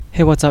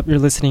Hey, what's up? You're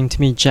listening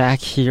to me, Jack,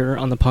 here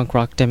on the punk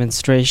rock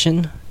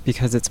demonstration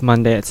because it's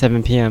Monday at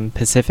 7 p.m.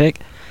 Pacific.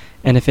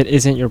 And if it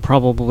isn't, you're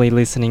probably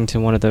listening to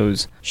one of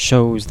those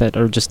shows that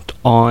are just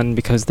on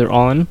because they're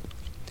on.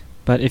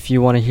 But if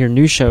you want to hear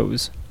new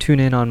shows, tune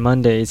in on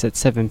Mondays at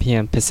 7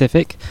 p.m.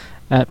 Pacific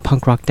at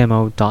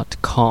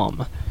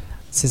punkrockdemo.com.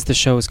 Since the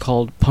show is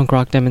called Punk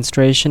Rock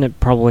Demonstration, it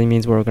probably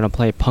means we're going to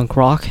play punk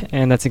rock,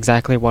 and that's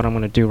exactly what I'm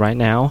going to do right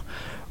now.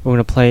 We're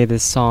going to play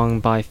this song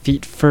by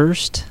Feet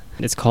First.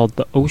 It's called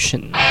The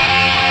Ocean.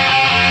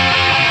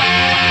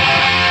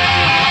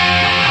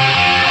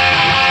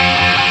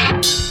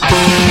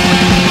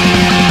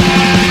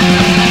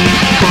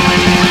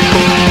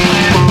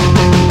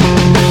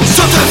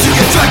 Sometimes you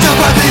get dragged out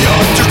by the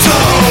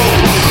undertow.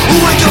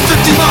 Wake up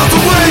 50 miles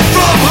away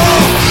from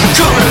home.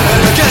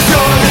 Current against you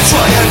and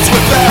try and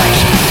swim back.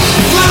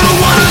 Little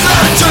waters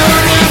are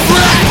turning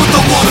black, but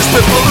the water's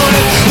been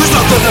polluted. There's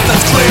nothing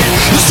that's clean.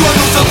 The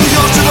struggles of the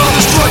ocean are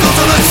the struggles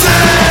of the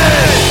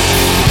sea.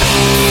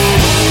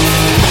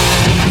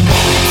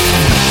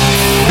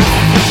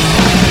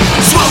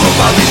 Swallowed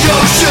by the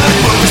ocean,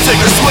 will we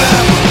sink or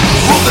swim?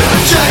 Will they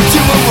reject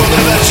you or will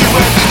they let you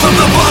in? From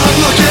the bottom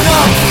looking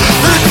up,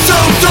 it's so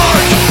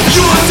dark.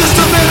 Your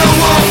system in a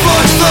wall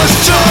bunch the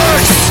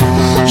sharks.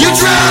 You're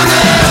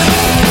drowning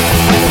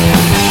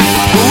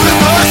in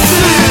the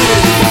sea.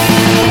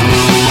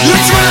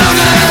 You're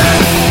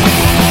drowning.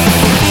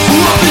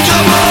 Will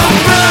become a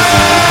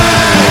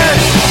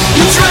man.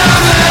 You're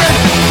drowning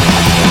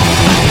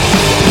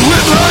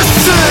in the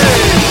sea.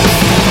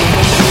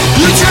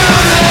 You're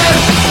drowning.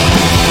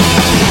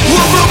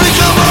 What will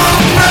become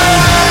of me?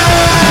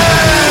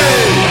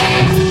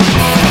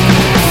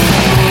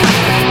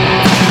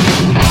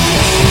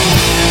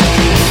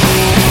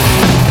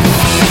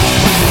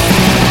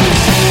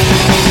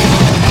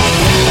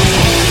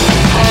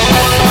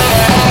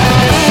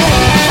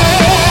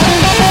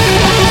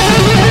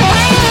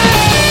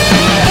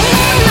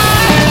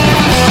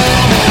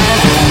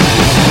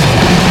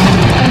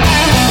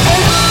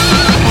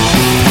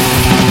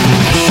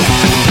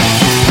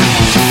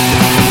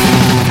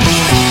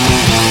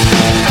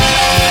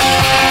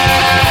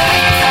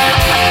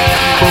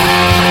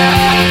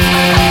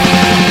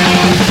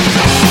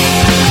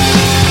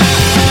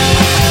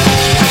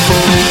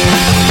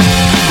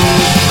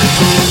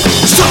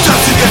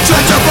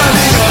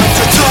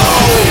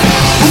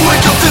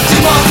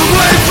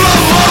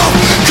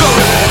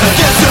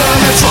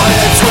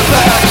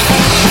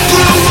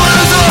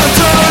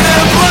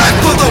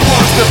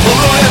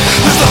 Program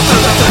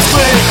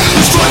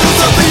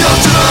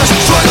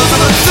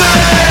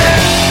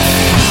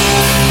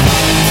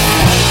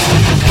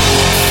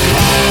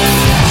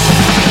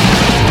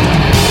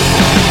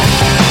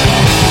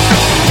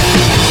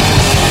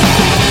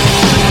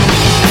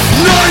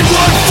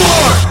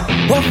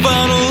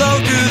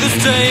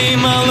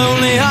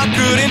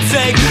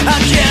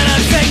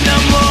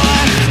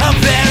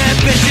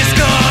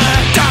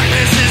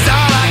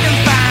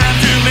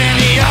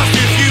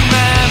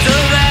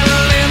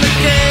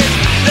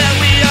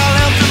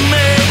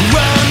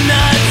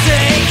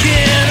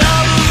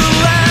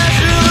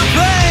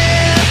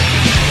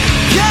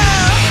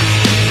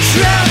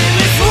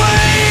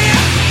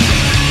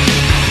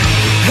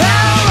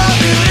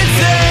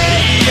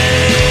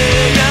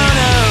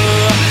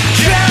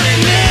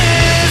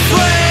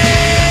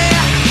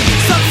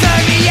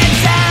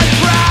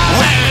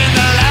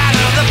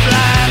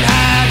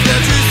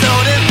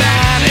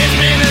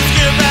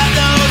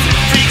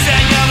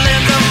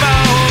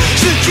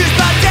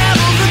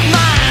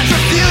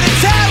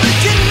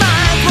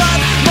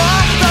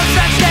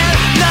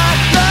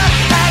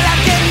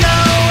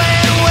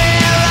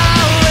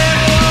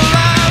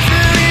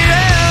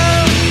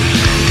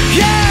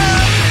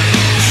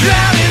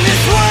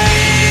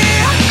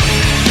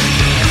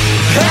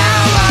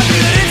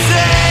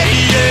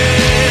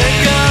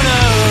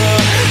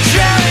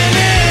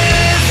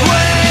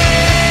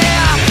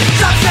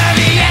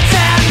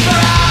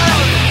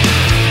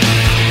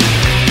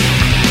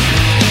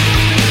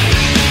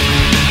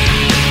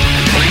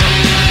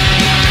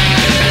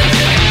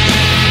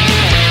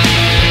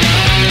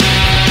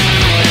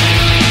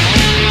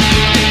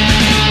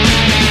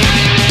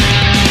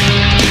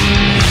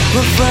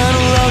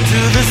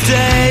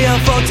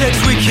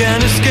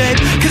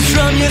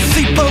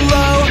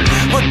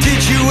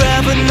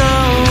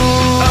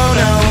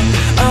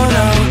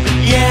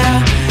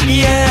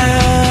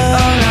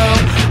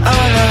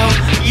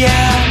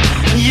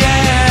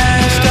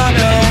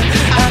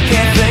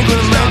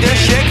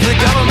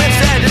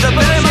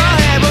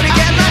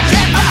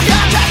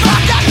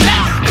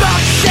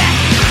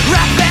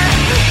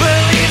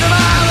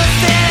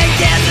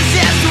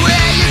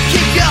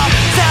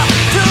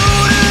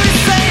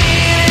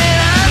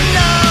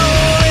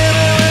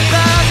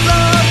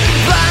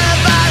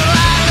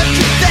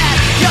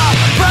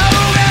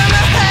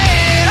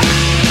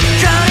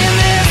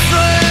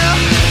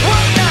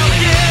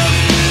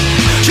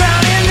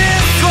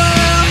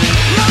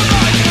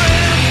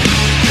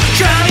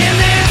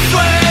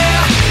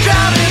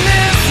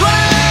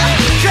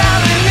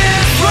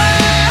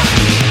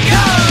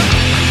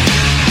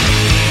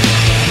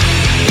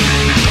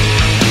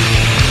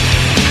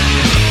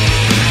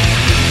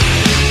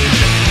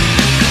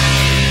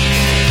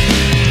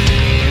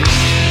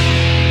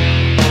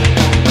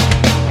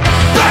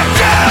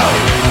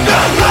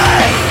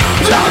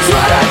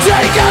try to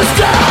take us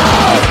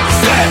down.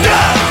 Stand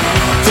up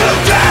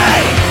today.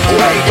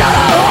 We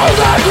gotta hold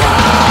our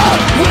ground.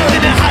 We're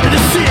in the heart of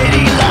the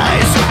city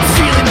lies.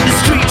 Feeling in the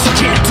streets you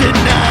can't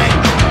deny.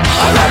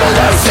 A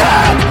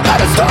revolution and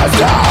it starts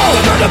now.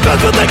 They're the best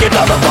but they can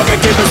never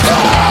fucking keep us down.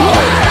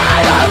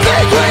 I don't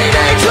think we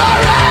need your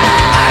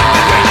help.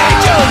 I think we need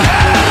your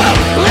help.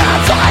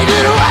 I'm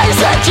finding ways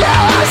to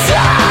kill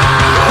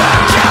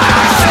ourselves. Kill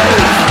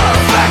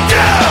ourselves. Back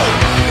down.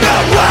 No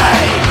way.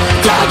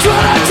 Don't try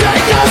to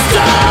take us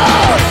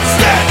down.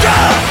 Stand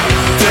up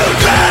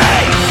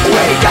today.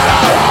 We gotta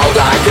hold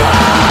our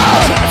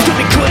ground. Time's gonna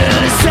be quit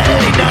on a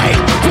Saturday night,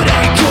 but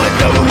I ain't going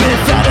nowhere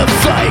without a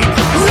fight.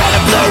 Red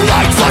and blue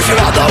lights flashing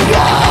on the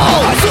wall.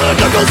 I saw the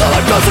knuckles on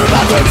my closer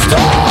bathroom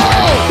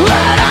stall.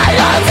 And I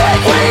don't think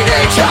we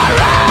need your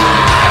help.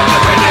 I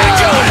think we need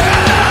your help.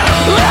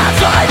 I'm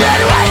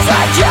finding ways to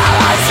kill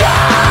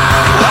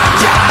ourselves.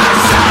 Kill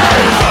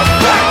ourselves.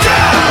 Back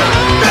down.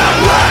 No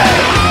way.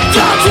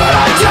 Don't try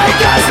to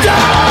take us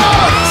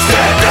down.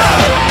 Stand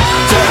up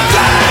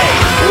today.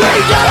 We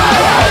gotta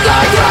hold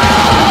our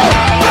ground.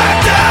 Back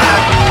down.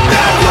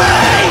 No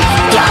way.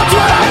 Don't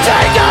try to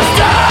take us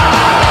down.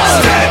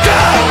 Stand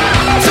up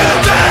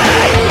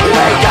today.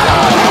 We gotta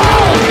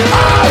hold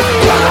our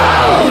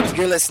ground.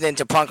 You're listening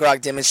to Punk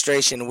Rock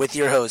Demonstration with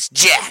your host,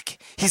 Jack.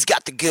 He's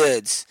got the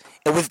goods.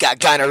 And we've got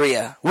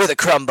gonorrhea. We're the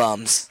crumb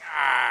bums.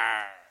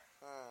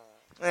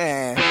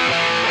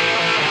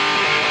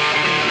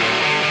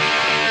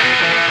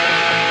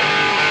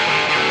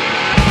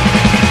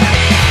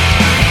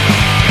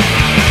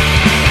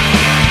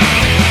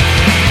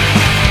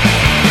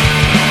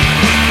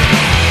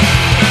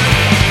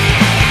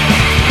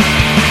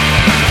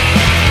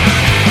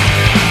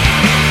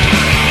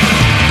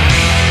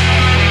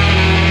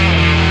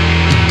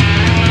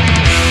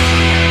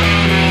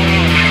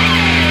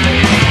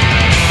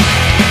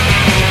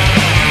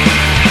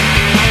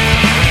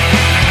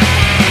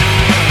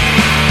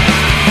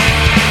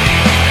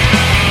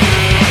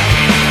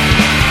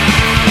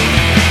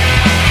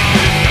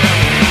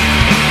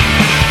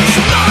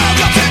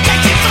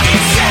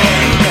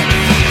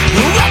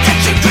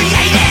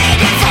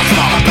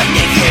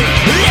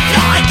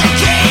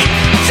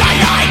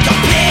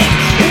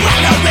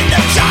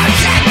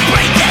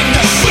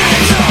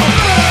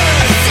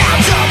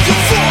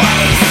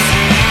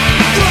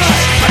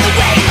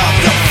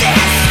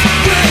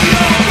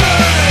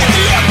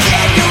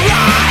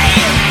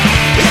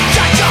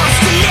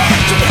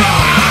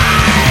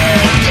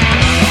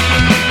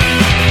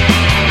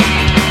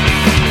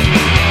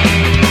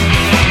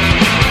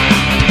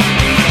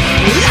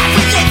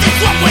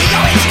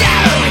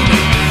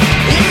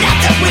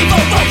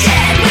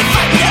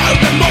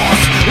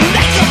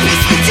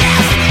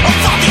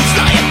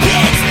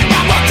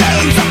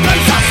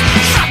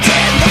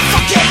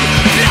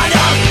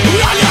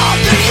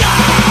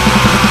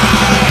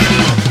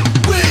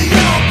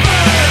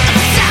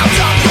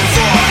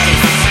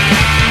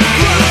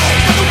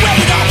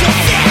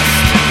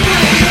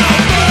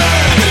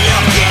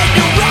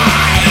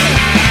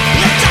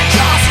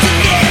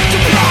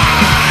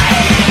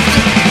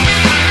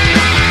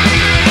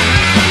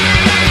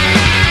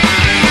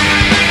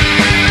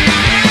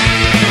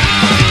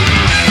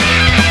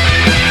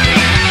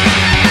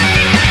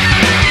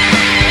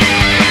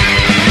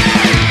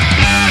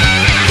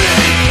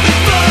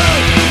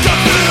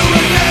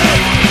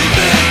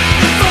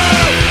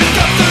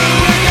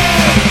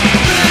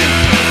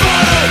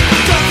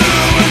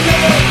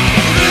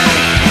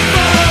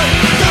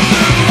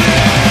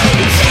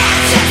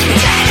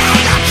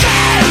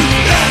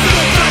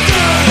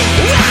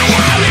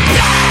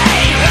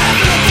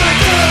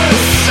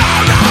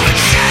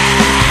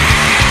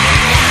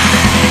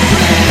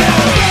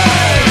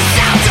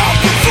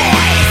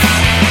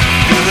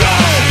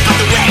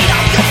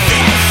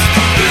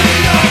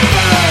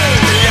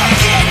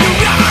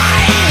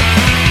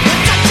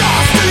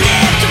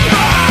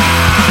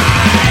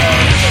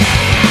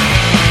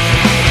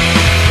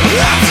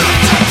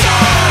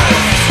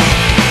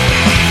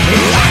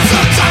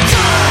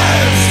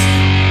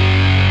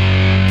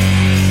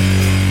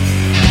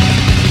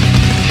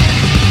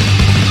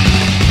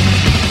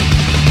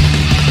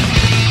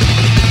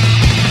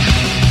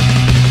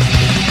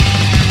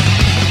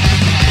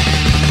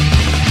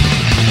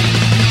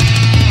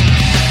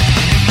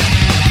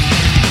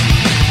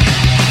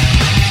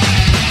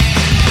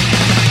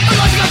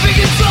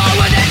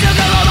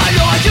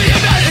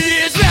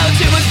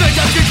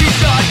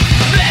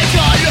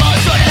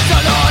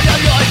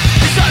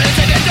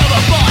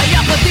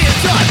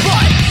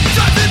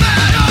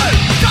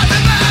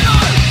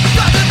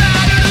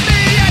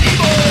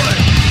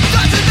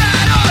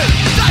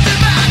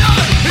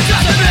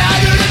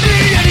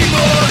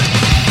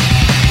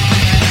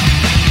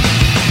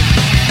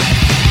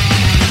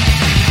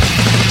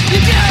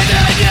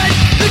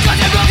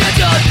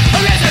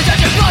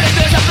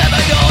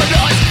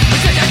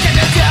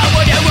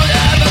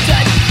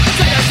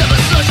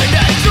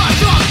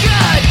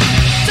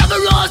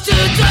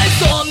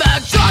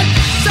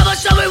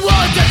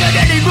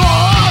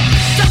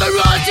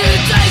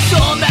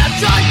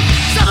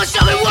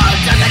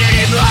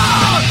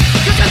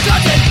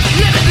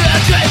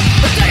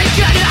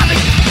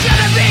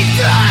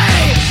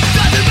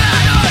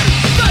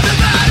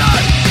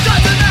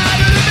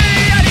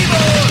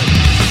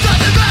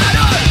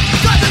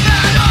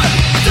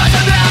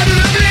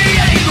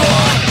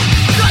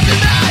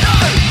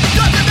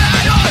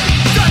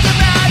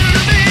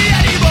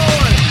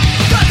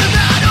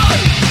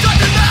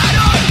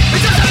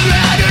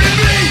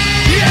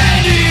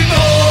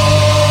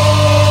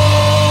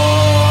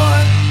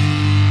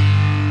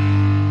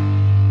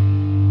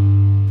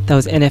 That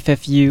was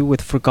NFFU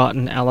with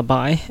Forgotten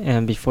Alibi,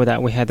 and before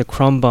that we had the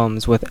Crumb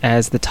Bums with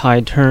As the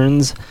Tide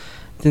Turns,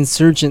 the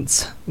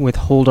Insurgents with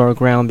Hold Our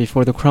Ground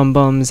before the Crumb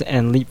Bums,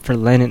 and Leap for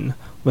Lenin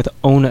with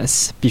Own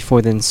Us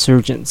before the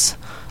Insurgents,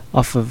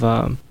 off of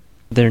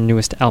their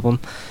newest album.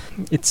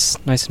 It's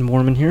nice and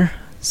warm in here,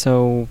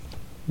 so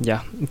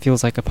yeah, it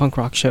feels like a punk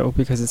rock show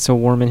because it's so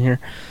warm in here.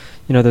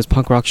 You know those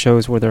punk rock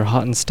shows where they're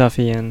hot and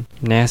stuffy and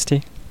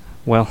nasty?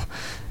 Well,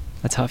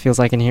 that's how it feels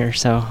like in here,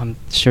 so I'm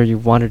sure you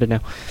wanted to know.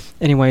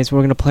 Anyways, we're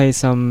going to play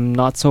some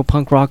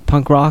not-so-punk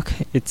rock.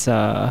 It's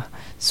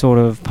sort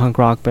of punk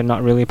rock, but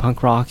not really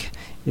punk rock.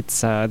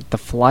 It's The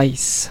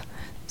Flies.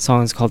 The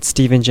song is called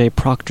Stephen J.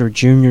 Proctor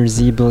Jr.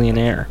 Z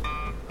Billionaire.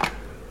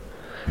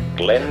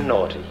 Glenn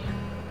Naughty.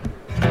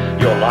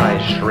 Your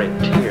lies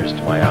shred tears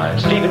to my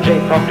eyes. Stephen J.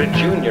 Proctor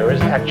Jr.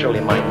 is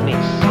actually my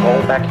niece.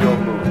 Call back your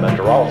movement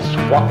or I'll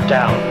swat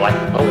down like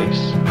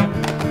police.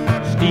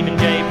 Stephen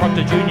J.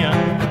 Proctor Jr.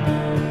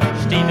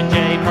 Stephen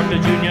J. Proctor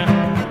Jr.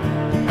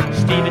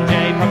 Stephen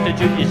J. Proctor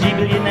Jr. Z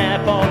Billionaire,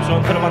 Bob,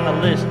 so put him on the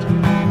list.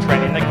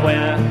 Training the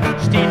queer.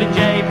 Stephen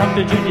J.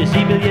 Proctor Jr.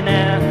 Z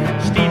Billionaire.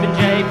 Stephen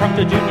J.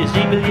 Proctor Jr.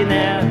 Z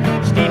Billionaire.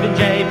 Stephen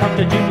J.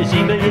 Proctor Jr.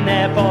 Z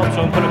Billionaire, Bob,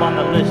 so put him on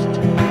the list.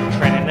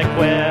 Training the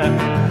queer.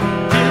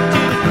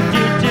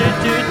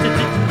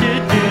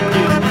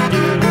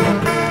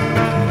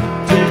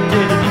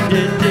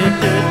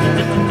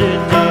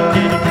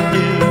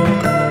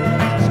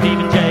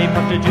 Stephen J.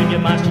 Proctor Jr.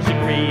 Master's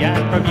degree and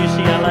from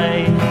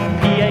UCLA.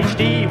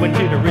 PhD went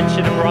to the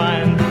Richard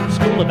O'Brien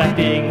School of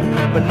Acting,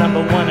 but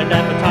 #1 at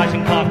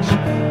advertising clocks.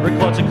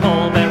 Records a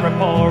Colbert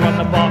Report on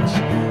the box.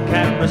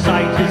 Can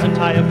recite his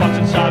entire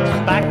boxing socks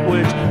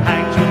backwards.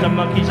 Hangs with the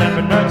monkeys and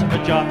the nerds and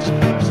the jocks.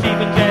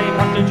 Stephen J.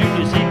 Proctor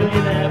Jr. Z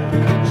Billionaire.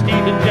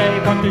 Stephen J.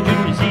 Proctor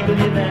Jr. Z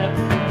Billionaire.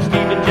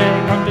 Stephen J.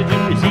 Proctor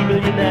Jr. Z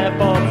Billionaire.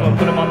 Bob, so I'll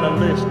put him on the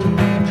list.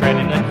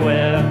 Training the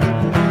queer.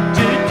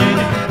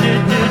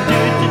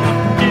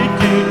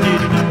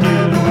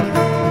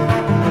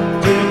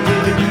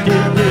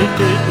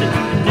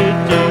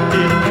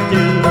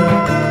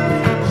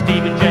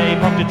 Stephen J.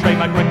 Proctor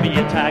trademark rugby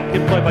attack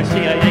employed by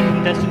CIA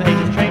clandestine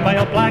agents trained by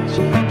all blacks.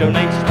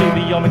 Donates to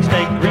the Yomic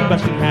Steak green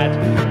busting hat.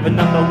 But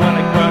 #1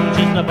 at grunge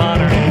is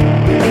Nirvana.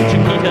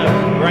 Chiquita,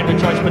 Random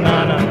Choice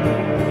Banana.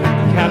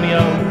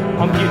 Cameo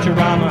on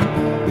Futurama.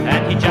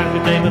 And he jacked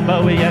with David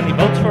Bowie and he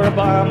votes for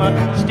Obama.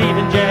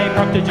 Stephen J.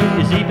 Proctor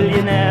Jr. Z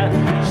Billionaire.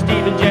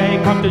 Stephen J.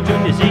 Proctor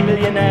Jr. Z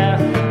Billionaire.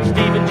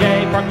 Stephen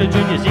J. Proctor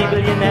Jr. Z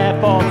Billionaire.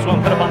 Forbes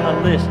won't put him on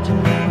the list.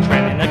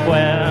 Trending the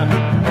queer.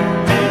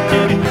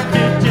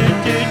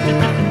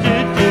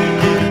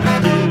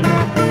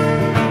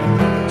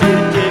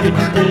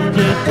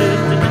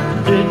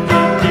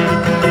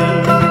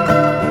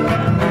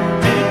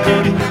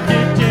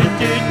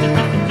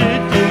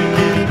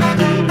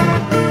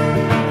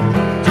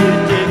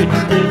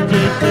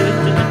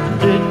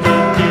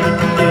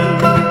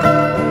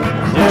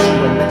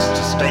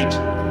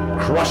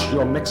 Crush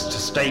your mixed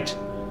state.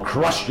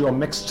 Crush your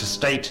mixed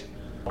state.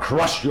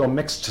 Crush your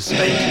mixed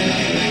state.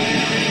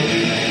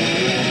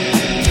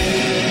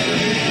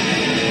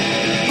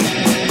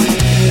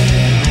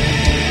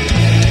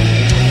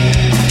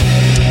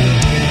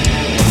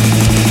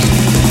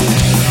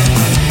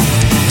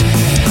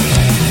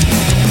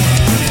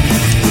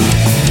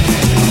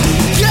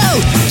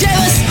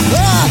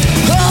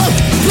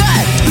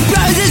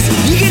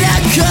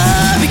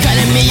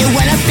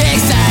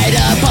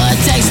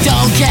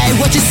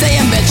 What you say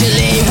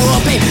eventually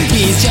will pay.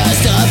 He's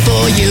just a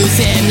fool, use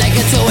him like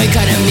a toy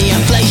economy,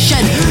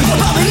 inflation,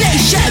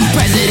 abomination.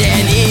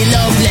 President, he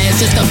loveless,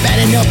 just a bad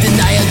and hope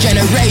denial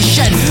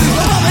generation,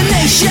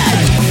 abomination.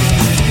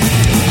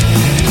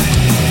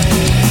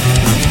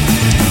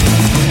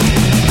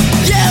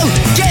 You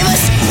gave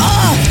us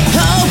all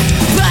hope,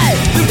 but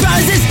the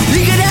promises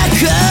we could not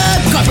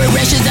cope.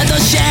 Corporations that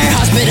don't share,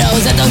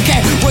 hospitals that don't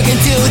care, working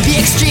to the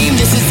extreme.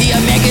 This is the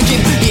American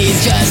dream.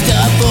 He's just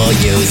a fool,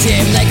 use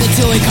him like a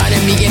tool,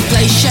 economy,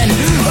 inflation,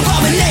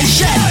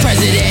 abomination.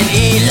 President,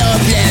 he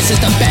loveless,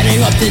 just a bad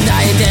and hope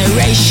denial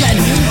generation,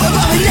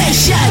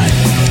 abomination.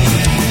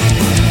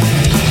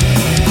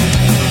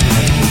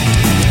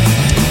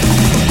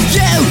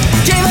 You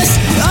gave us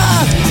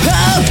all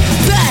hope,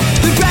 but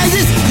the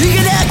prices we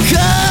could not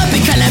cope.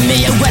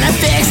 Economy, when I'm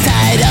fixed,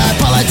 tied up.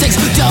 Politics,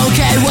 don't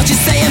care what you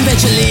say,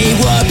 eventually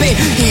will be.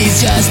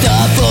 He's just a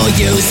fool,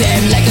 use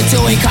him like a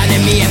tool,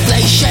 economy,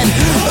 inflation,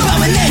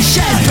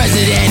 abomination.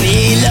 President,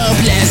 he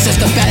loveless,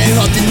 just a bad and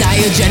hope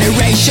denial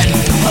generation,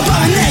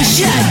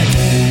 abomination.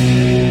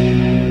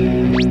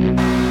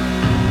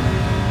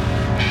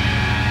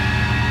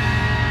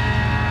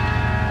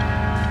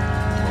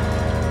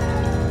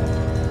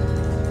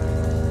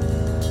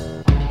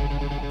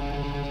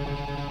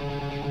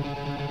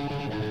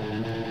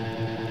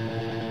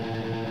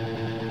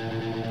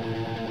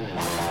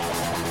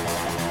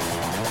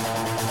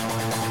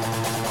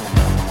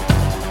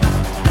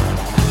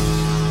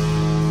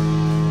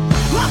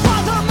 My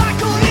father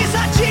Michael is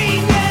a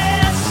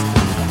genius.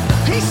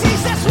 He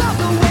sees us walk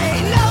away.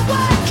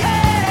 Nobody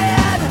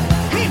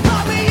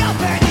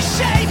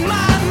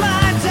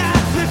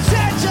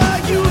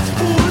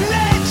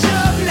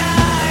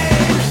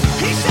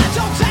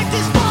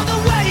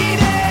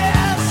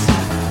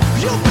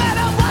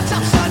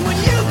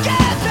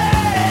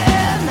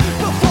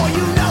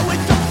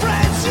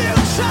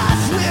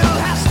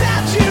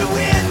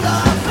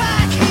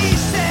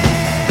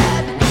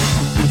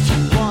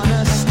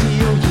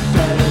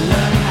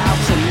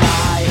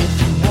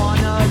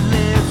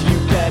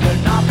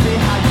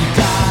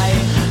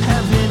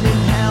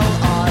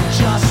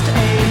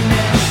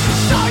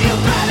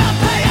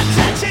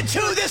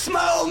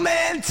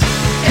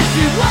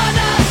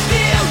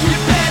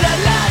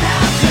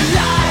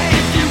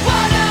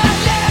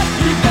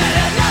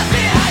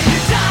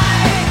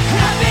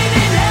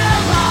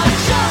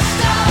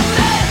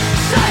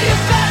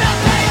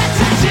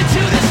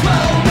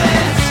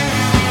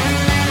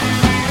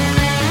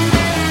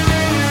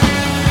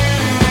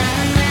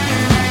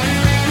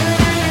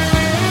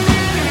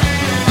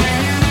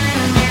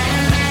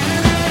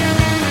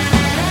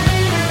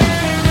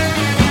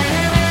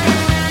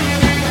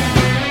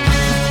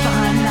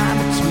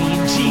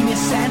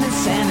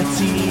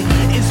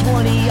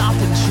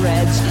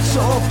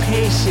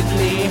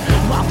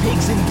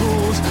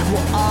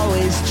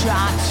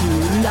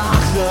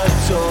lock the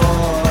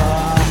door.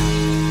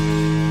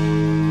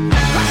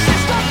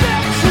 Rushes the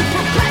bit to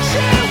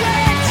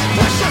perpetuate.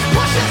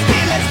 Pushes,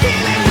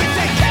 dealing with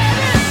they can't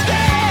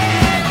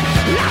escape.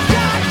 I've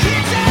got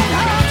kids at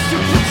home to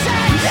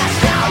protect. There's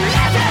no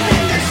living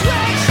in this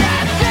rage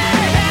that they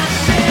have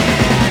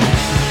seen.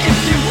 If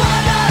you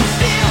wanna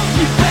steal,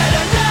 you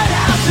better learn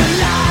how to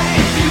lie.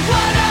 If you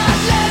wanna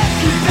live,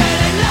 you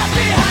better not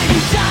be how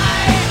you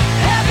die.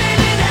 Heaven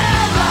and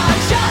hell are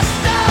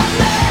just a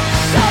myth,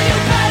 so you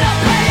better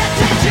pay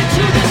attention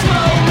to this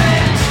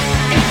moment.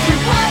 If you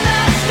wanna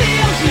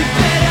steal, you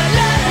better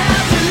learn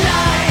how to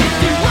lie. If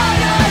you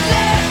wanna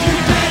live, you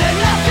better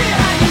not be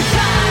how you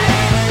die.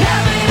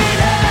 Heaven and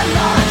hell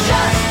are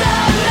just a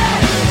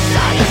myth,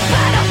 so you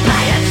better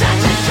pay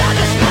attention to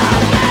this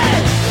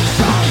moment.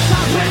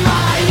 Sometimes when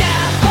my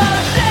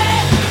apathy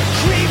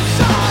creeps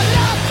all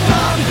up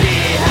from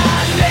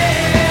behind me,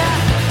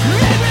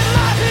 it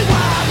reminds me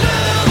why I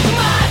lose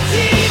my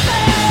TV.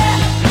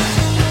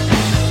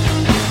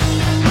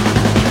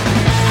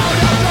 Out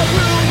of the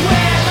room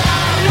where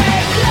I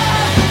make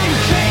love, in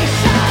case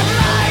I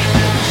might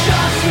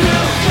just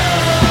look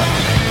up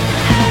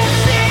and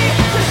see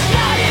the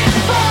sky is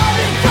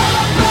falling from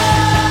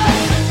above.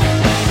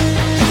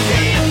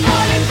 See it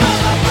falling from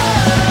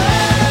above.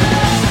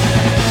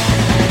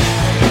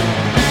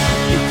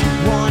 If you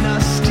wanna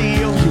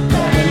steal, you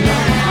better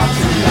learn how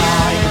to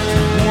lie. If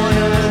you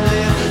wanna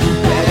live, you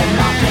better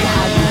not be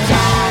how you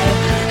die.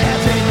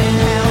 Heaven and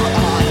hell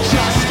are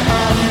just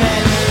a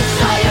myth,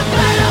 so you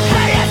better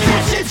pay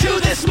attention to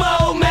this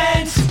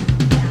moment.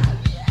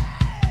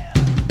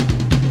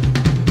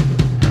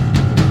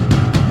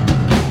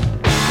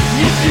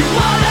 If you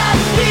wanna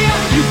steal,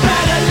 you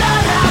better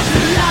learn how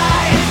to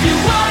lie. If you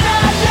wanna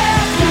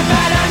live, you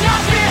better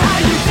not be how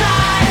you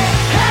die.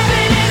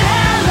 Heaven and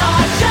hell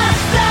are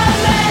just a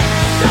myth,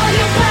 so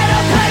you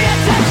better pay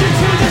attention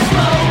to this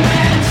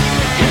moment.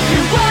 If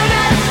you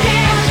wanna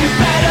steal, you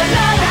better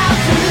learn how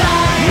to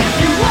lie. If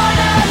you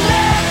wanna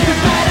live, you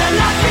better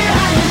not be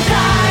how you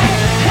die.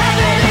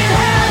 Heaven and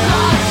hell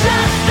are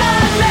just a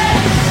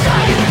myth, so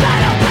you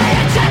better pay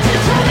attention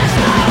to this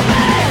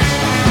moment.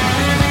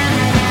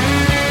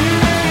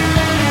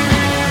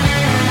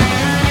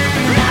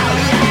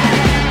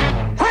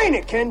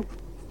 Heineken?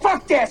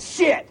 Fuck that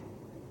shit!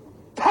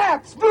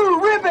 Pabst Blue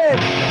Ribbon!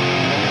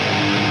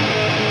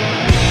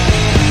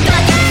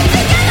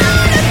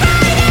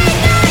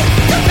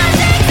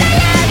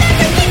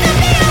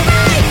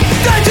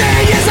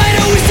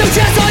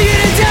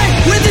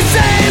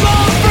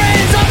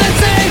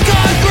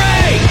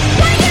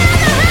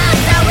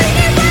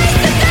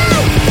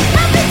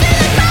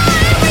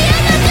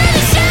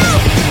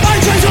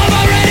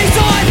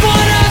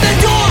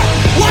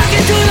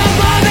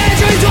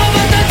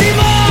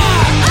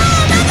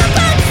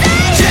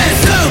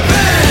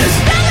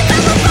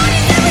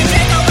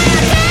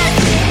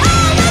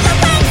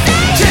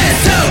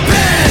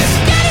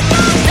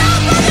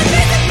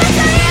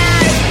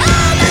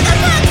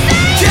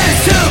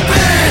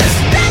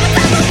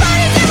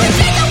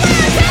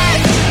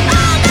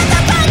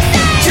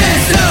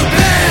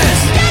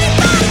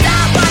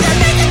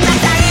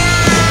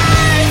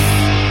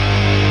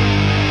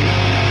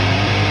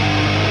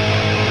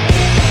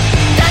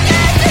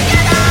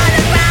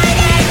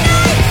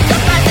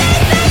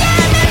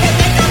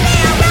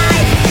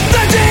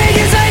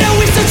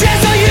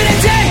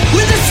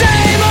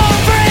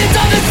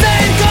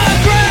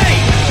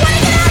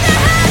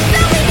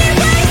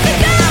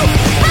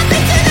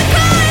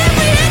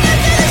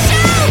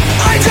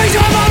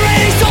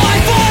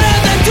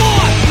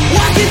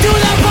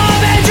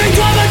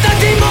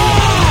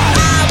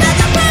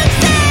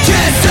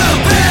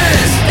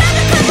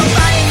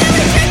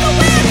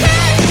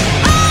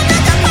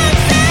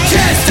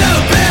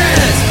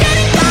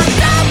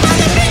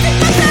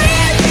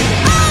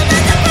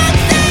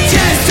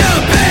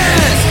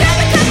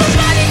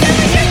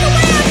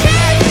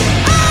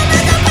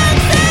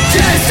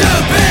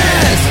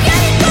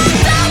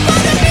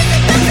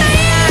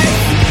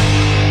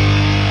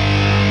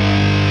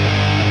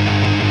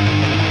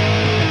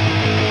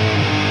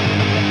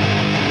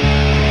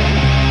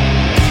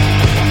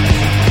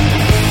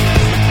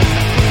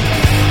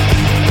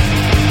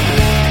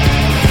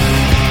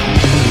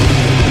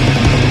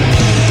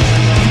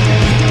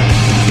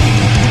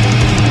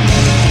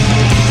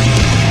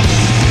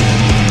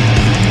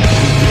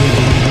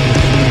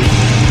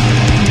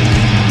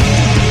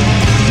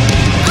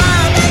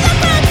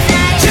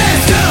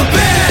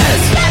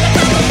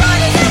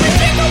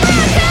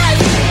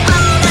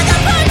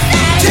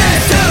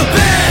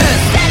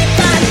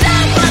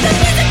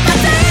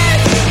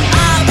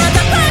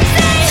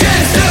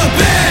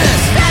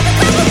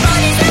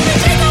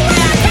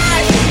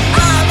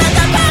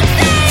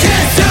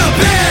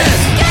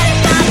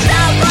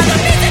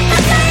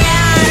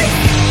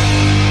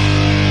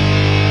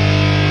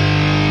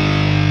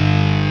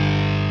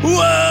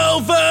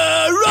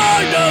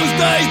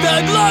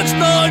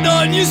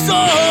 on your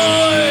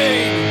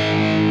side.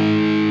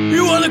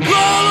 You wanna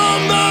crawl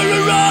under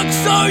a rock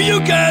so you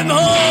can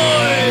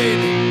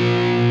hide.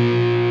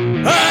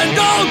 And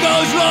don't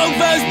yourself,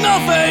 there's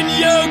nothing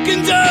you can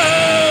do.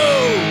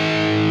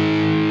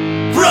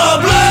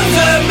 Problems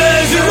and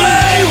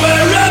misery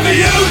wherever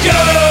you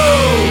go.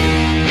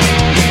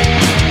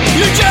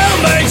 Your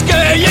jailmate's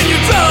gay and you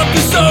drop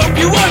the soap.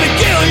 You wanna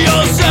kill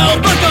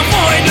yourself but can't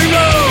find a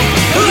rope.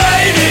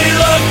 Lady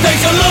luck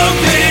takes a look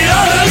the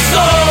other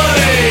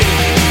side.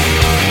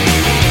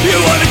 You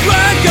wanna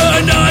crack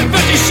a nut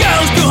but your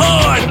shell's too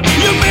hard.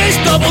 You miss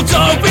double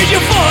top in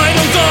your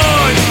final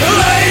dart.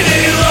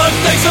 Lady luck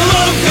takes a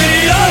look the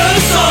other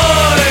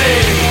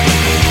side.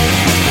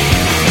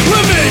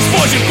 When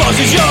misfortune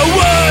crosses your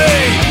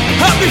way,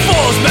 happy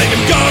falls make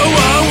them go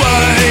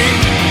away.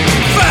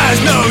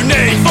 There's no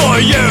need for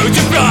you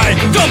to cry.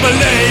 Don't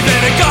believe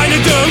in a kind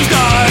of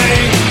doomsday.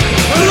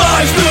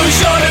 Life's too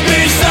short to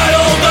be sad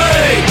all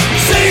day.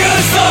 Sing a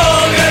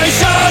song and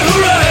shout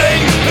hooray.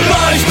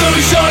 Life's too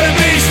short to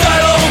be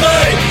sad all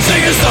day.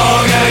 Sing a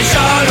song and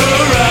shout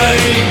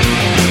hooray.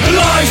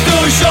 Life's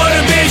too short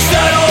to be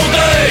sad all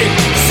day.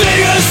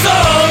 Sing a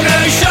song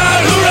and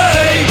shout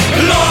hooray.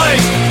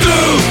 Life's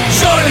too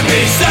short to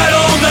be sad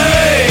all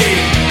day.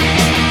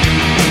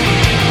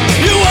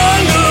 You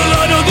wonder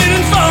Lionel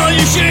didn't follow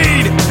your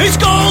sheet. It's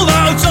cold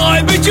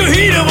outside but your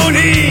heater won't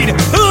heat.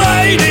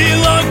 Lady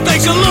luck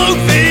takes a look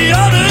the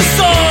other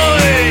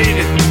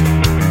side.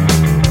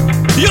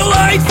 You're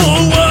late for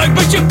work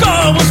but your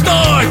car will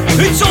start.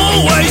 It's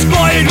always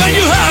quiet when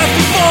you have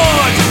to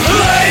fart.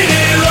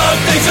 Lady luck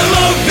takes a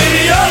look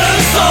the other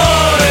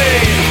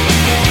side.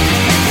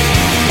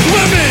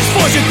 When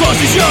misfortune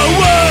crosses your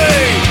way,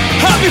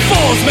 happy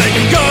falls make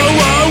them go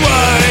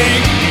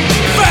away.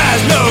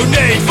 There's no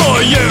need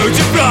for you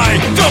to cry.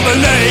 Don't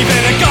believe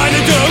in a kind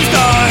of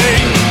doomsday.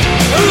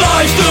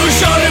 Life's too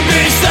short to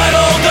be sad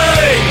all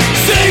day.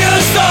 Sing a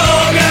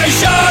song and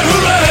shout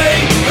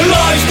hooray.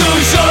 Life's too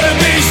short to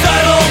be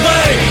sad all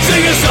day.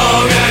 Sing a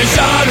song and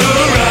shout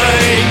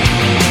hooray.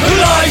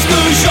 Life's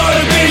too short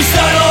to be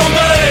sad all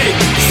day.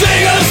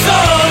 Sing a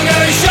song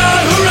and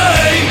shout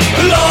hooray.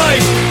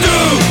 Life's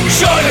too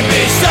short to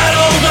be sad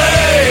all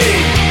day.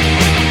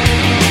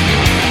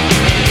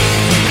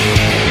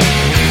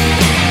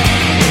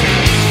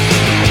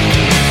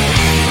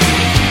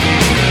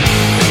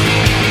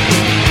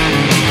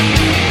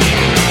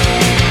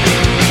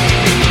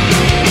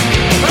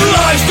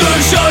 Life's too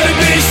short to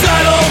be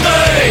sad all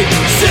day.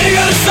 Sing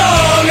a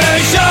song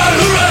and shout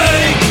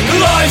hooray.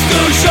 Life's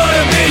too short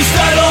to be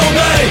sad all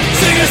day.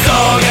 Sing a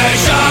song and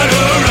shout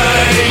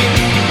hooray.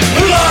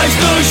 Life's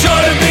too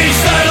short to be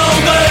sad all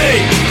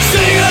day.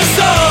 Sing a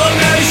song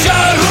and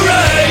shout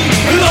hooray.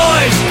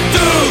 Life's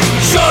too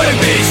short to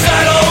be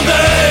sad all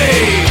day.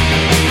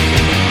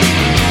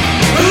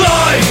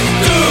 Life's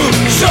too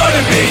short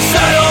to be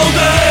sad all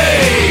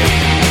day.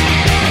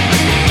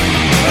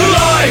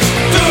 Life's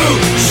too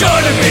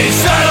short to be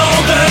sad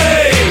all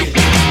day.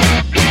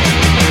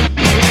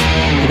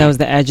 That was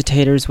the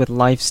Agitators with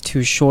Life's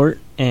Too Short,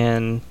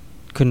 and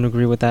couldn't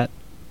agree with that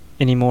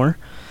anymore.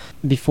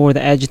 Before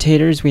the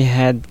Agitators, we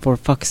had For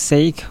Fuck's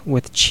Sake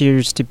with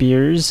Cheers to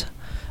Beers.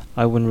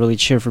 I wouldn't really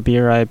cheer for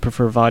beer, I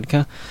prefer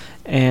vodka.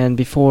 And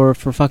before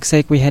For Fuck's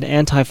Sake, we had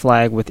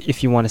Anti-Flag with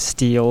If You Want to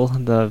Steal,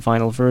 the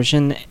vinyl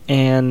version.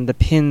 And the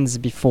Pins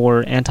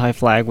before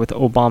Anti-Flag with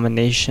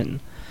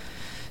Abomination.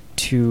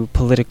 Two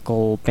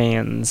political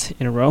bands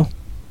in a row.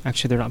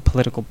 Actually, they're not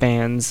political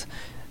bands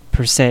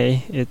per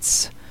se,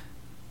 it's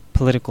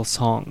political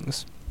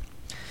songs.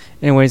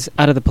 Anyways,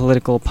 out of the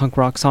political punk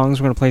rock songs,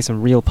 we're going to play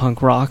some real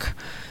punk rock.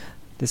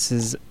 This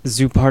is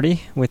Zoo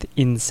Party with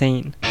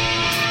Insane.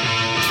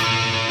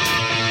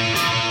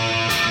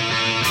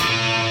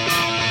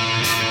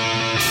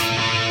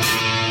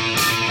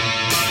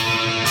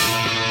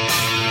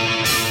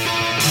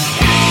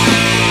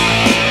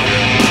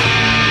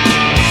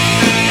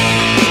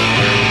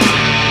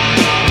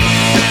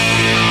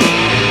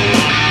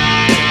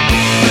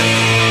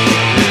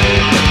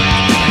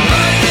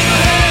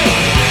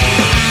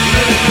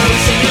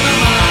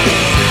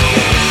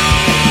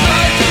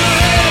 Right to the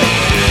head,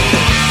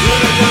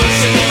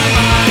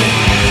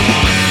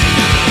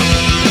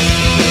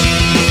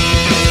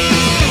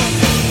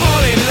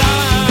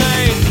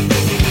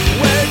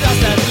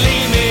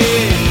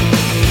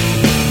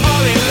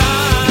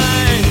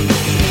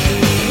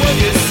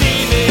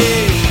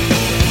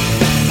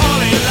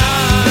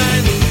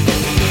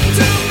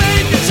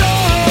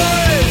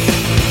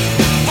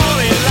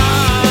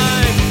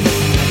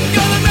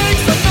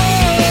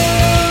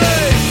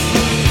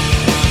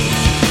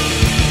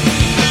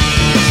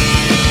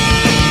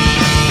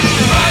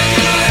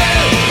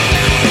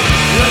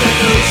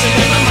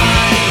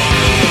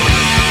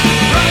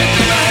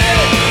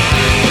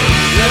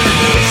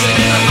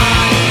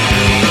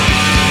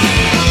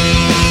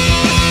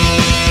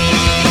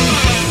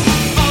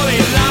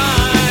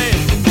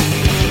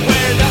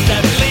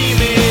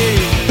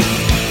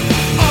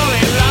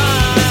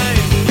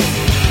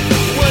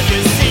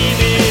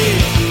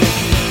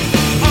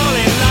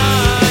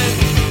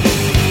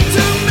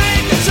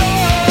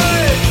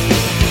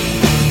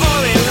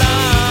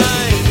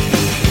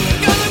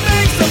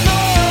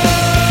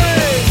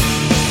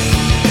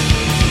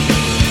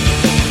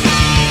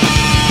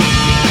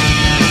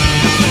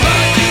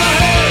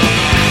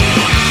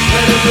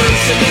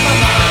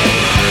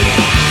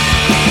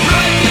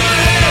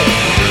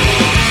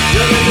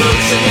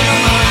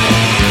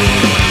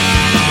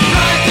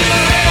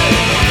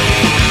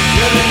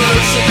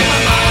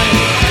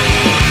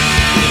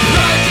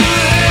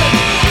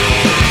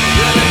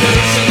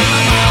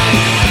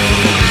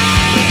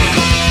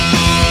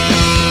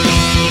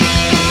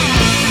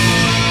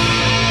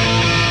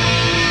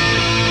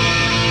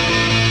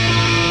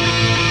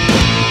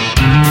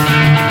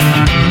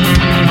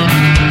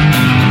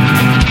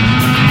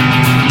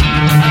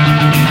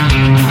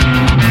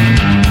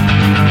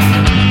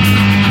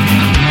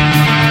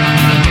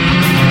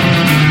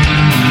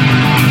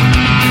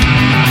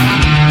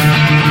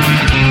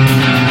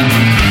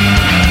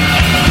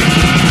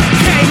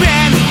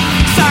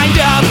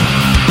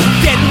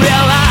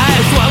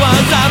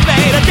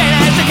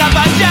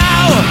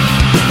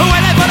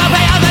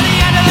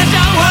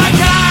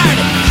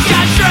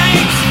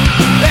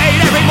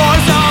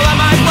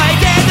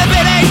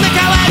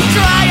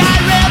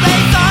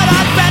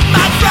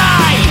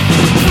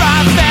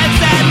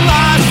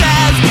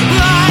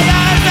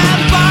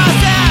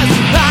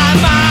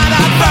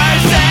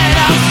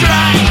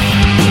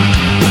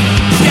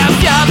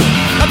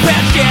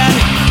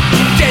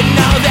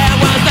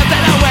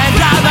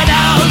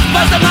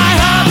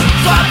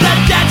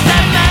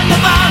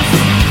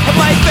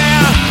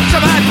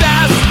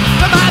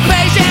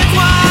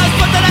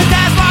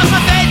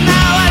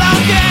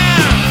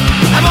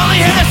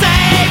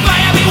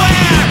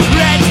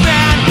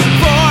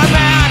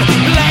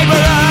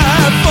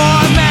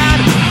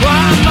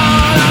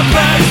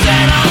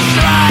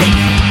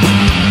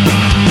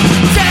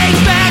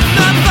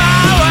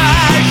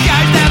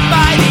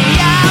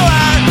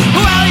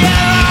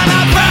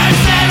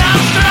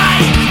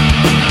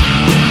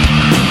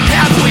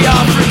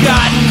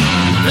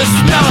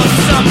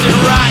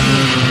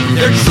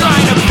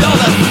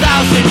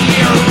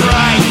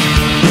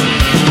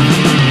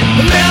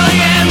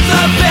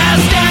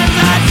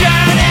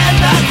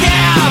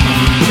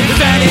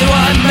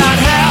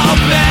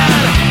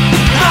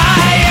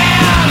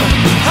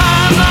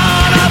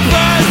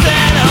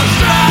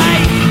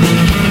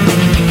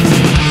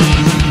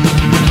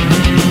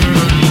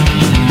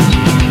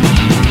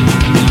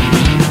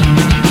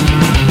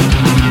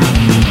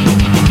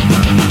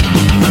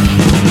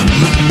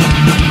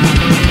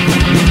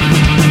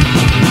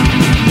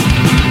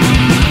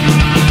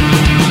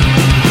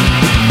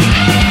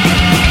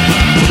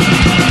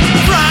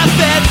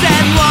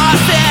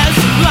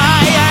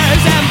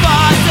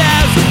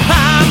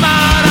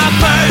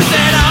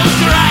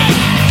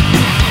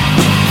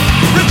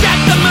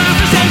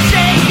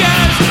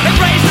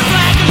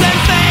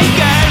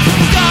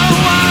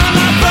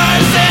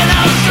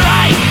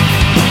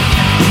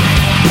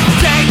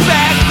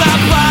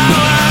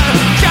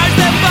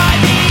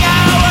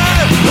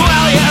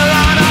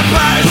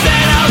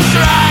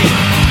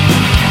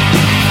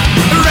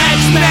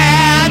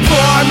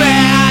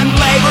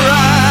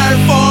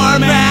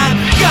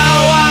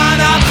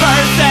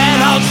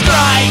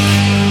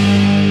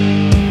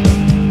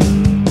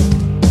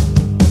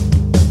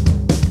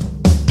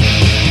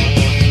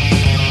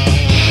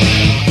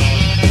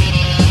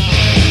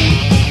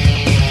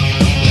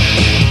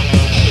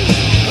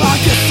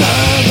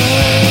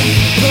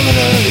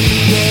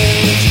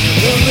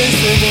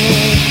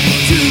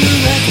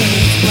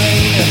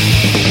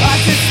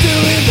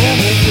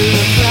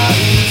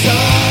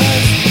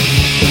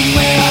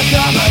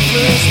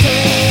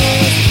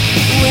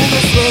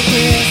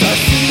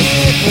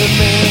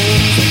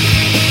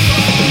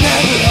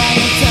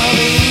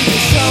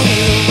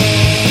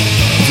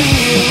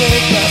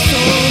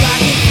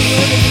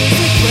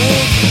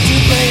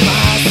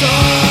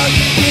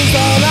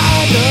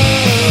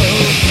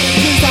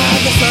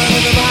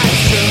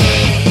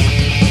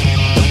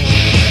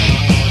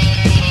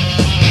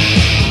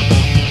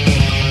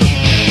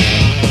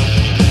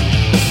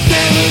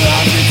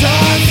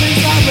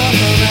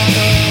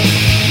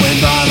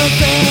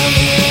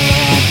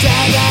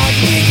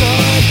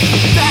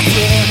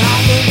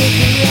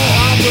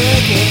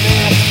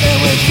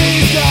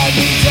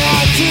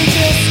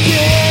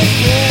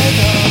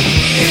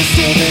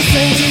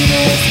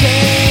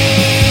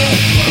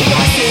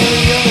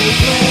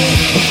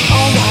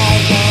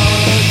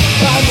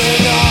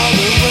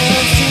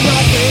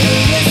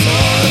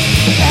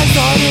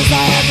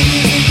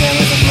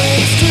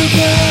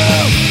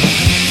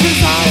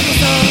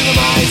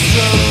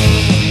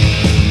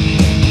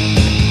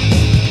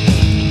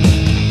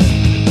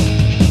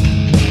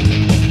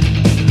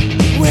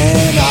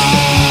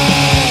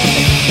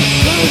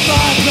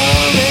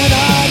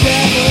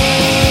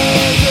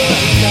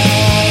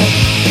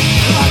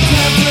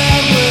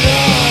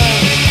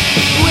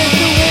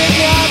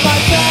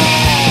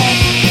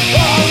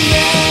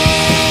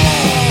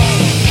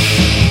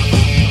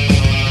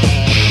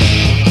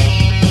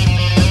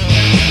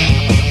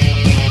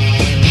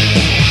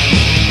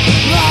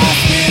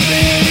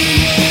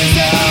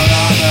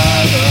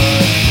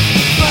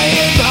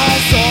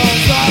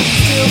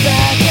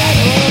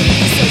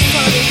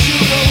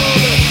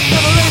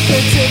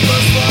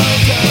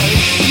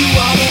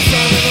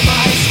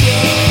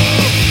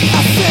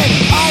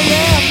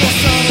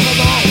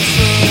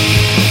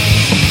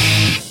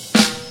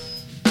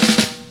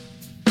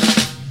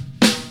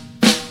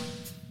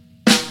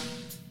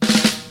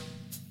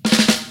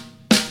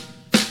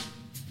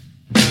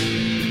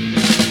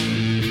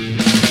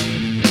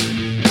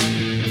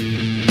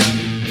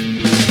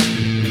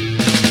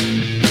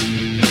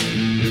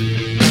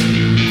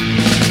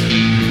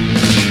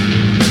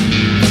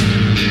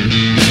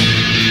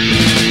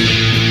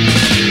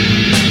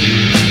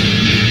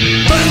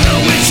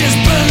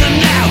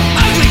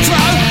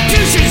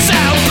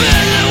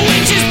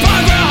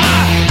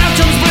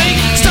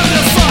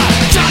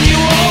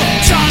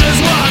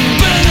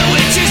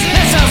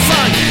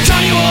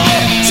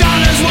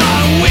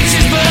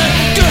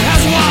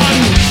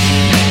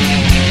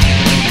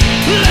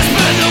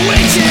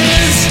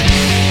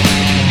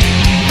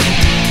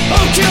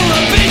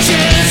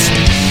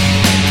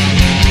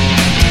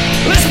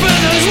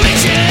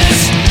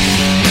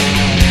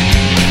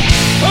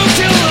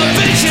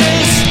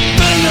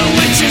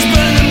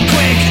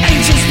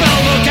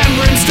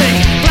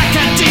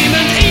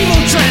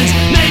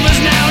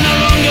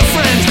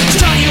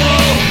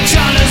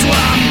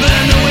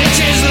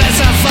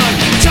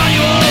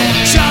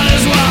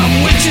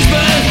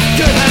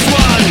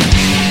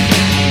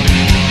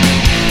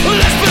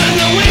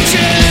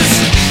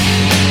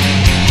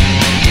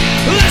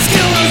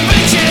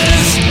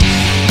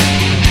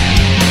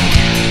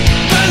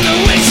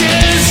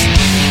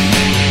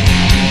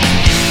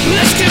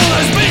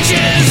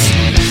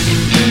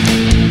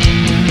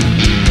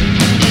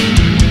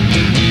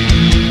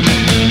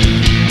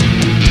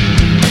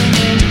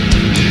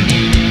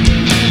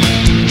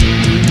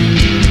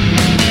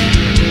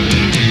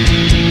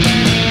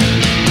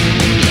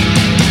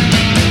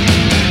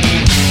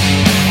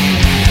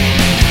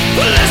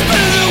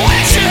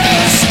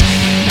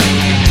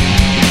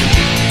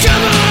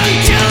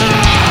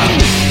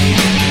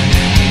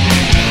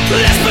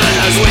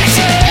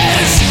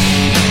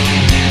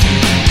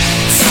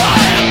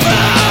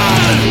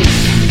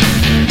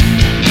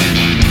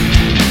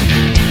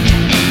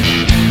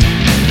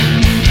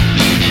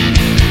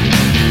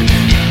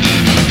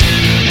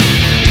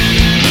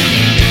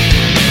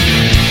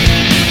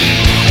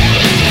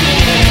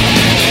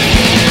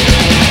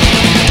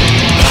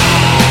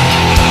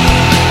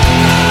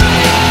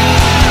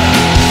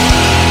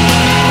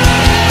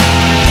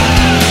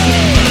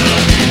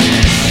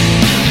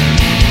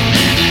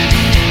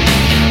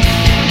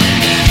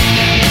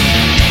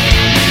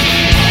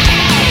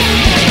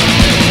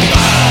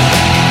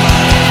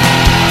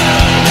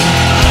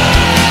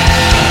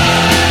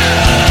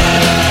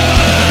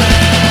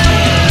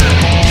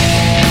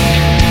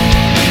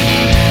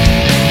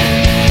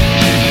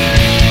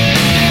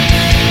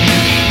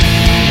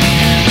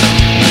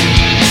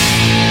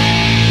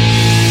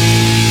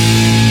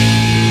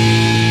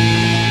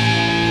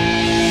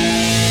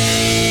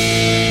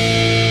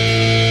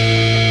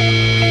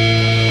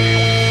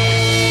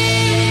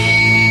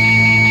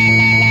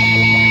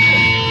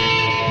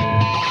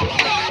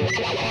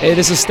 Hey,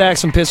 this is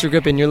Stax from Pistol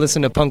Grip, and you're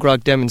listening to Punk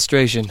Rock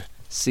Demonstration.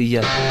 See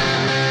ya.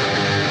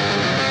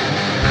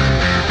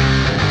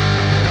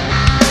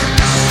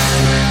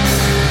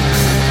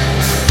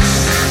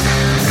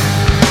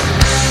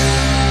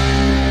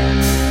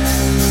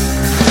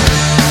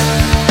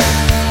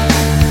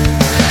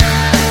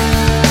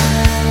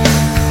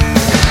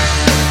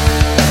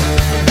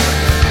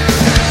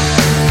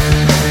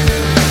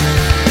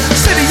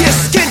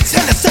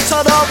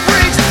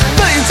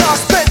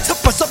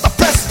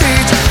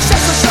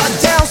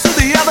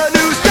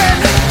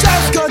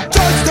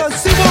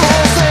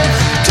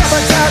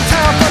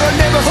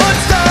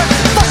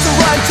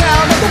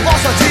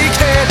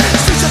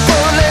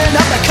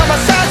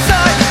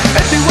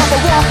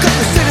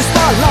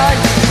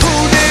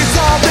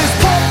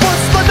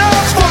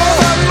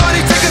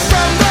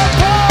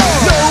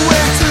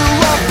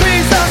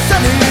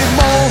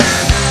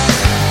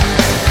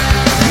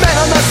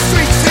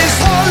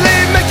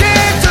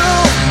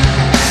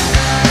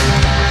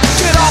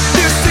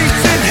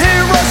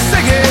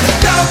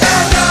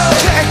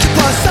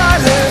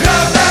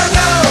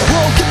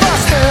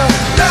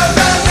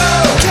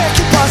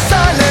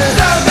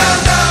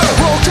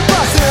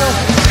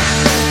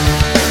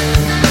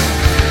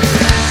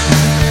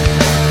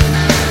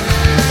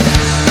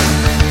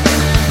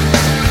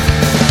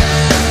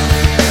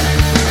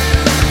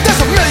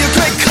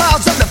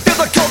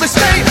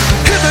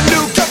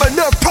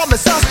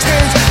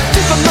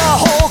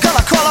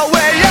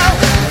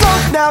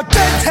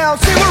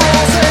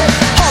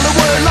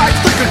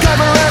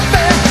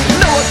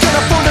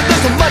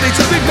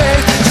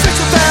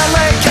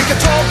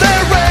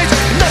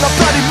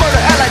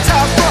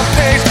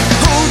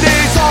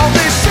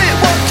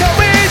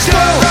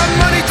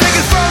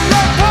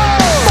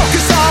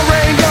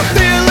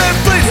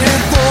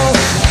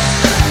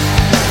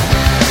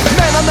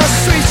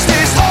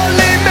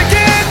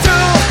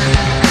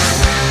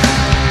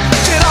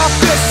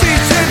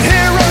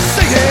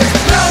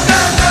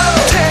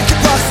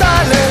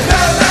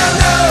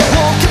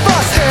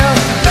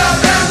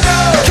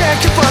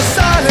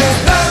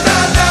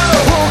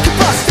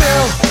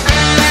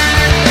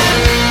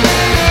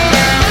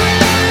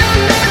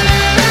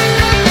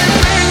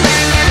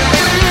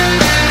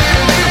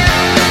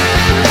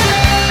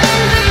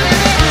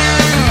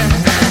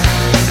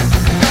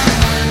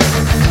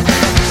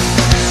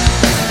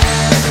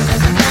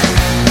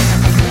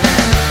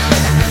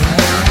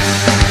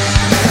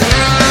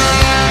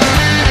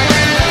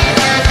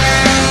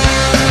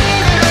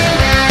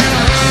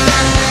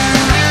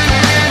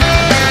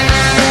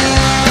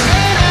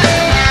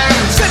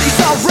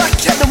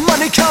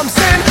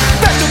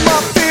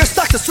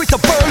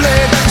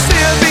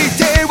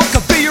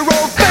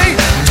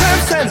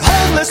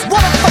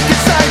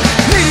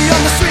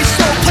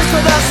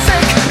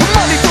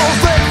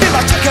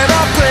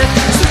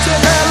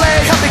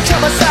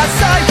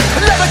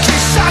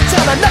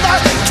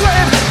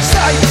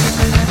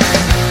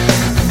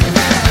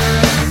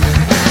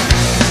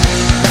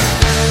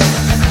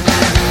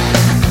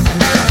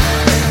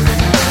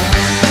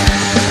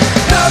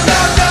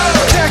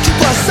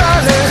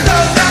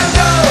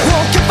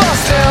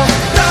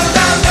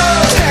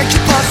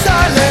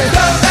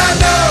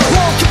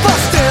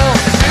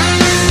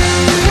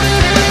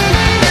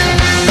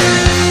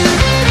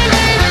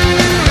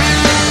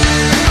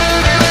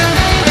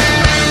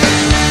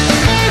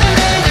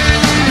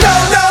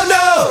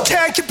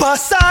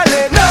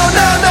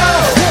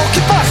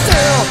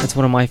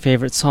 One of my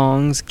favorite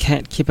songs,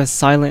 Can't Keep Us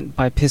Silent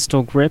by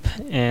Pistol Grip,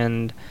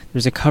 and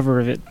there's a cover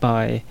of it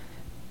by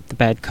the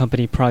Bad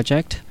Company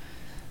Project.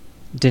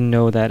 Didn't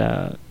know that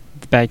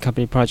the Bad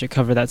Company Project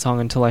covered that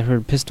song until I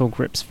heard Pistol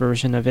Grip's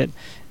version of it,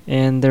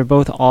 and they're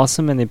both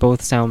awesome and they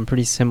both sound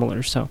pretty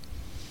similar, so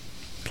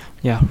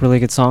yeah, really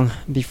good song.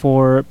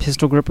 Before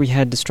Pistol Grip we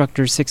had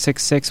Destructor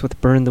 666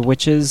 with Burn the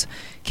Witches,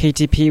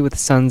 KTP with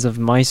Sons of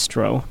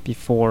Maestro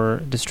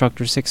before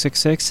Destructor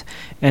 666,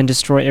 and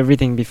Destroy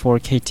Everything before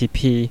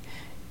KTP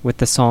with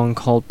the song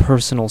called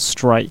Personal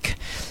Strike.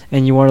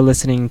 And you are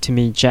listening to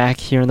me, Jack,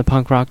 here in the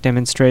Punk Rock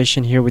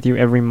Demonstration, here with you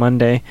every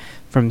Monday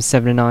from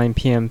 7 to 9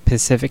 p.m.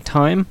 Pacific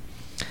Time.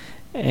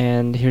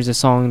 And here's a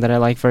song that I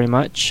like very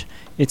much.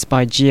 It's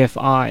by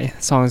GFI.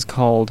 The song is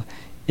called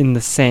In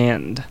the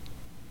Sand.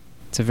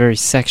 It's a very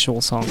sexual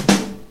song.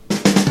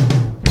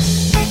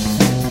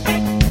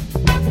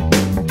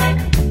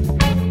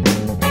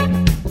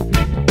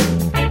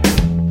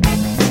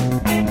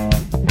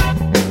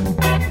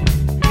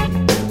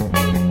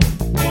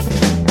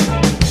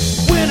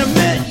 When I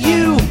met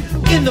you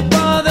in the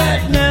bar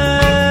that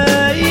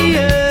night,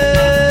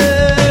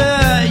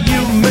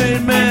 you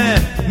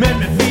made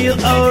me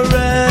feel alright.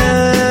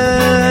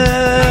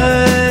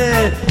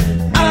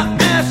 I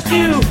asked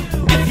you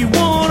if you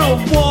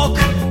wanna walk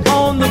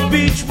on the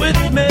beach with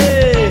me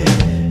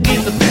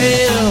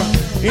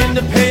in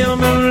the pale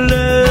moonlight.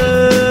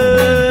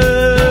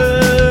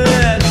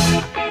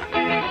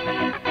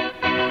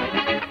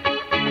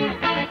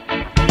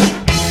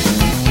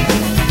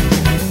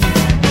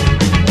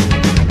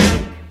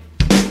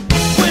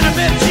 When I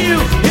met you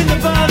in the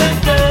bar that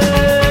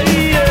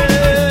day,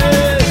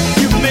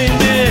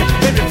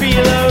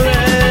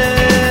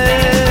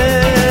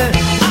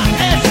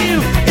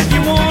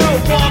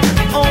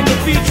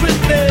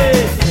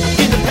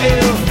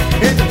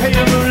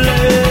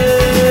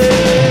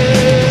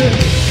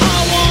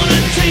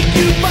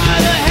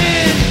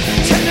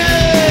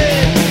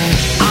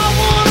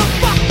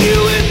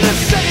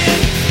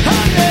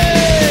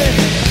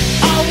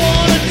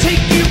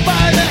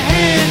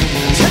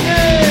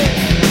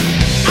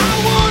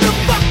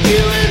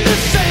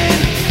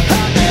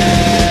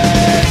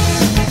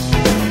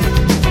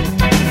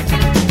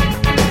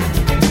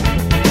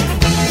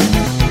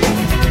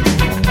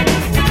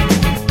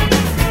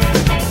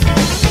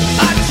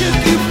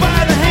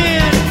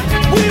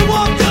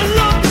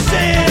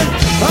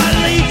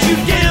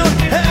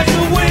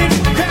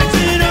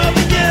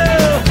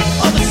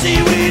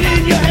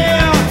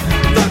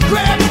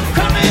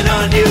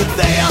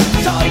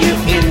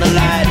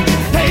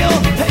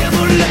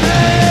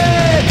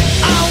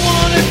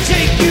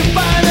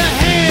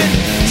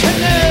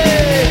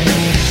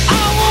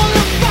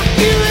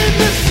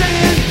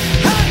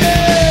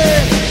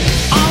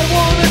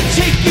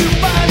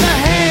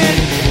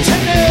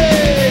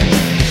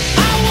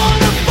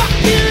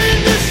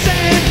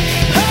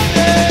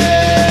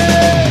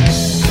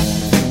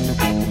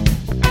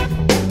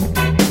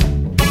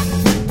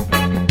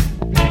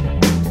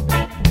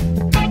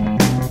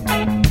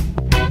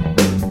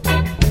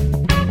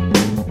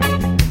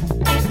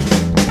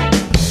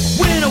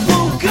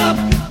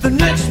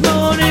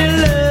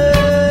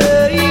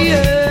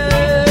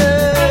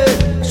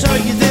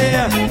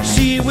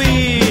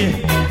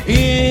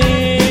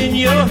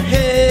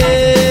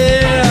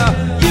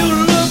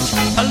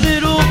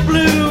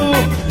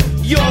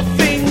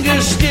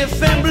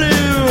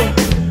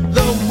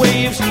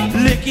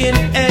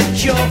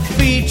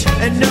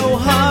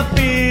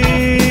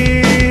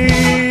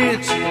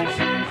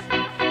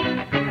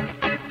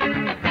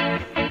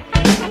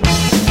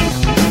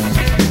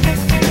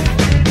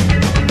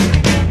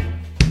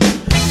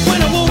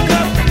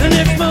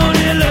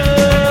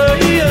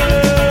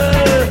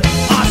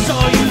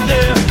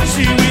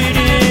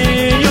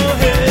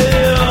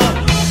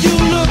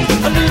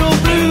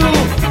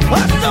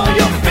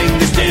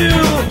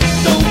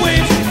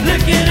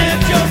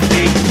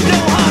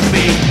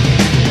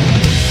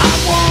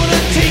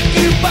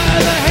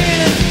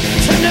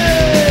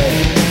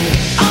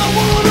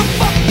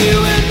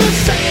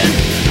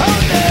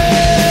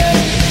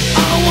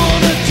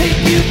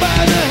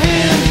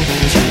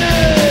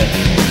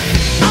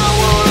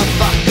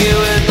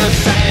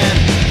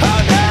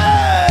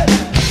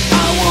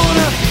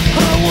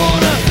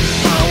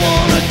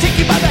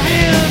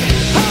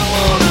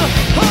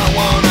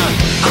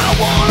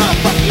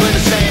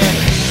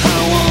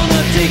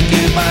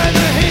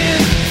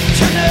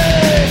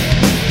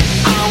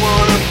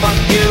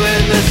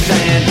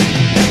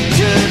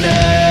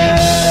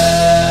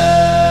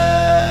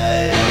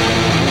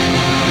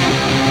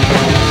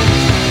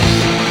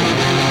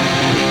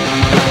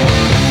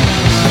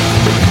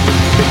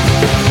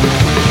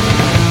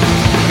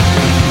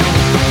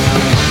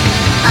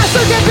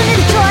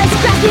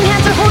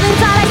 We're holding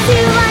tight, I see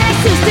the light, I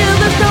see still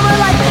there's no more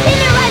light. In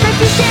your eyes, I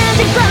feel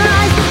standing from my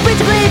eyes.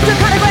 Physically, it's a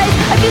kind of ways.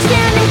 I feel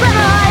standing from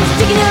my eyes,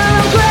 digging your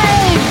own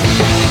grave.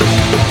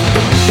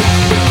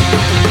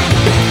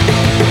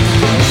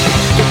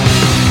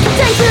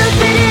 Time to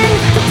fit in,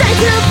 time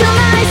to feel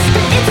nice.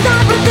 It's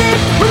not worth it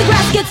when the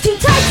grass gets too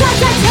tight, tight,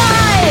 tight,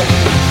 tight.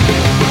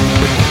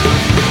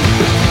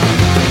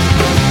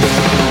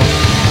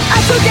 I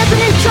saw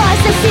definite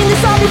trust, I've seen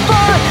this all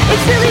before.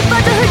 It's really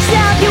fun to hurt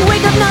yourself. You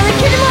wake up not a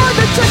kid anymore.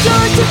 The trust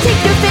yours to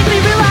take your fate. We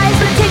realize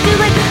when it takes too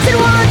late. Sit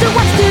and wonder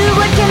what to do,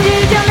 what can you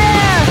do down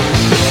there?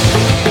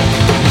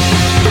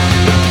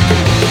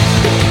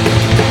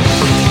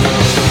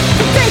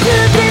 Time to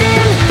fit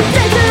in,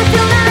 time to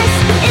feel nice.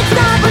 It's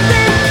not worth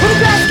it when the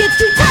grass gets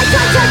too tight,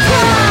 tight, tight,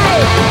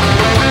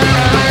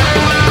 tight.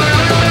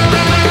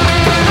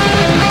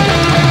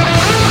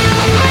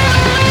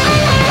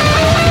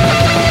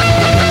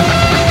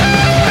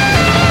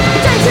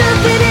 Time to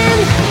fit in,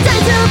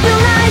 time to feel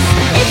nice.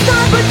 It's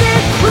not worth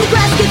it when the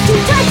grass gets too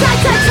tight, tight,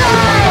 tight,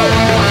 tight.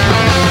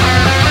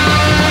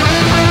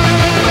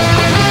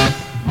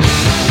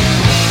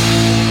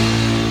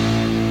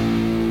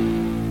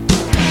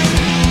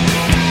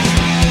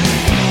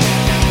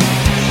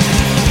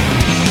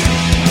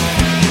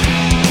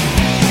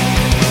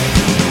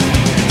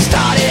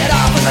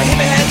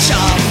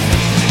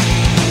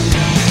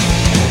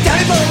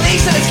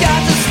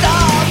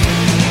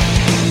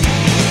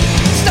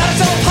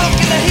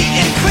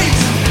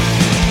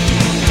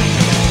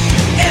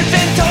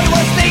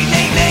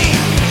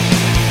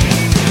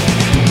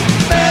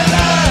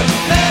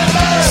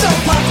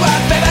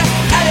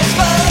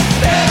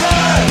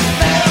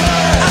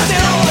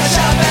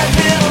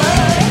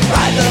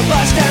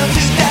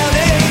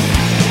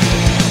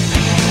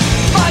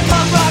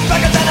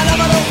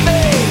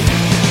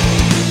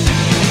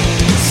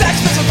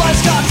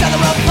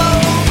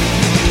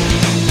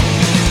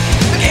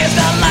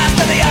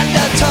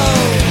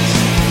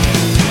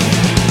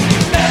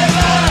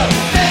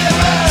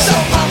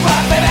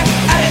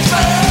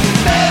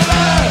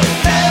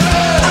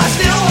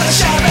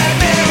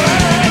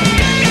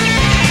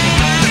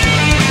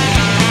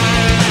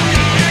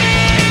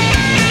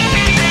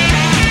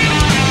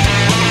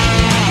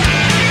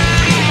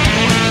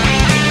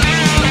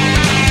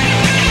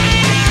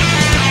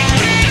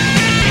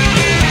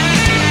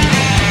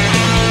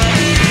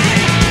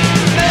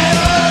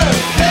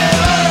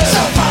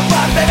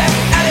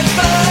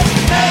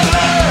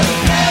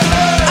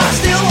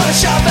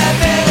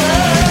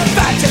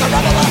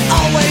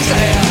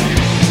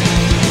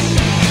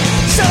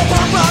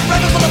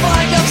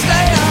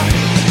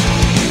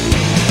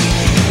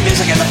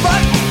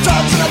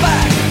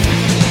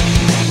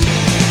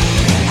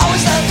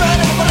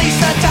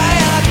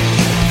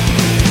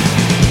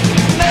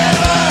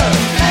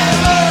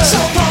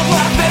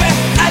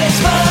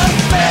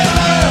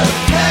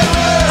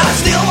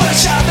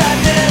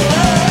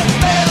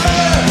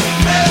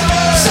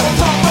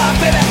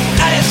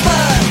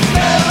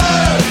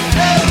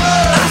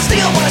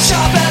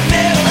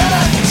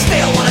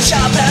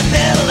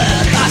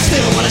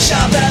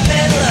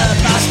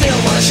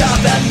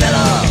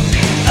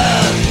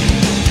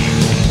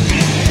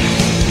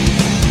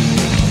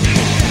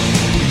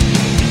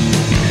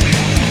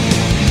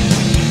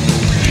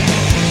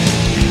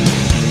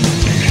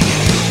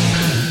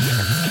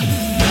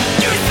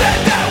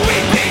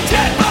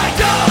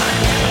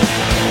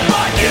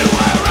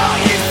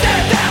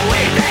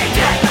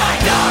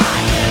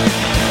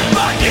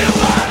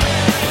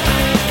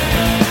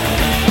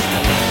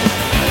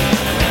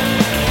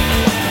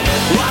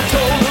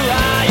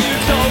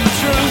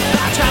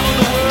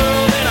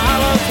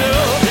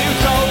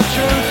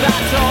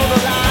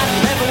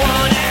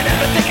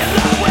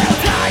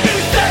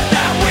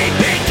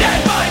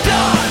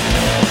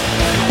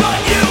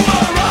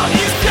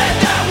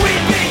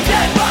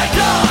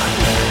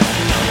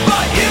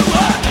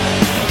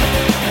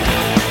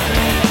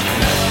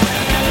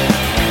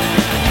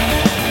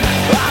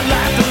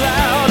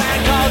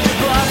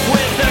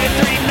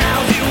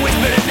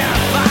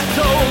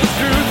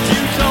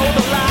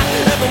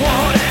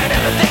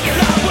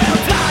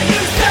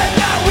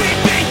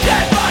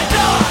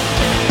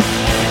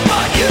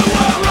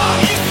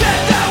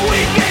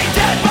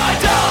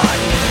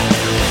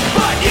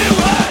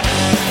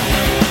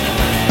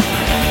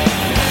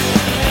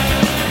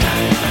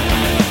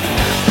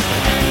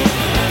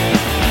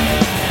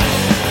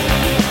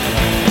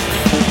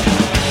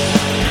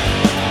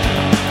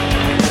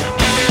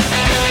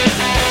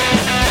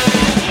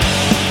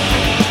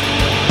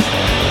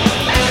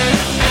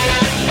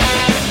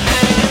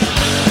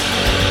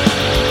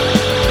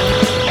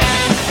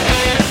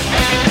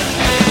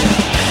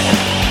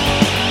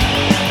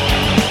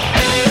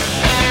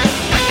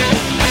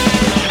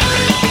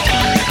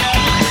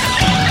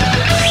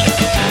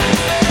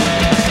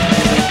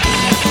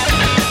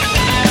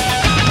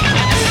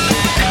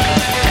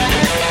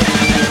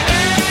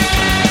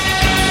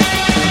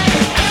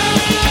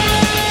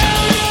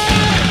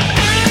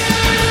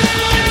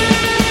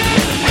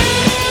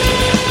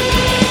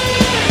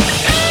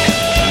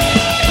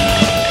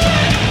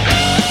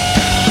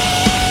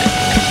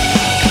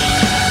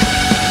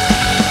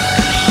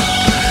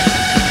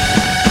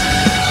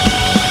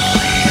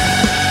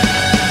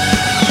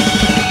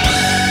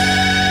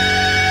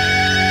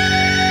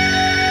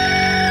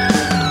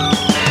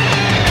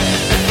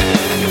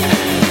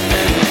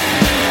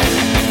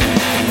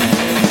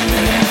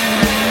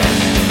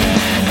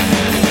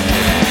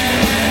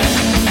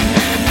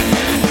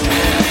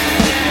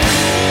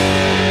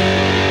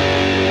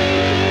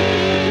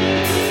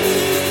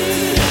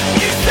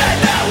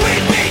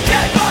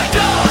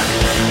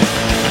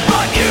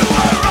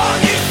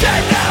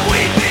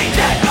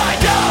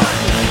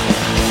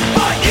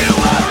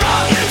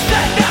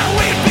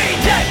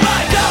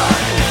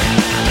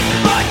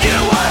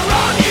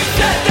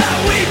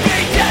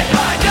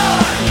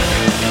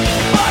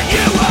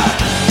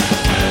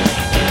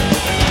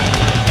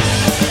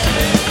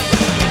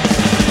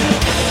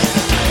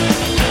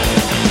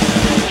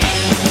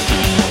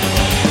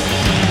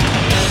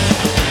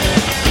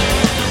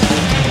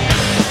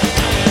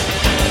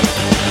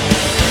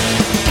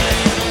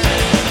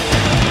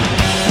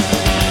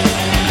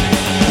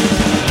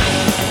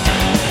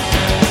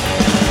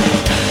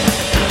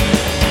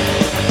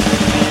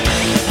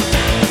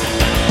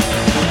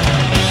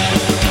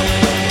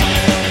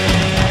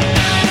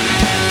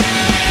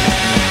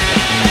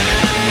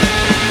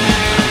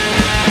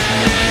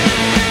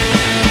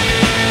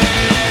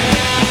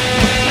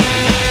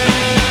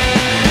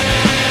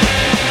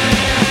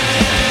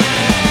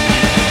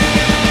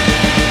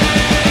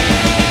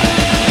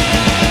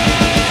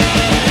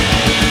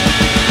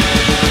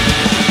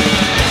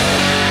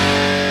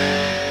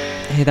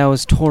 Hey, that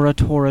was Tora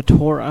Tora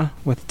Tora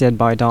with Dead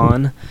by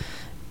Dawn.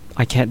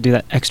 I can't do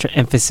that extra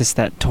emphasis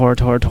that Tora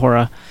Tora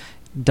Tora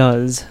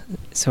does.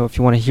 So if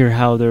you want to hear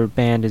how their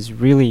band is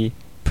really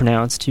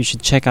pronounced, you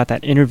should check out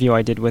that interview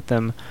I did with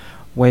them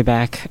way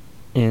back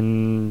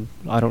in,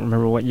 I don't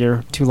remember what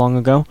year, too long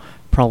ago,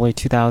 probably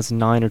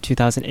 2009 or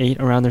 2008,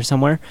 around there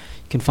somewhere.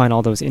 You can find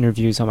all those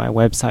interviews on my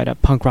website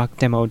at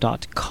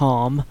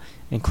punkrockdemo.com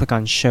and click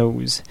on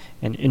shows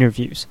and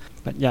interviews.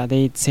 But yeah,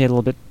 they say it a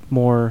little bit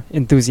more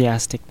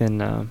enthusiastic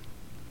than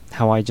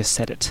how I just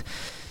said it.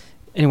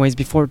 Anyways,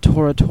 before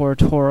Tora Tora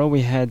Tora,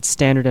 we had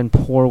Standard and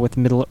Poor with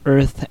Middle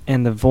Earth,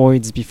 and The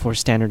Voids before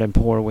Standard and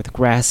Poor with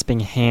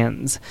Grasping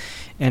Hands.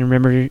 And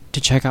remember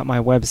to check out my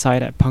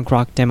website at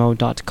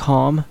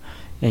punkrockdemo.com,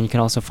 and you can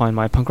also find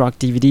my punk rock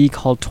DVD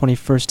called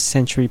 21st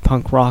Century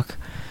Punk Rock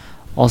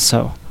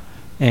also.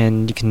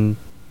 And you can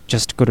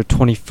just go to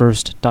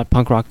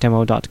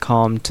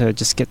 21st.punkrockdemo.com to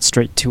just get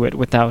straight to it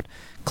without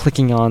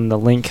clicking on the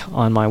link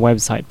on my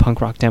website,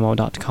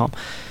 punkrockdemo.com.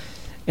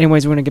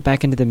 Anyways, we're going to get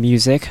back into the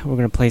music. We're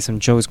going to play some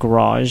Joe's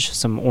Garage,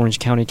 some Orange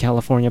County,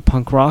 California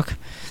punk rock.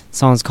 The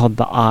song's called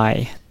The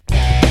Eye.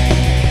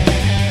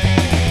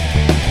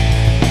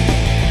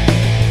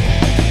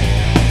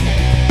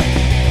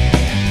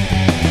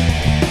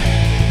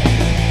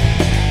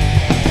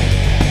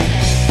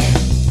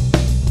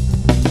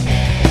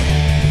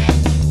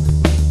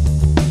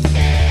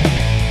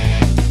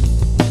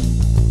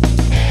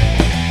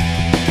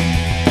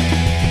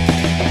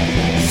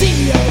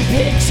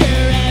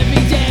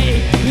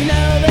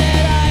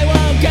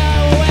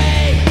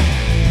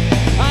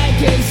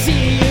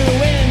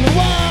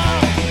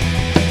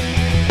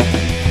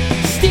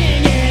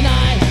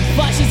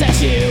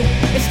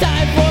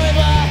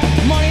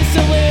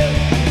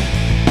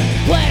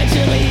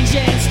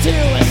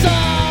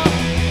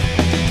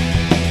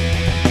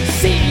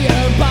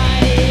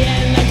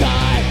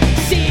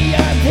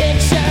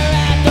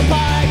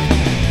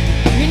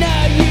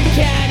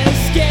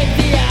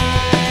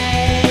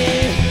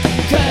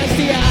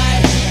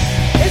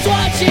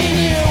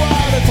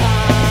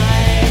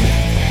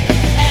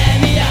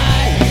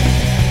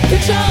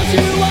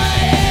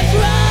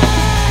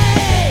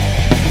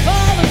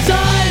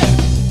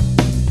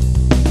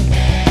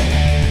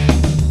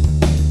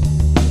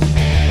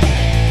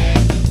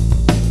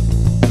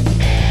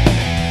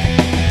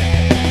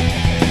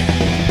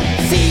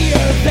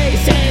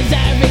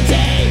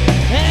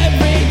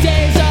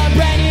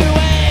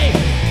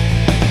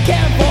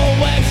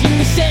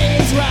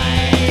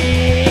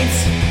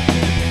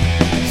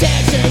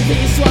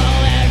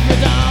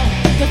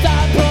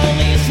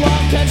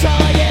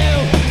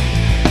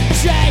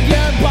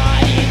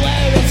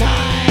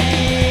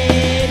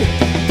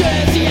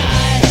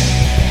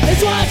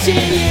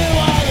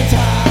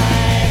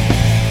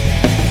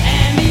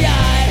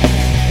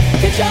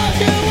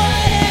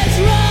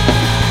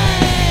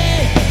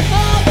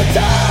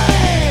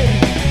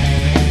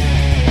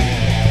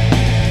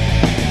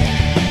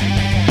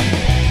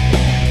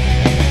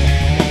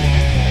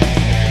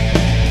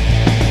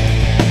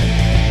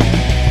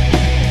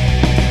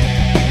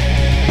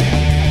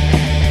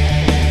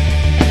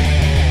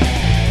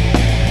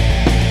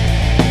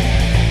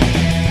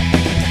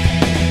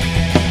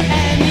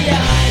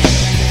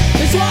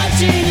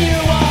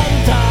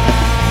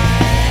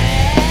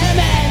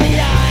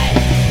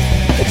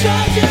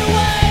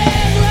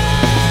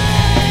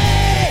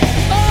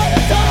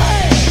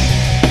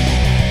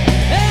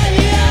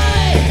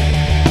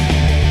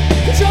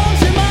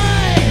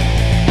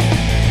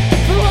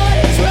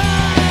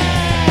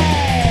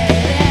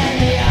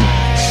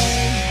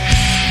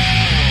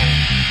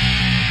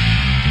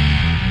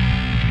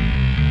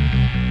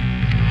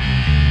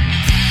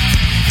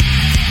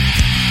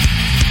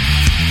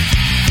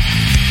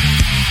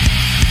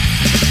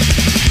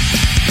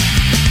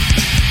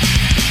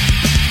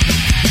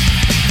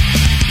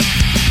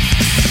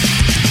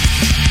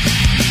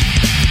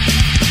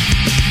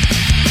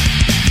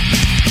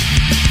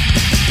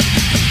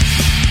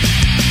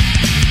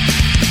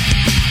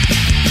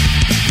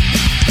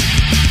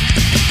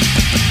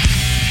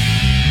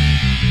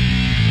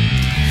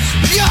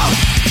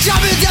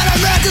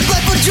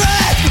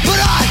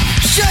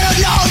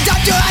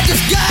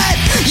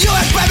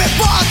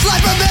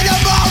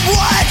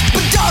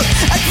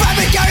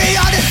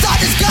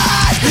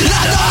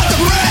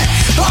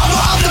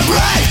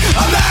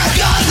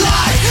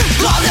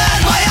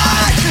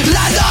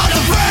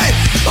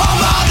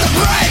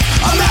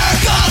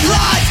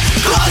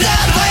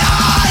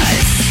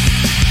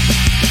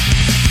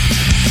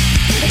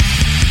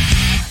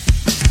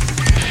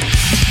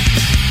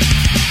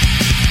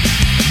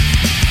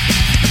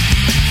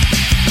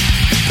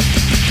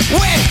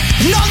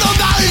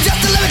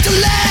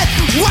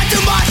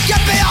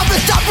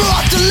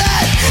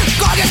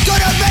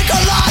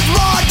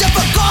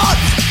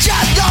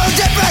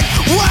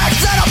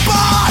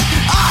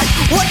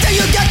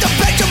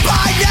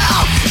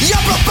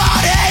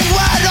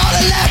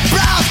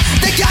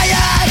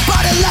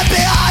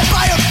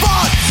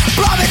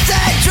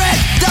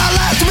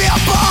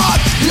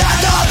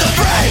 Land of the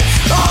free,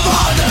 home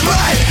of the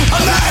brave,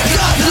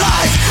 America's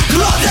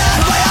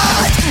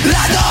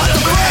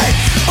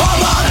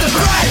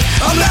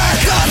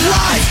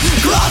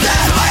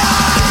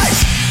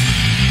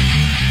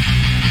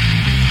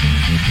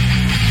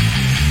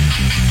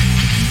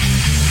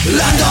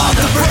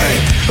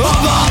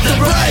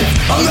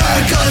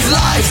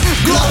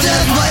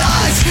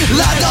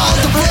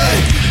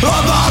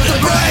I'm off the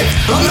brave,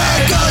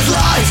 America's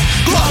lies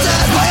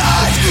closes my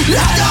eyes,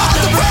 and off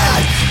the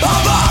brave,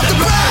 I'm off the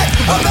brave,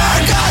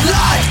 America's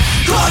lies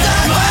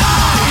closes my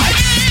eyes.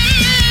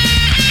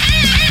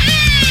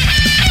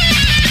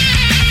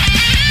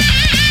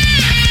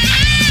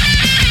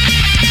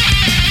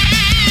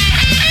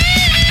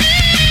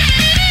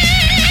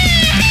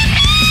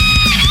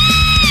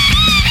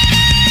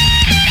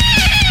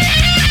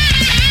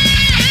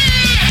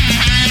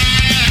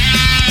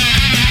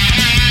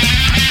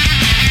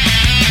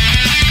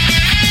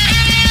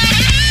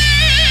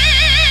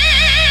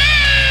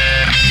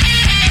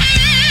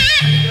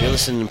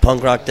 Listening to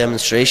Punk Rock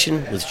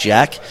Demonstration with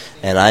Jack,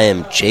 and I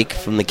am Jake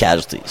from the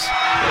Casualties.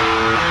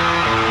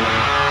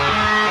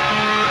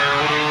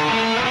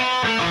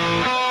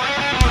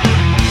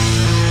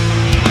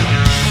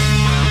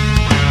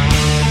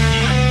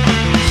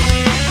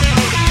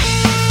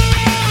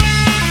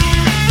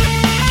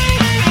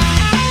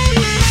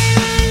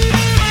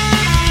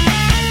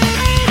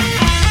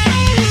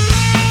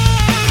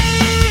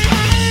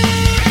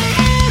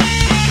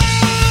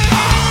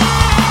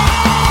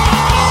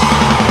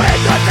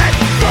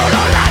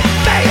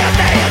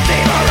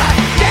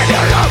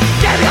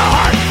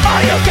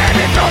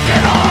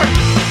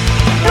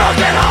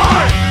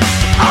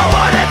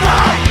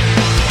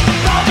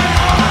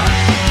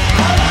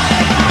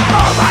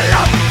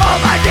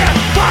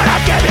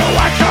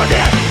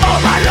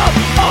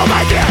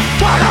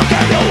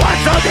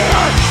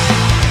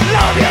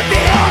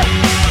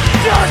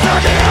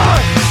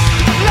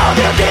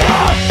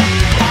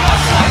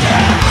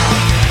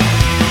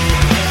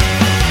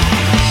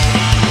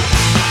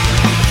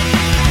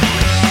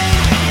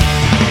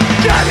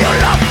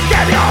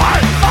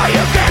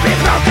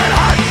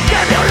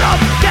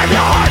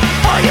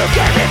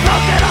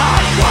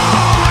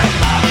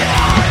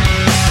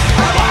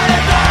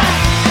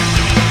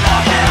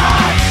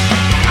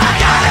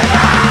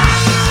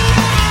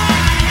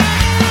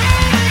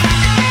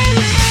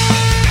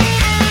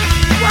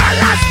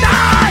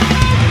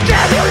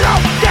 Give your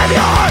love, give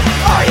your heart,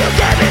 or you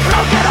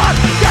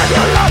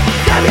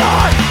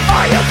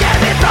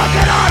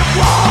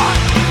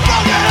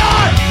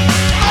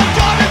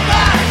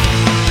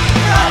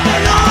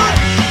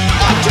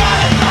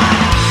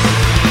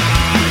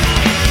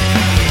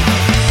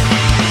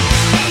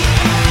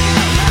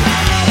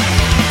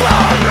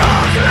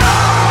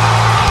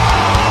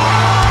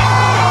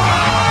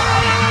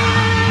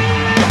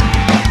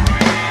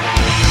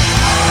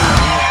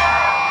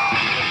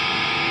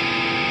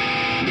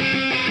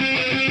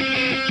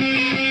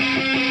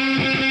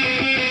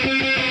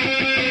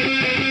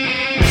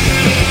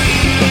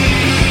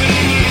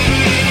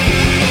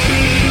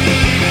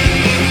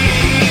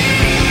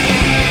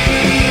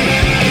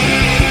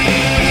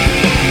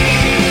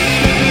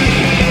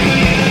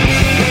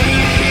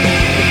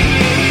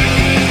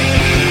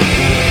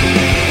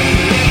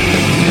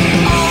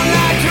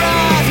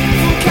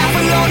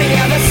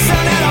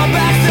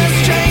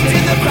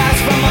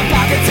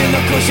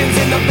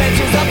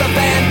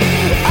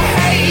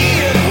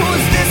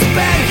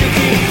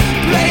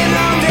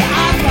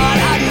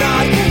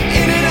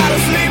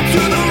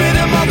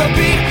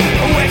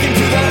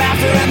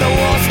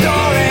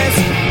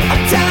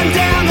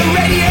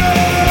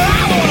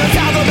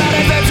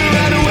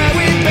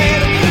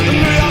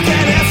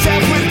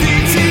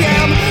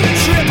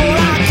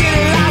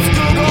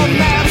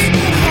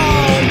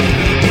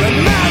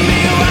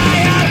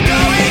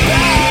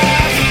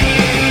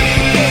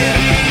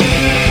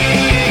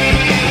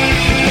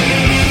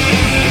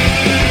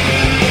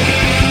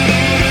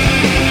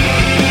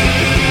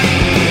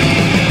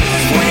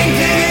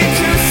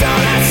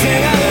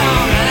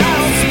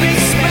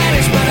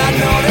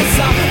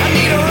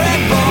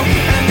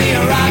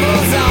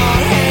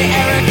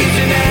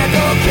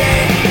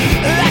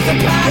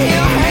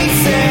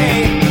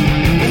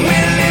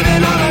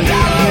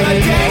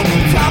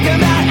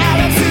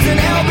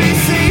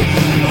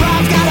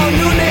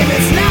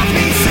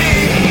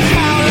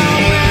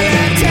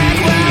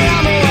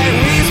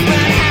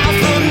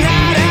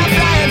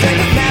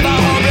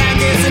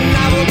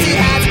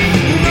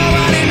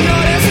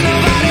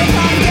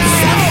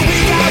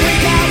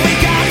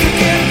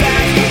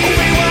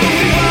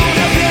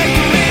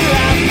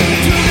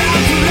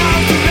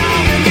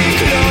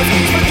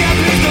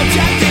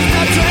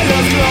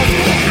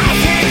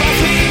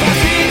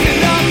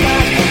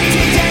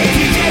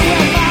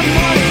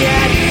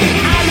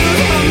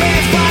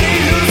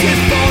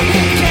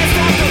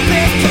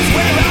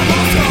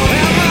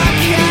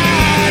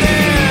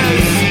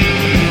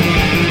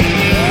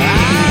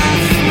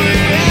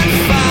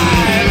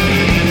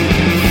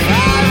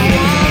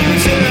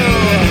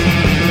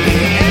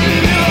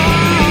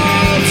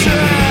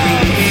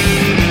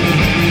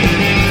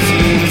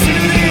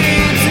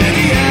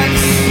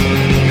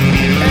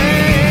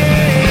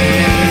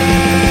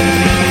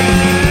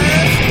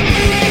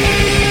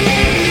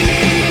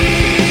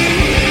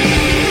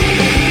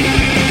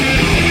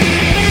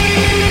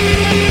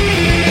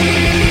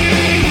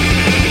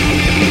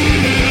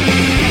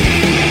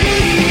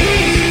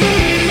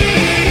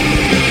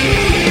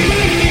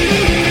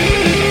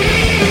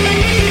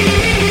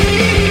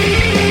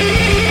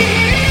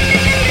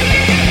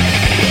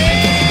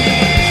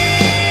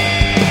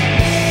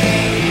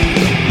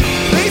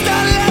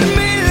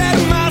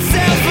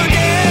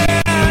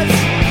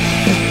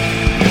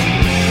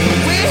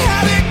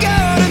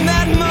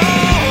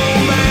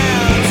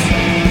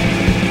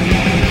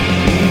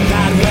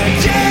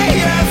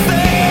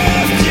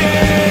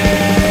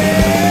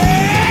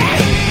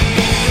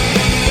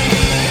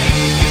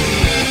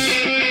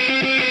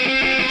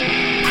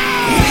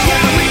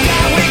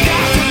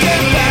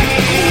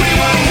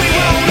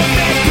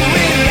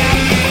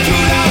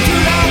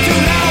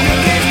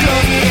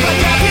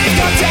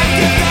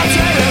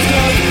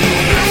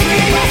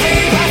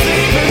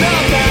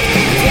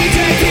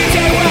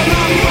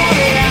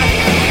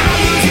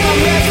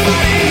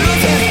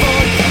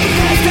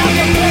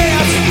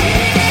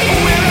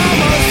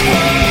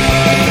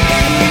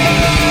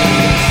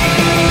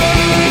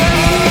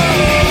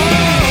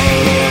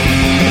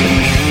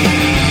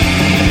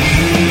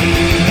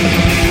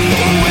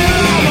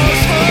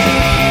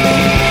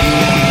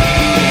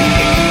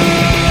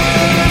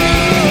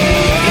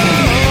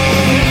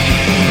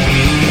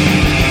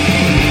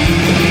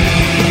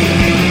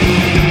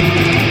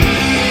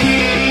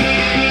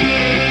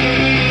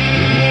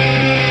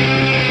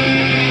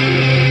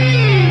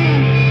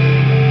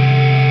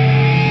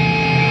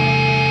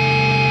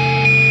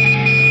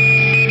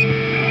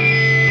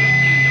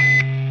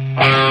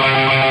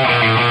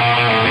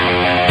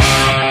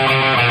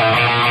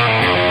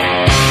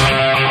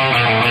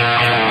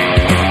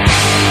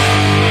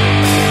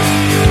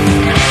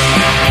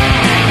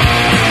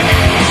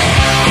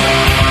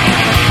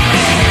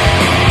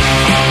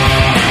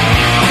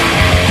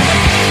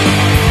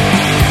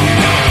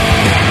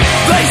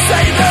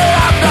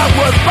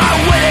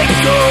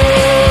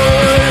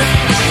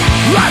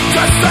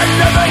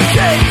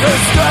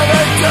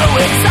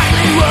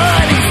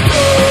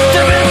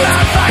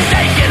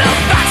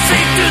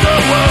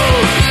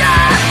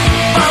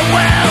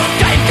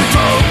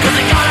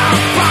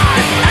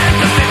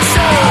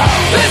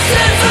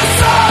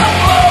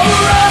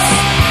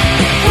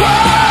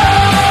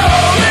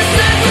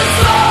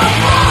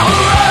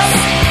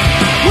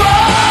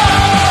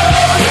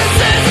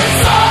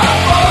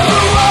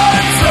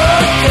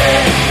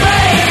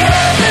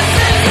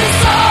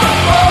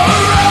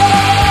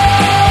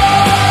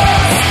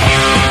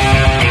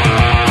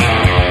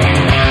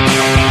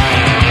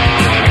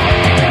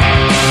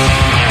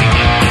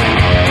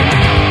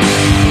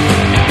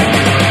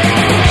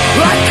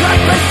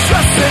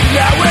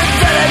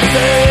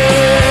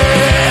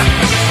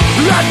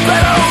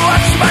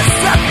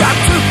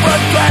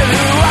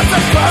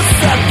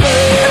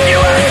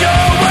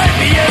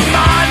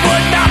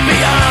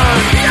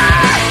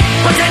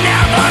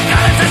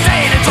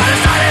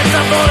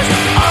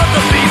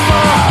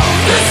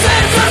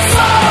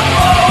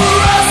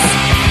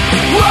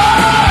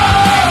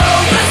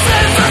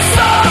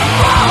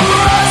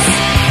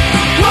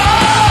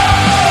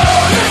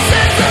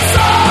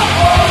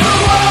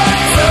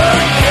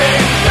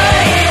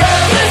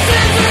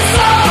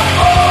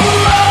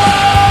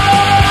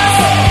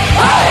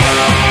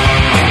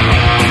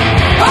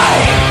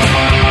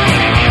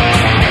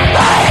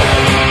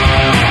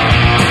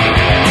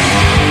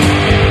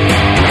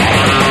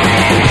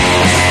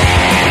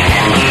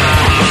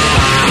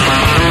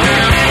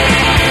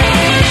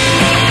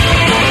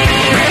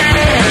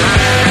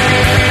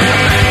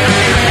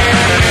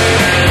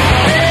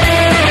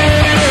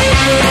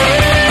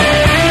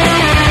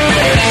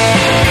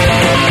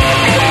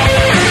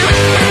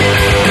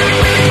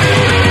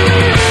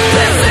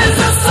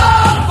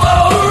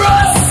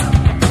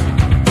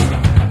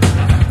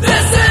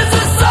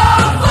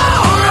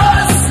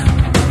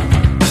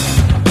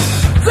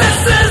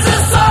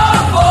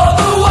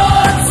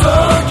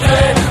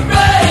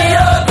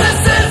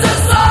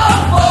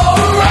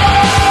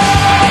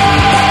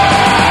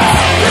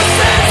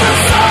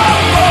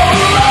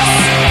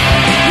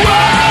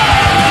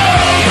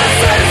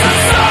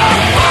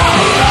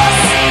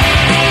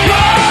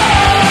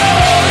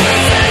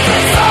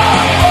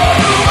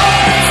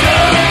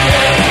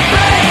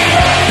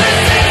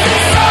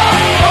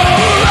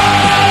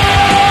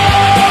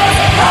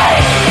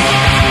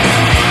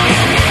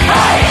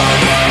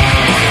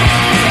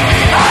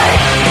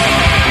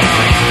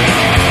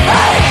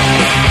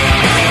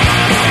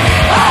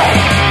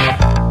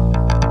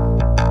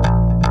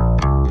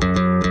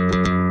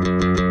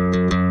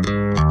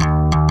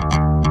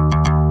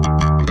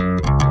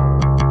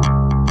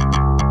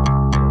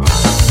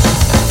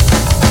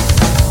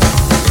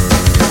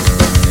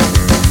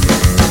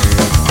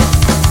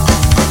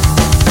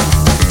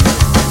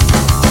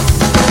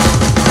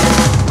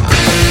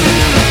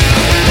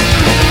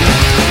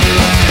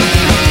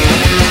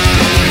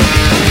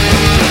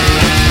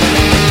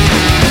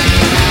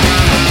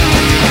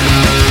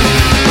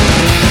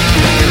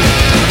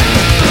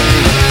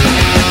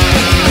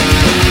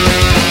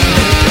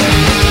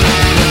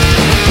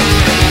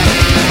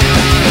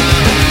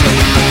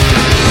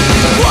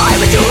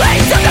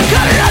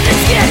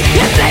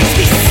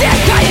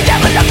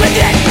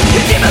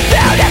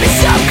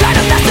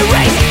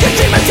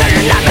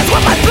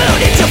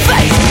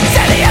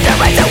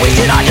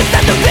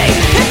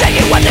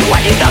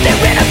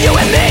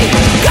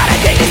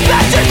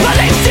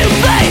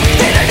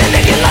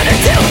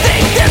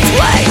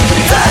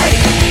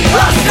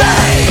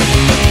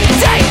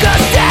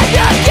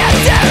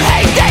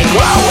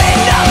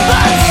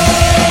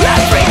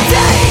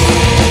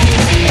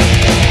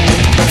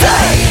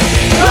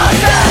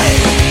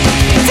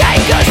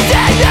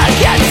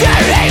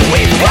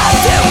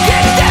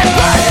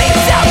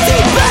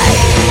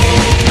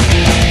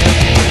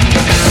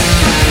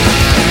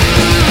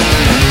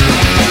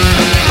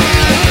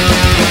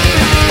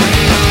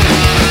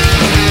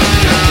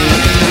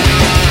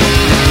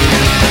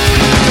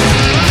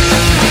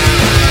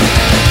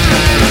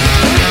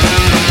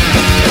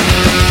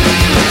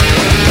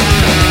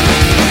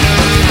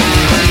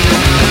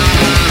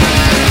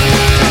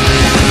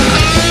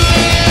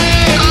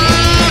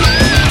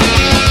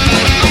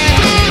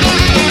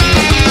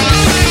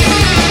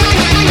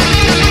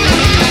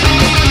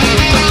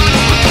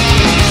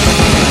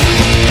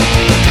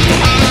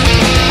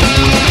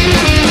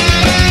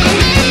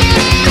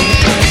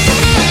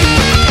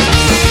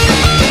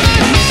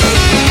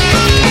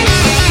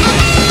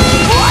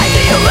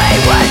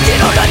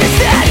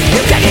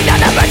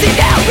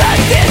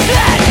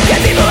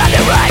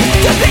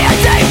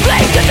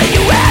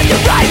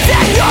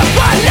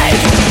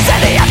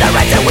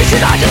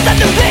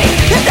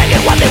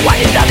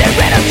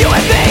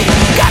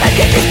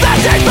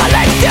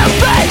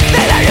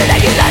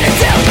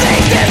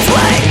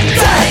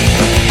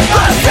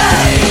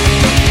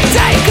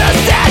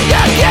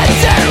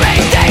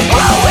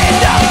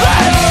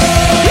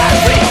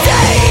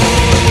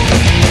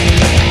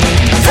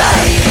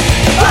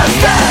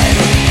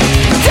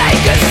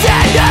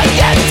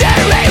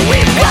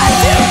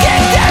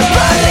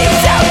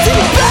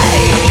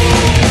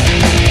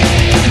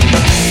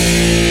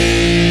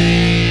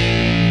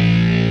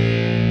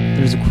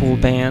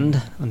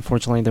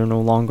unfortunately they're no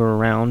longer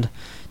around.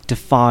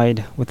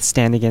 Defied with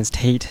Stand Against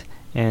Hate,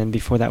 and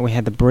before that we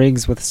had the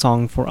Briggs with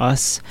Song for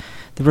Us,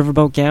 the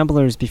Riverboat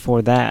Gamblers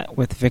before that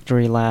with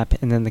Victory Lap,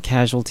 and then the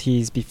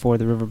Casualties before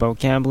the Riverboat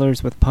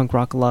Gamblers with Punk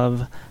Rock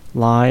Love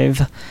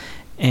Live,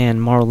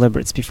 and Moral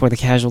Liberts before the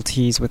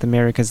Casualties with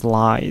America's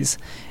Lies.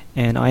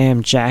 And I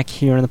am Jack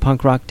here in the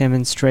Punk Rock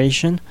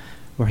Demonstration.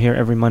 We're here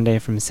every Monday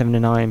from 7 to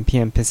 9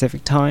 p.m.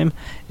 Pacific Time,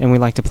 and we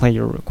like to play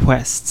your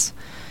requests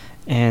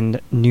and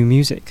new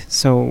music.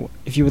 So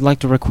if you would like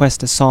to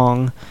request a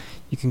song,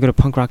 you can go to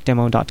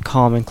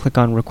punkrockdemo.com and click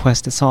on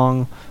Request a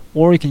Song,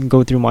 or you can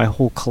go through my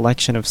whole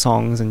collection of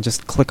songs and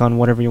just click on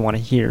whatever you want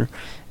to hear,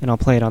 and I'll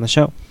play it on the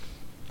show.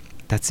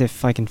 That's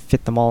if I can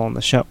fit them all on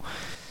the show.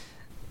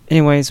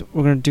 Anyways,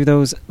 we're going to do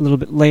those a little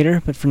bit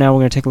later, but for now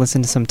we're going to take a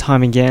listen to some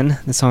Time Again.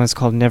 The song is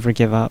called Never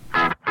Give Up.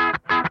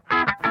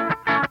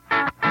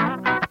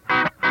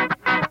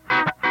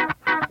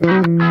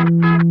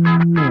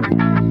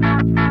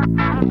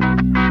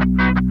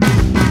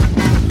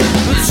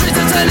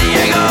 San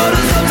Diego,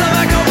 the slums of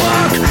Echo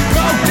Park.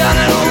 Broke down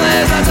and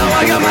homeless, that's how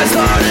I got my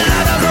start. And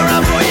I was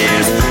around for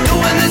years,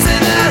 doing this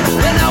and that.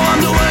 But now I'm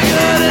doing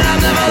good and I'm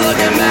never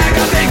looking back.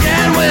 I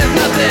began with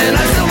nothing,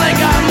 I still ain't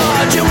got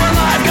much. And when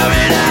life got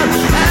me down,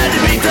 I had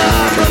to be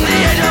tough. From the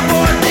age of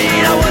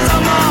 14, I was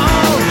on my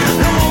own.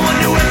 No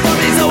one knew it for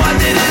me, so I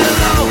did it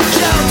alone.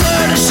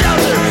 Shelter to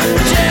shelter,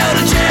 jail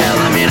to jail.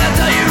 I mean, I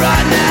tell you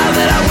right now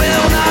that I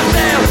will not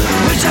fail.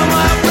 Wish all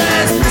my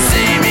friends could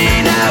see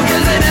me now,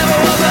 cause they never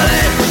will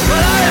believe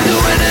what I am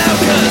doing now,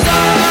 cause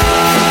I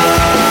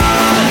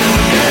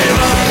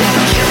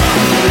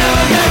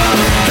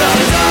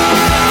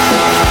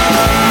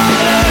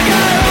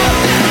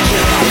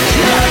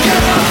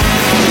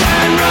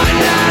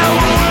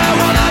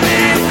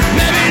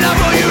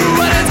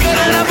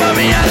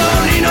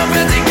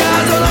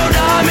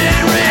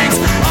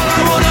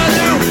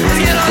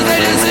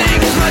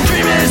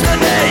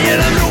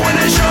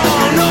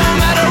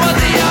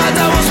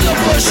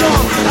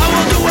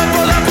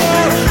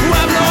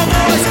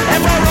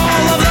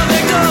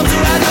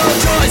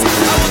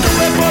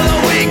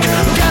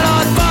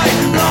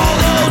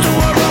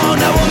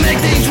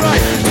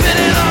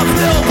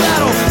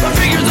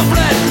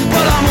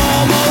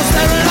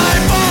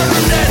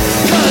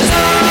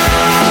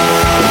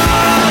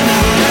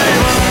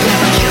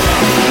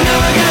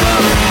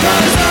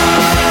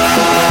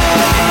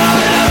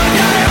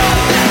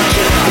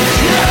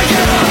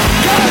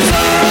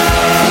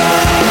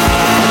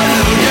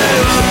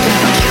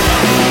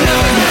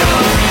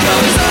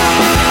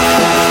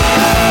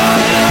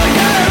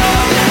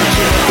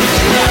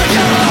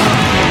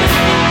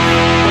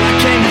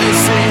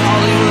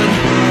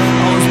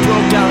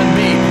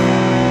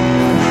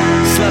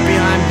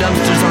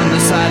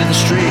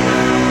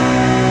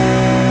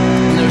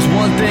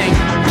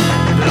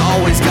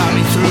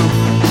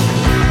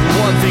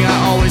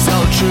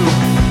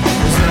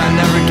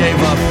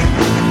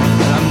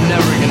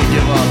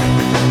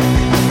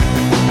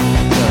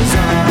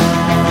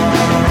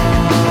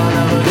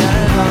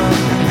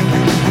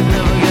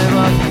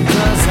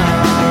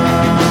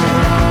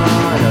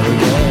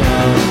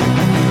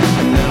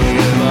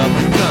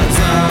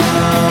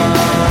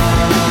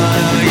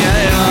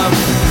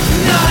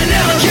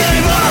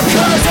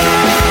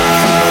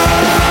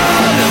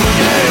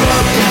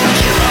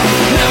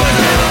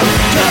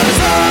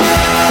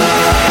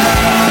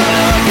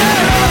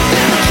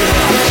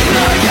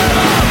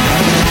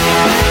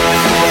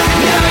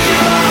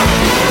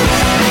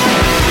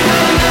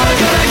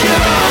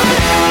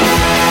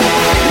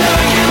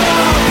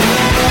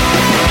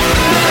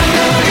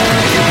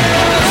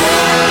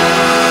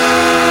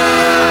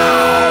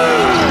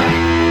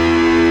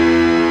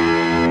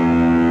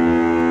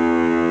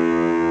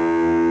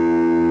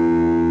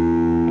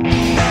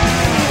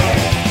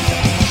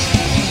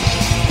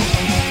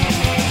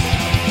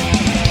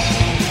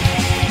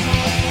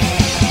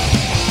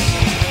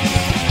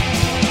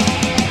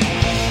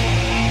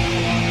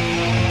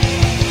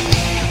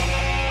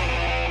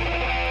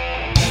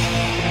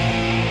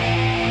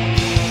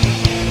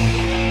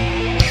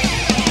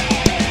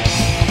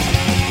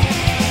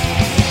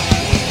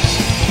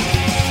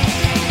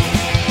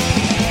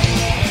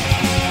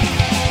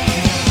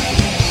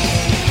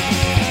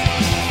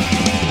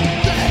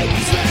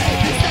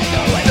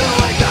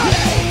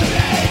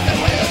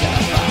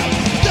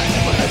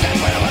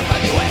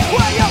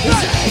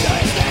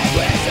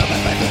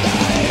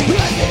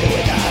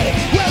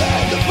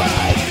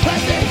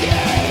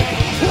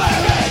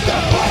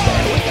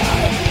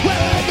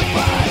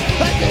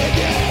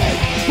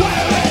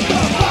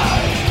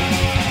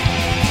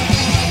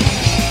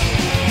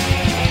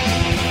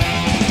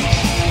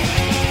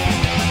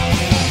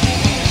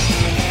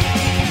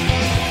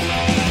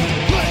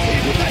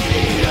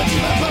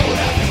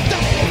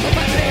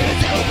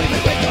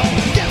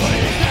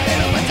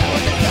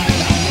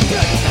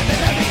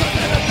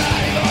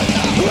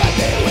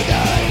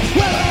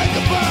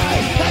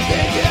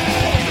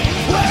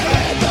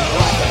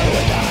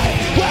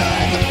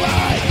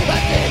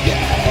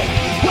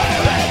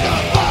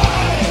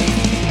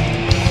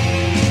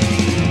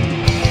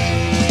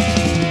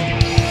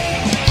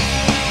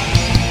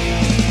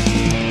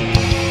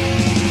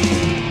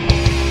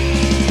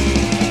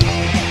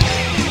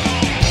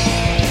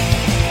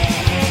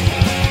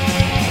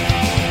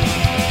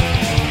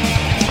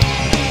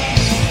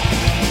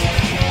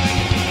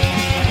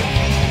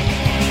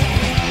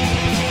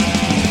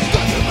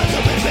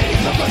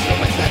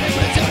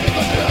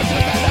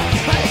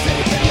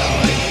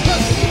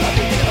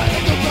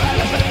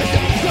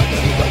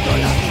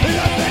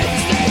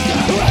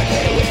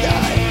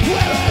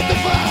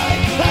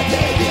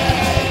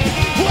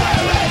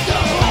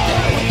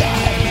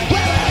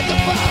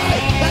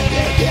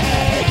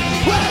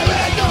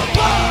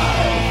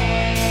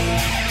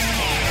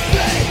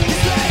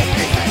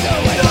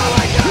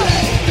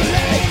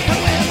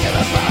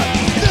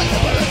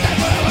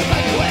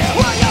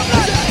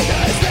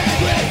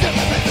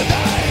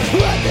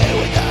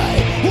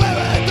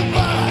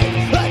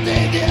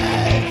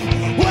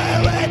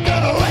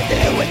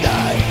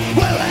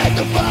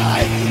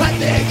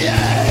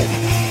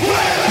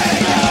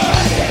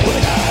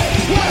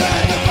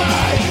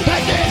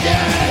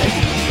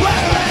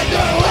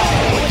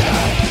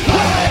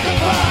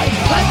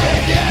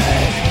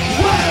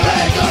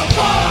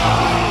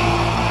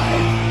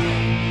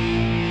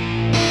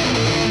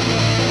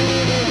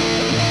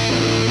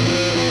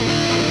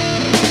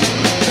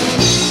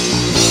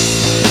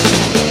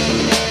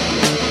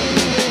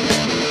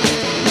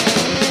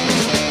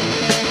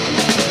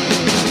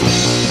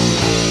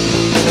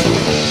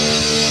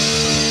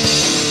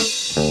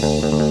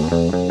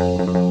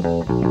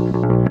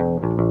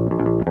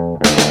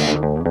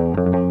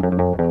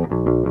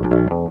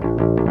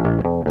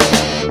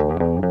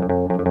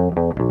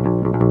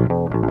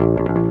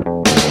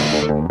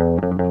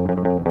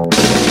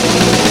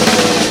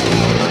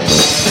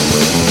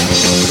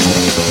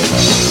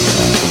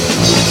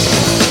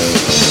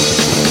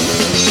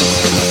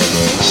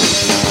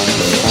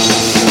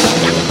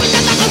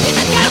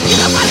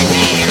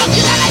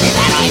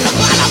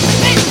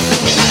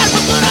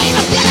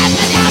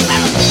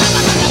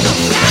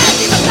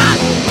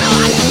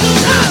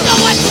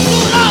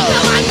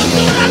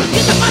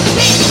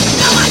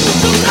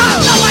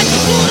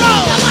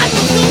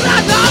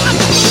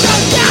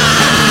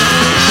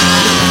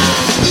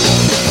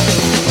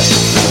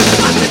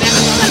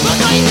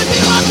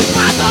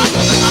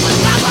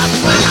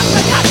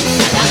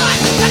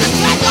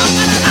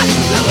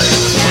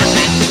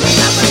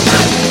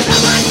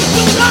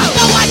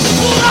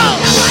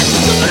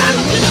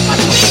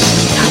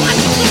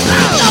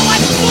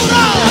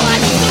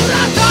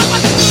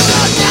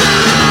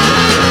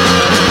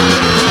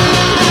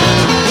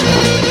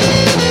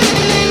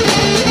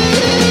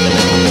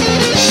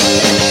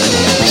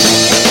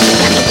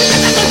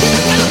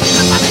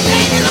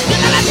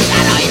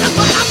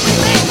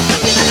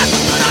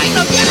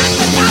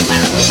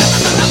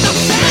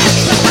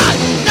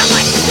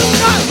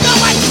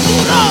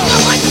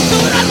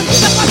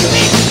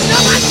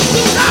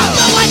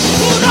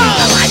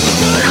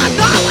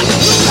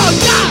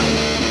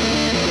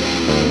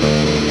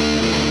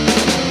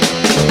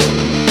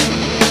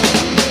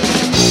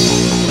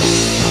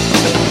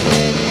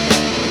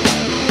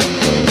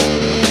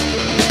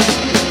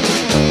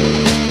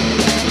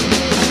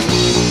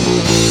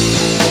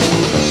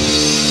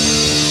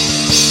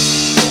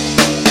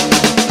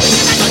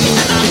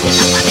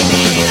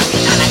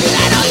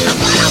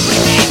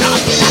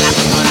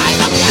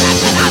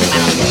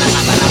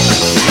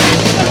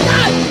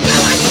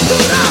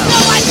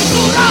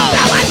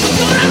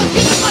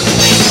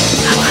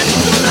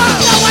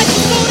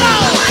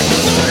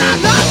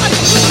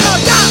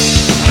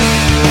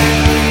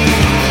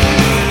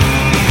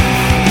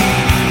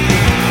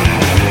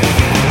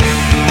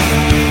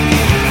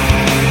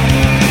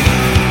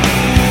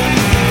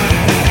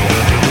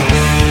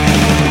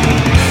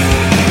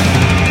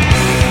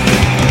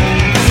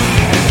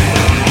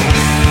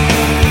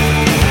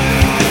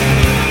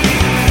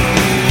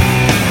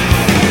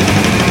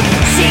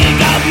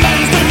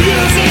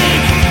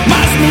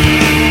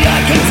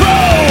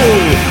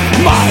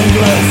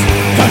mindless,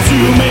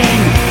 consuming.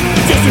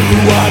 Just do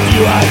what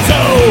you are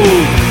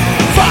told.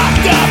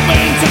 Fucked up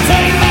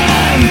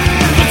entertainment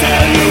to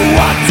tell you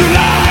what to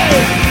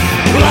like.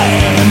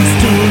 Lambs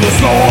to the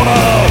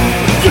slaughter,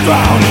 you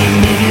drown in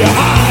media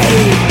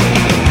hype.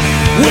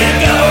 We're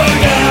going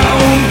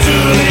down to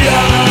the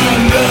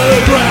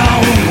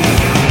underground,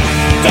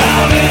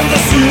 down in the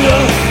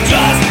sewer,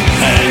 just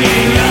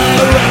hanging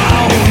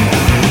around.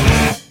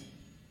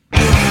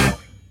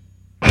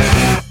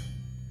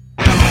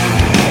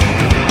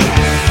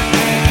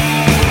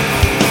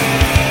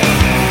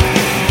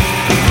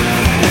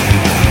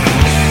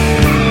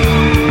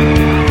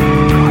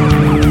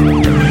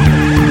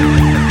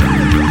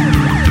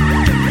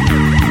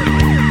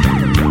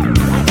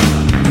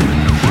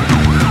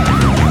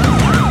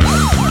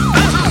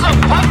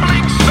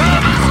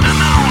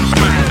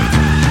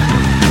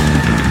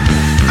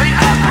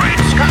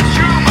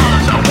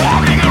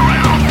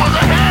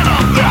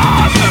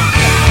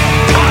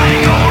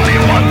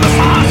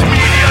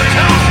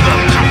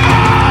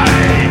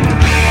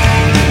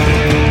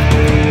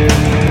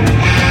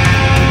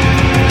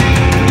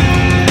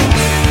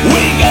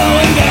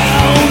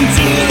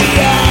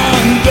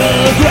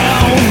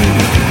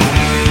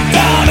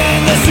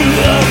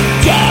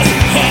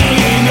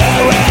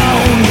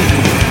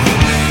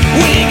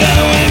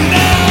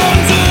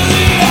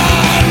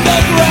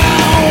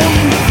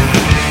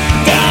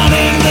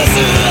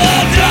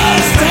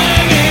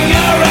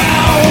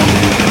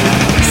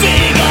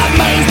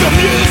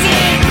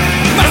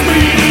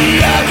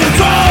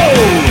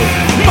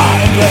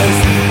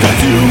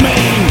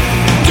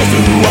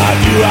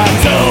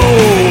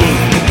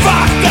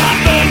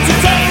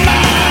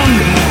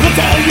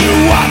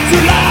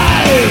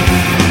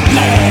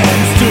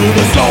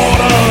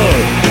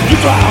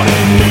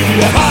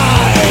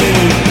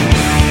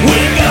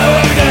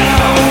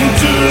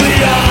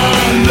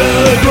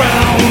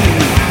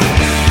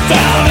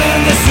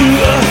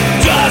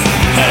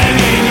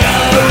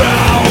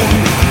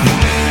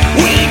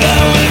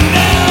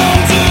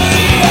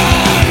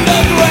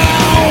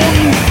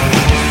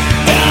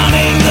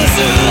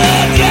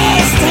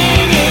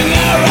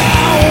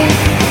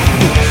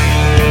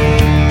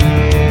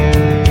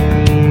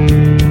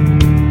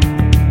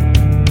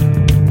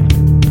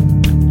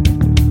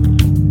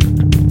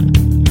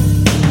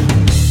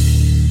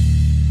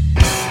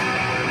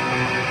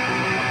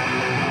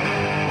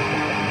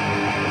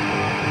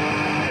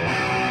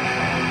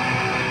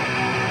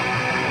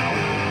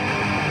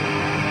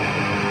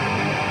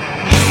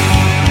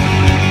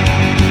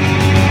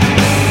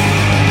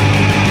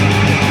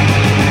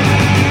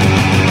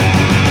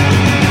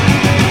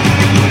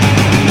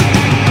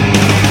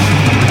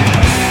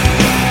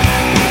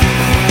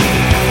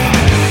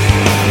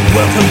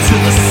 Welcome to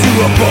the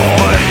sewer,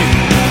 boy.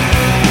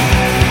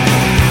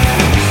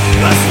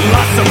 There's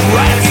lots of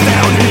rats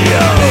down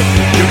here.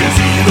 You can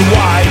see the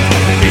white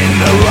in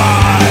their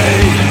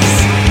eyes.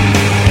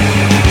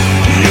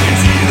 You can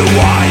see the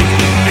white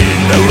in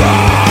their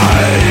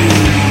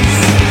eyes.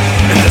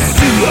 In the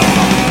sewer.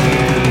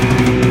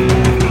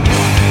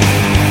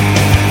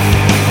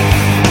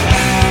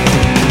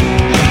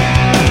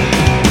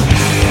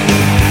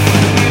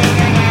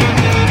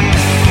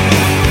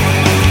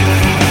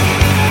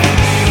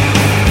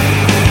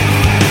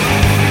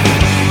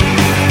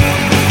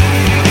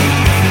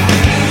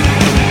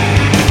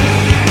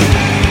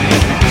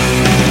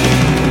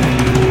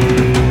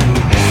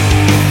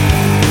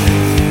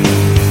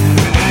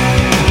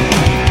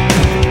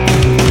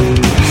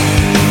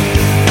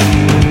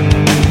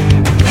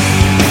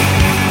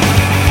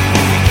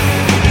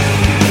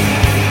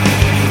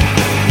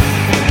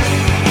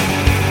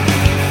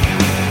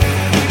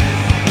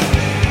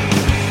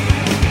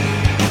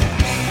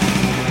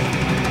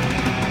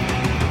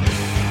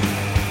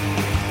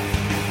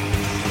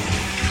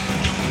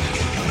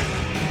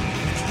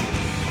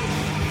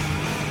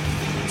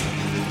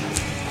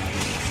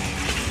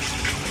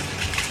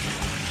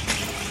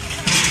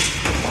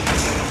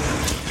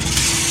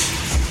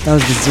 That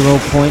was the 0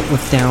 Point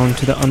with Down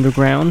to the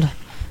Underground.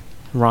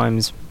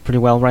 Rhymes pretty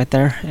well right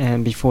there.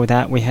 And before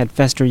that we had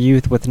Fester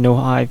Youth with No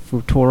Hi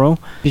Futuro.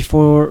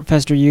 Before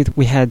Fester Youth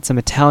we had some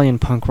Italian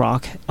punk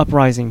rock,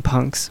 Uprising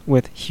Punks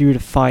with Here to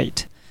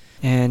Fight.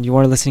 And you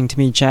are listening to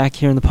me, Jack,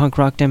 here in the punk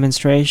rock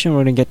demonstration.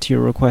 We're going to get to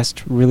your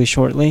request really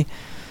shortly.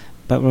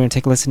 But we're going to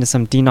take a listen to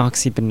some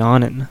Denoxy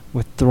Bananen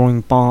with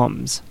Throwing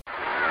Bombs.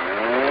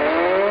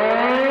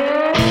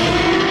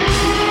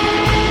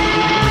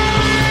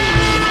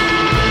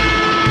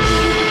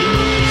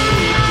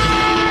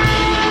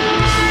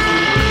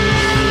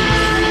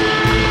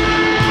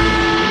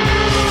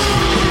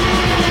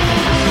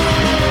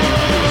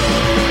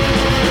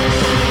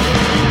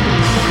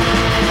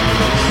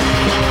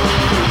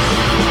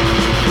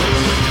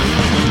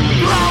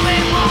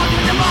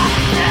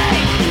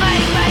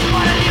 Make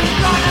what are you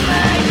gonna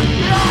be?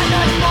 Not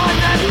as more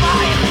than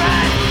my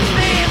friend.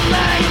 Be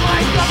made.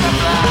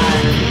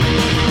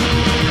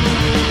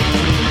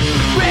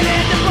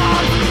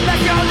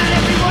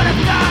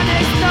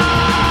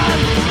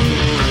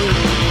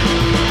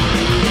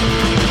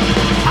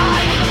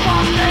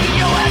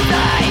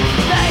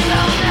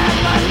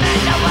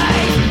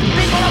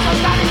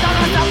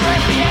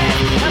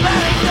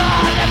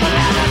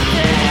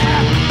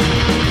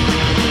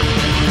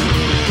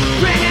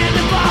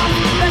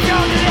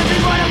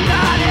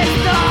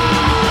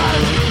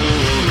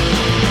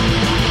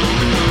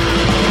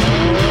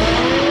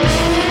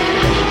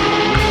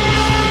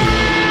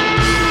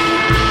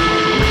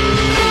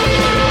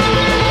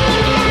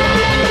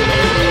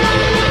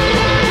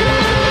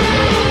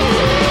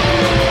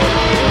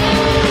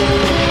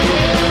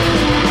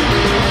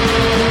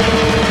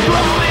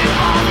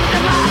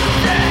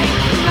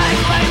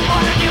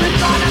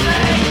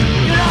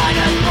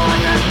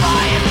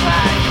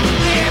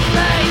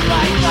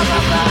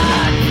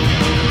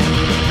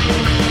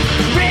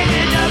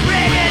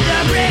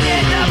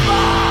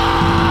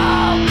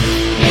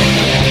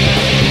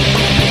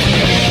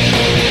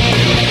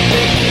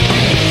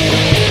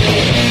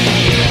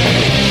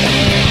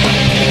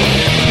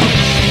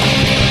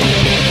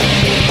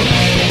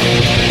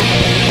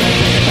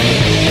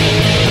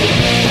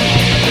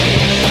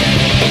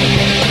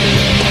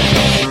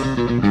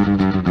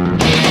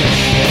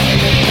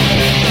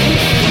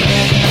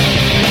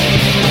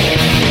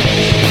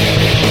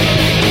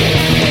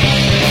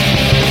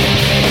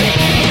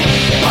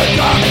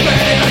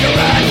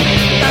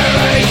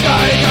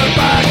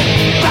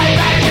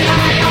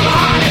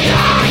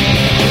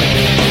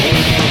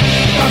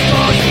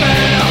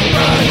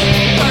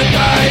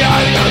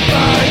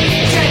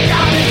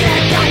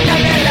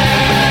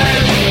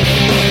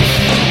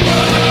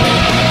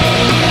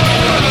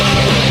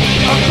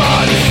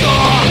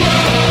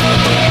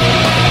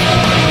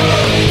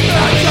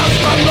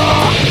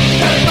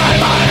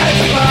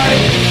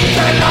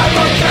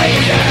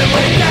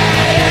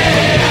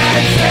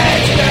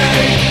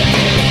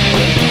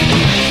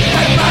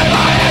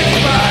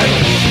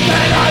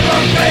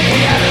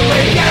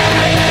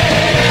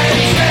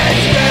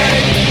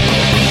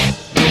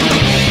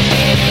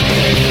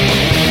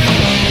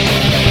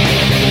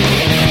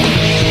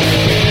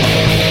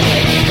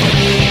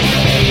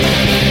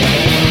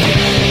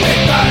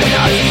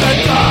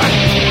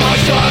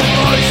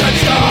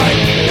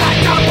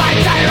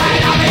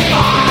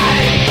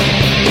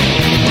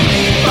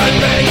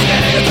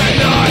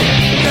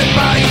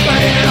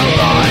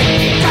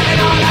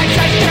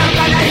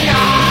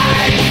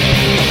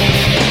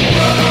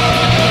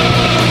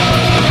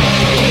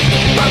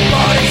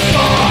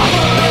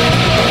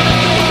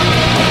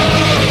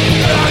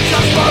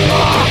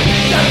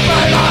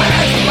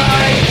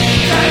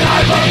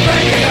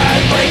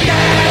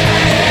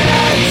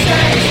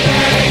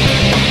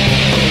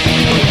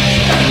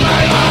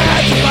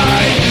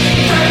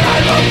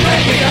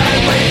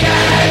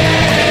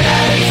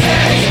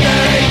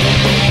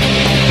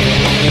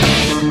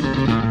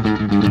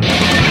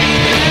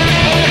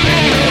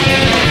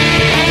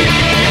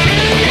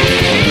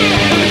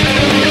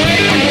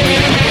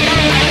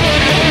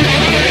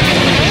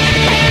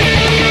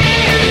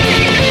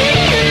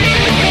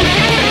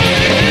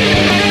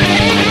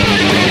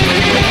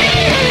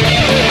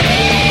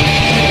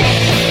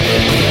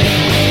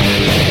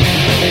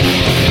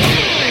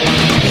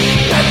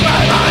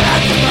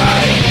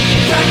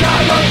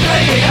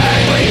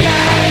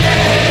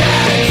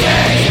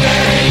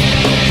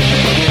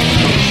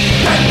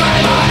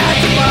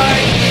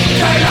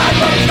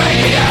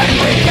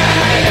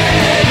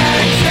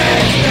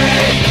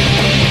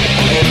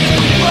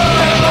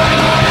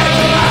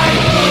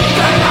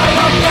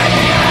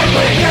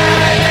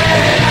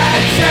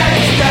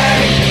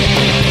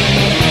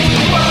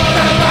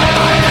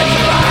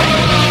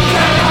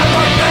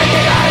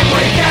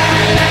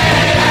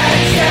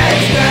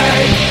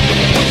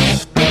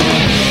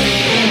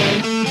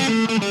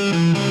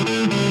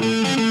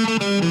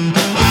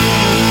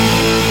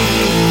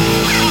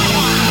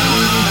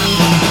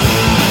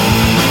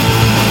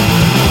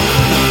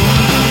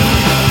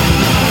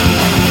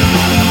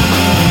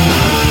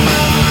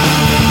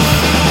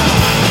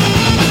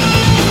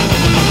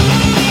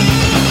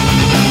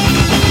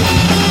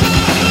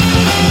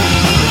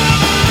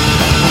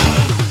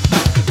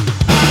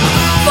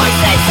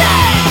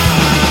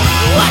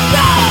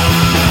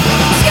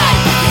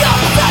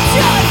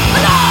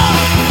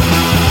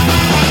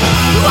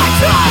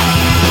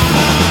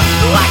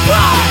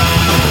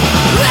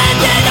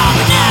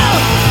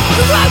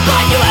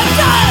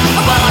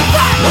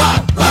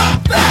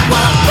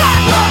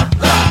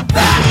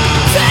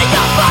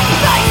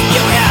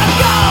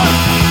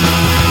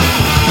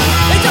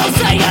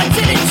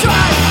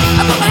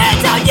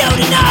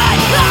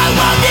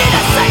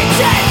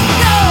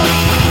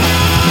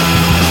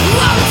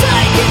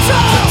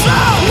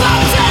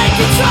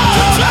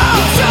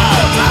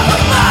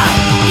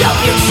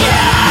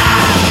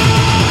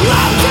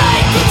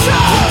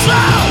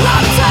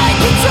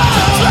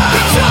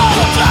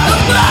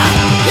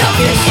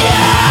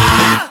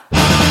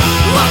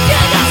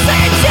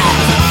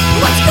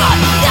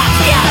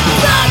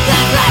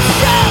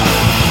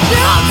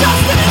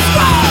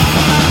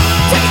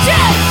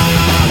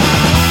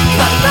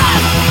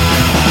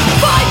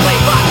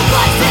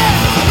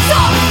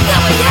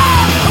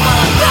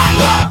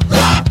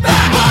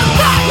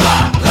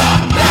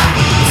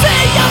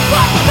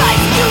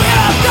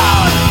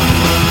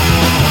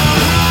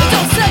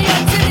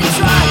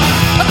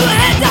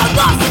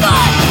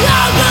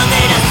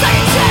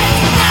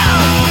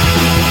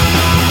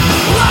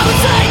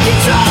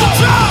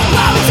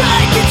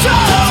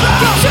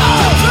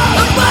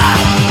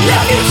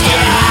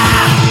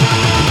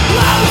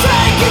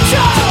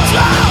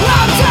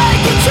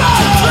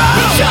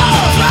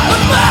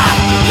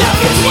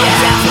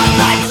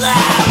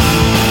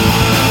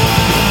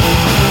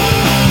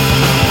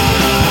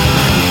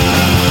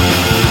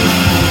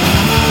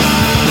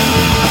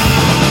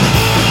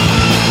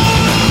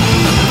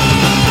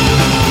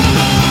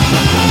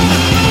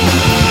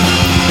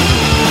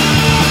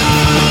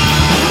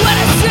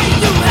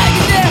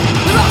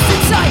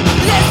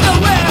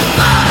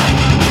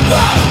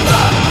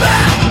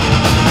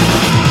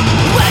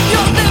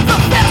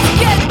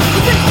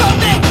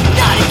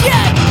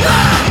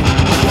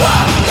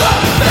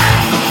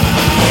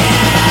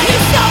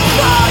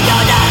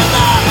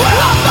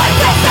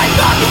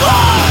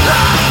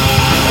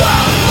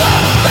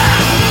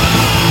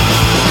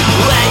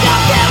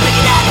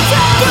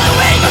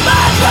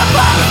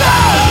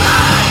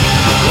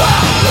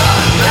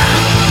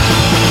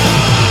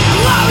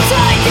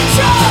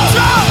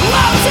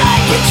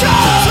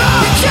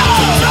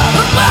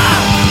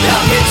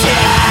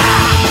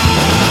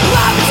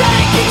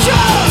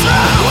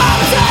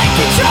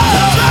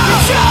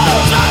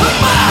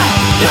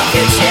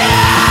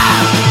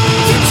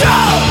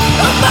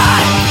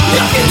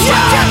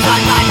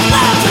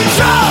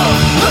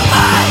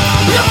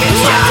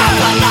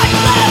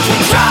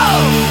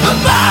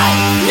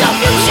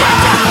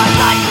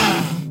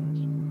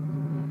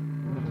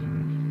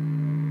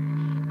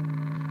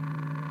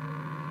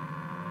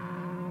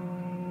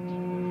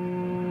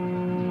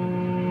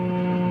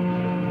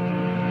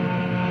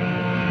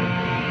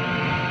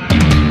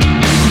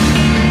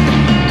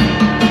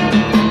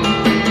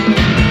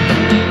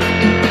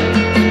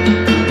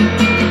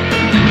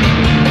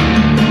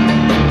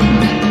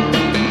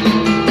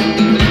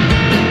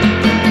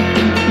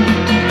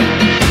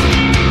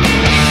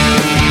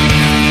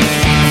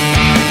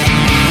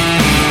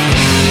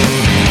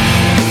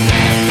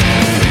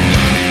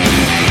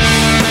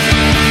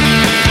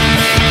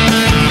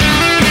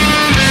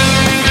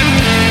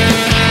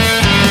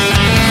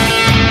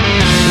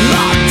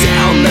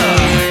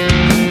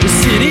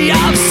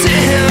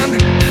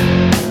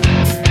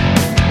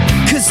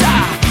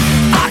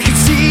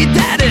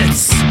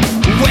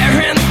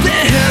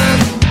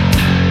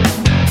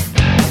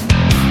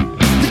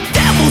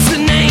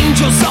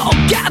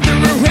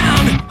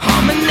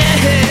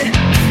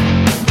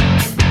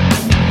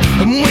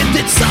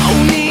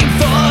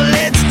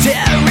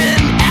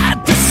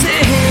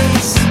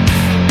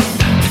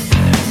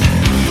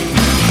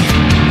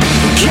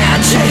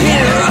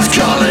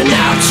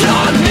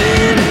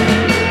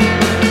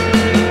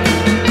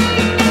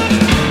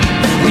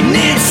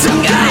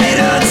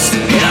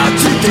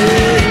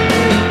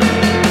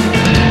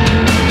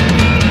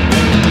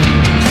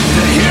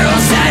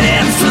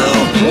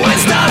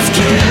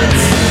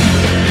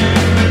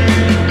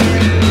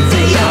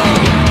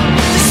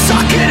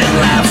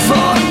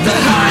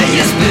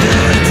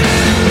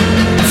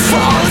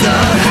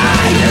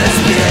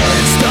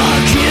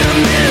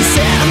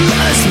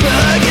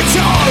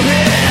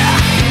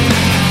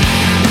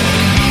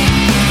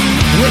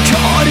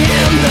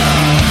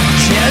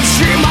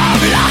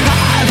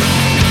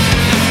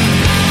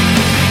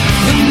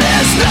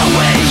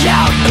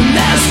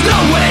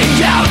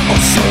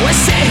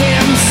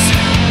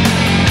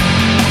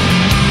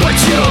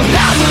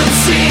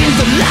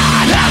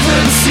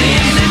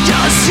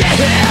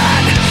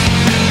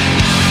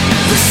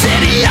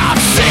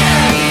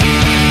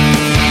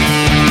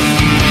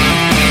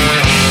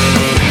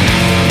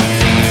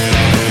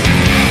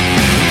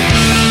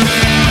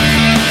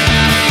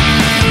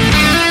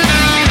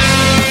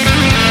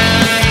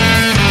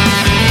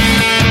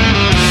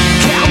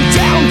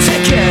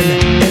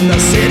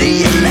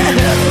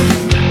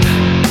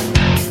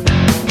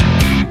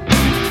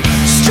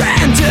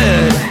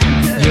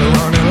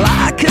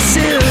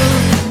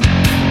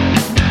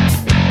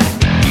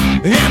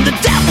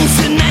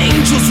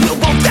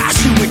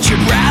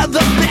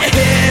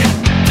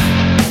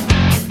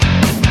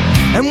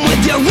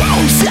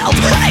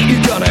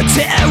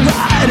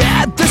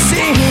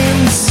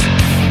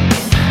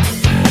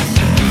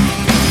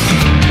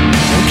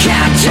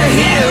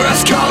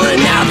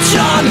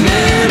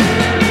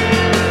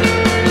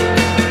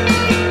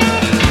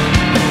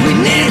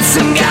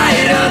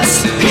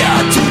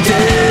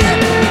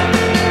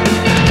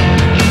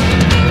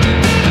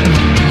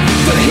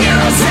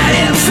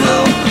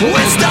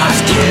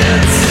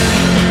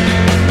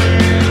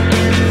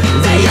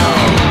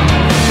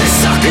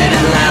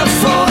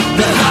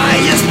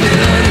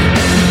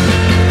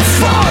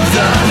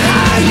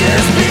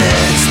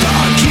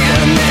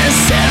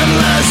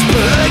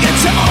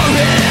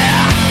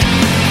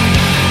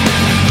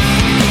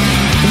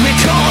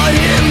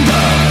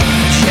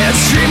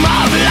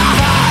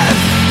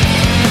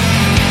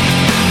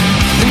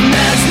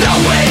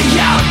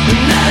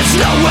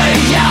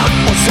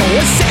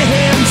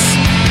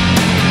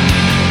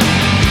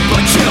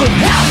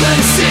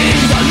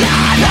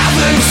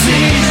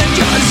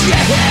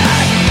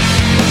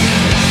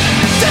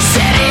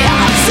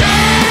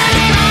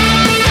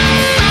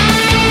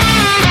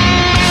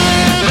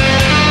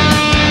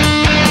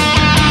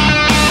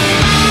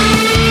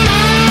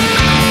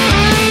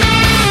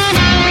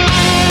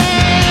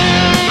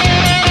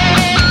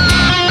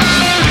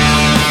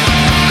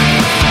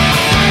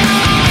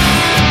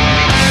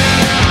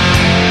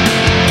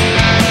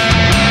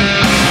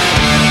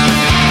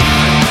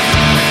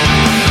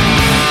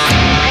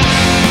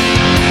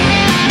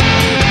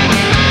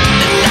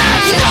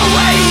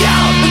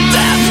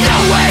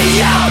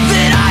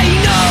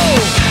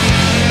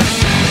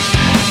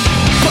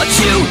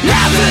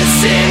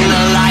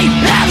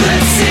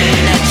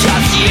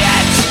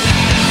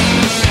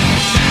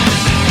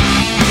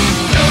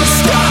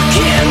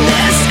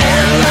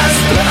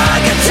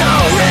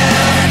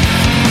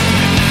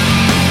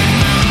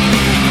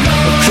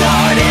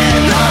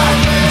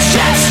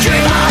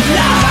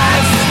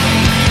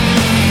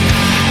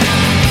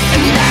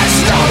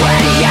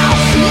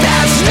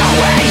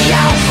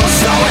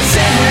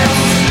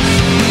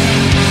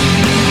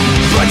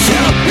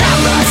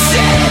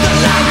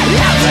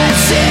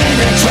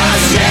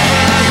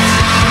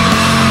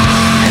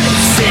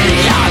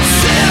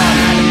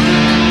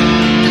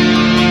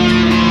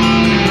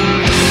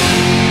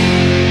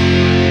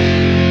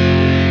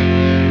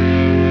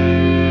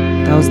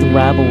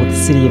 Rabble with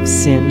City of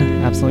Sin.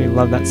 Absolutely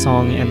love that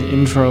song and the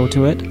intro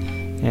to it.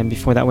 And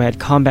before that we had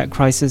Combat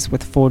Crisis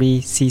with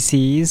 40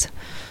 cc's.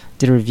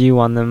 Did a review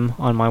on them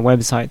on my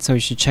website, so you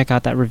should check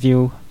out that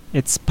review.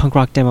 It's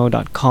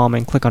punkrockdemo.com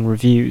and click on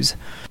reviews.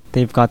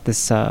 They've got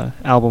this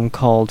album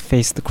called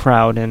Face the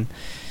Crowd, and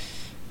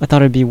I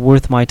thought it'd be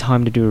worth my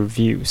time to do a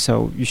review,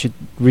 so you should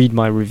read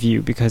my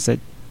review because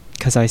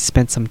I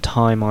spent some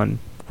time on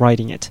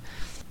writing it.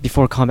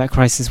 Before Combat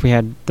Crisis, we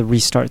had the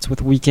restarts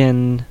with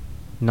Weekend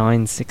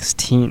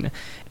 916.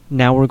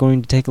 Now we're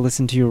going to take a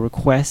listen to your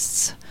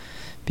requests,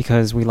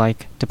 because we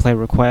like to play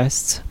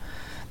requests.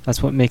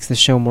 That's what makes the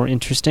show more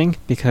interesting,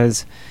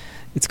 because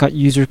it's got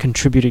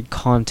user-contributed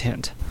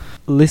content,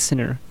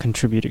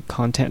 listener-contributed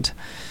content.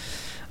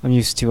 I'm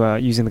used to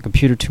using the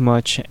computer too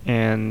much,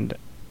 and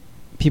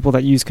people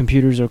that use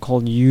computers are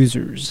called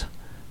users.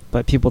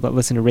 But people that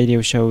listen to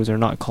radio shows are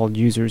not called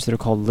users, they're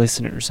called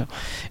listeners. So,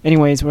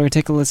 anyways, we're going to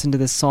take a listen to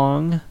this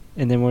song,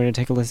 and then we're going to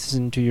take a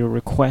listen to your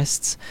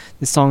requests.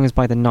 This song is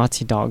by the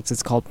Nazi Dogs.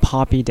 It's called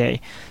Poppy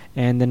Day.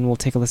 And then we'll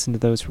take a listen to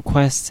those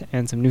requests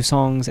and some new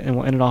songs, and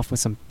we'll end it off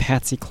with some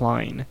Patsy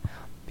Cline,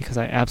 because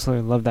I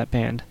absolutely love that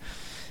band.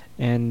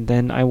 And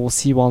then I will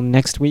see you all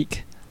next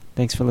week.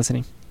 Thanks for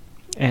listening.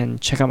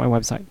 And check out my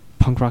website,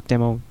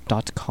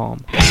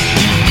 punkrockdemo.com.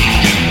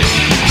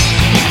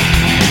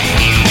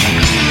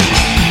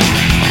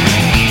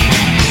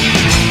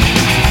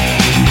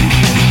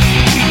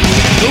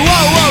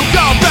 I woke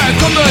up back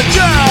from the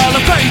jail,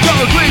 a fake of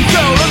a green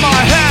pill in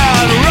my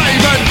hand.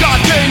 Raven got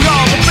king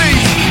of the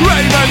beast,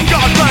 Raven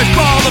got fresh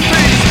for the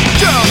beast.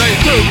 Journey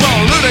through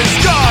polluted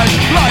skies,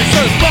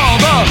 license for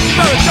the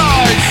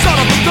paradise. Son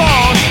of a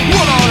dawn,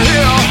 what I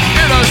hear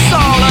in a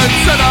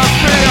silence and a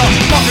fear.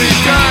 Poppy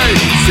day,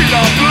 see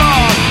the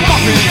blood.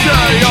 Poppy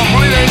day, I'm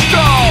bleeding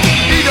dark.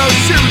 Ego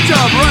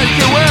shooter, break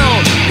your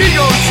will.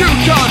 Ego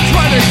shooter,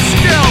 training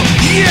skill.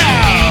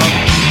 Yeah!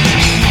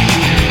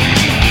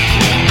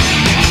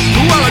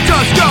 Well, I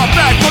just got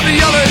back from the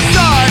other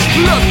side,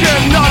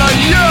 looking at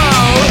you.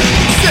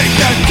 Sick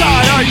and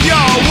tired of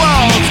your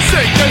world,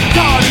 sick and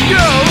tired of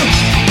you.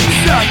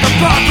 Set the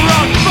fucker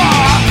on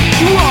fire,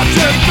 watch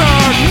it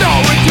burn, no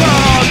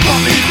return.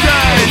 Poppy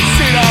day,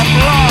 see the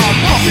blood.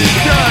 Poppy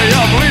day,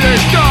 I'm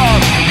bleeding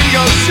dark.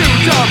 Ego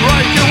shooter,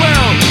 break your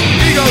will.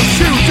 Ego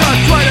shooter,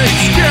 training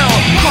skill.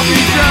 Poppy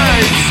day,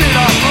 see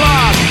the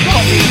blood.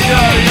 Poppy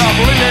day, I'm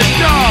bleeding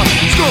dark.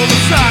 School the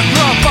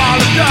sacra,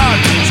 fire the dead.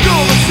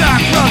 School the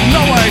sacra,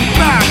 no way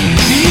back.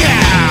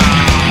 Yeah!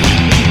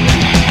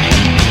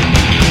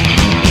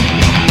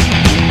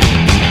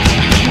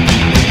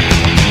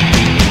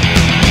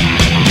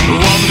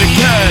 One for the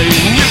K,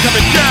 you come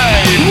in day,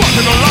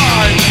 walking the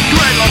line,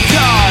 great long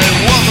time.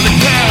 One for the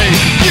K,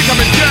 you come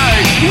in day,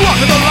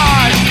 walking the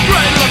line,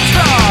 great long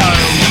time.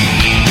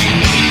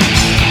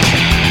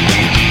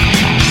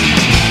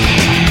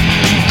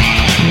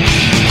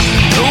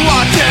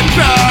 Watch it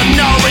burn,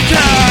 no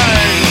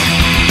return.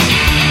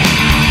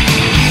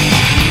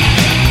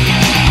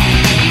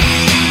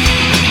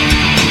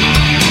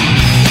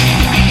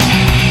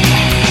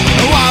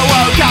 I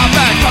woke up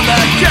back from the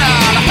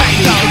jail, a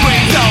fake no green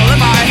soul in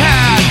my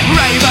hand.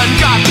 Raven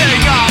got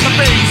king of the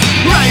beast,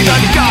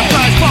 Raven got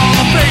fresh for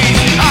the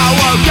beast. I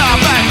woke up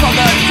back from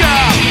the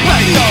jail,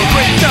 fake no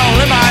green soul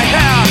in my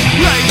hand.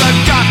 Raven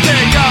got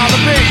king of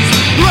the beast,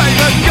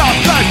 Raven got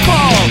fresh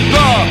for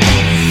the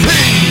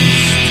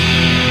feast.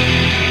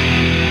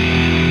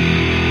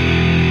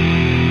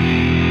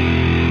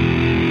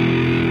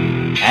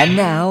 And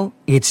now,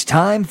 it's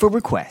time for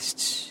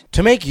requests.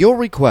 To make your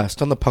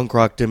request on the punk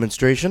rock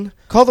demonstration,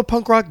 call the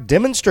punk rock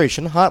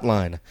demonstration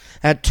hotline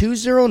at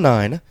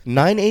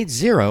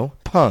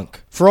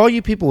 209-980-PUNK. For all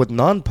you people with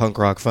non-punk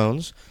rock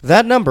phones,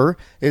 that number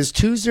is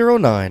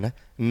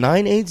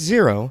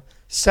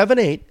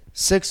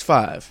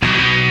 209-980-7865.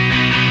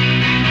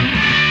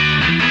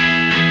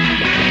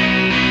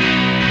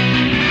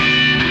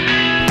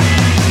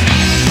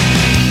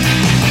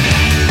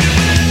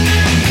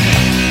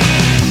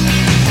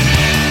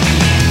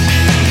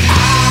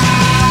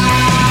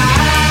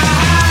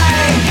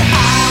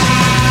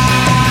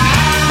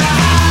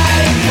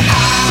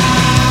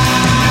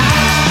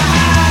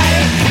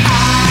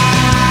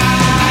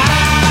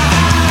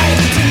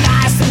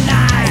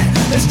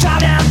 Let's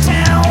drive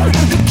downtown.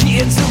 The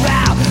kids are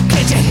out.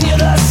 Can't you hear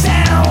the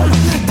sound?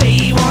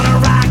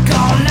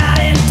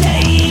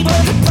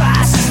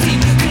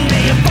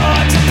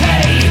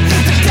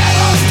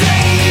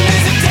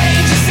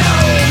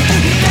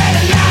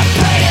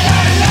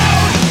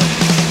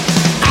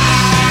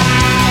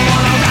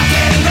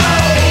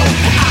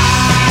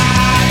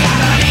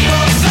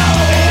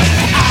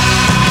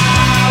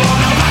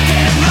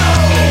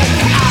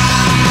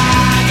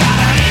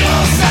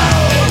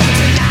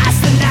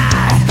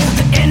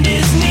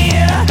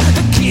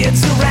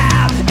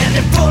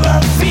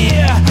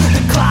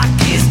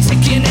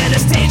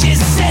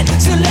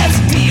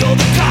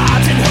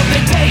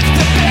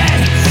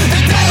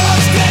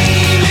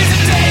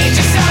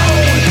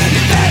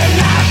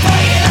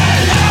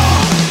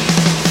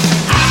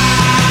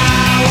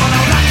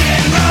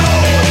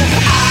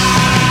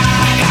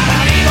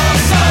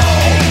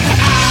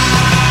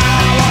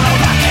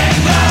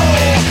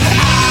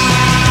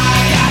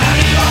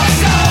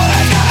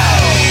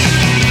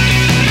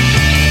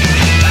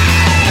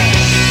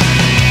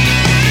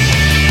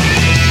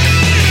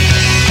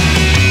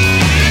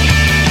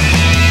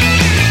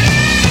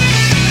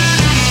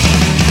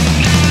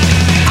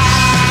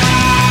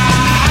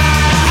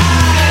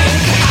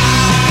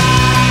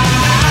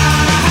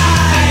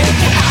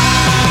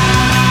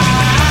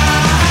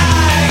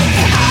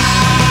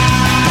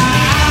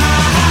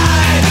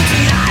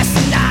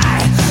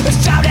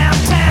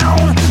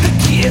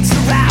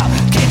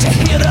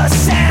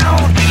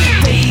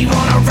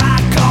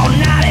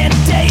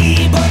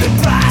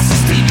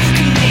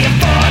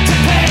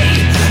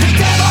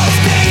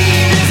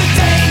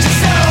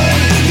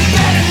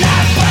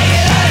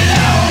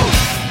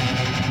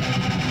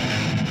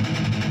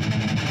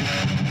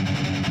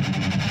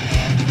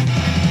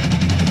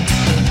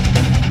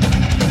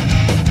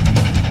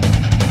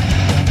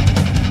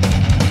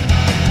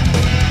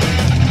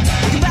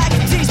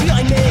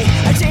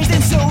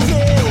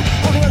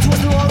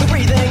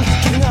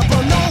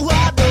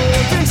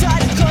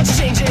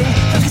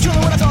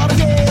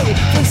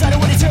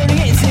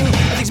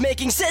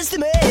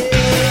 sense to me.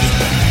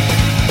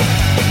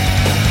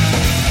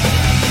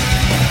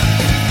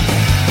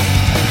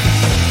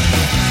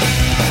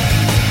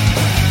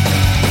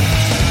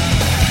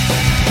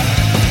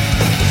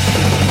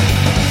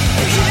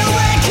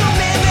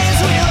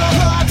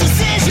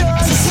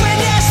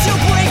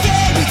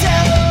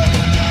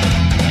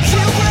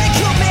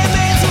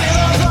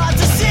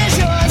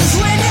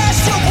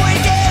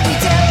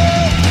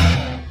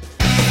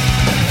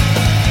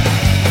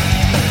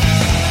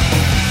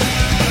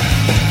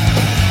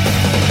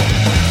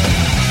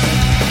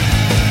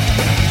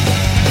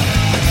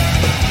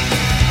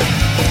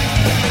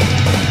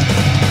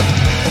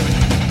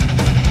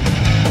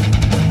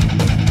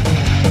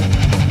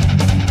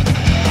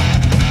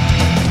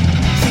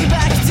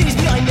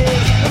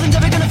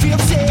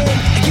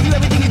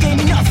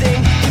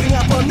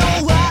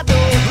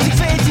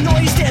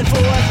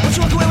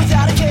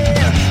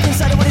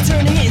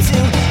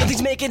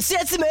 Making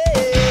sense to me.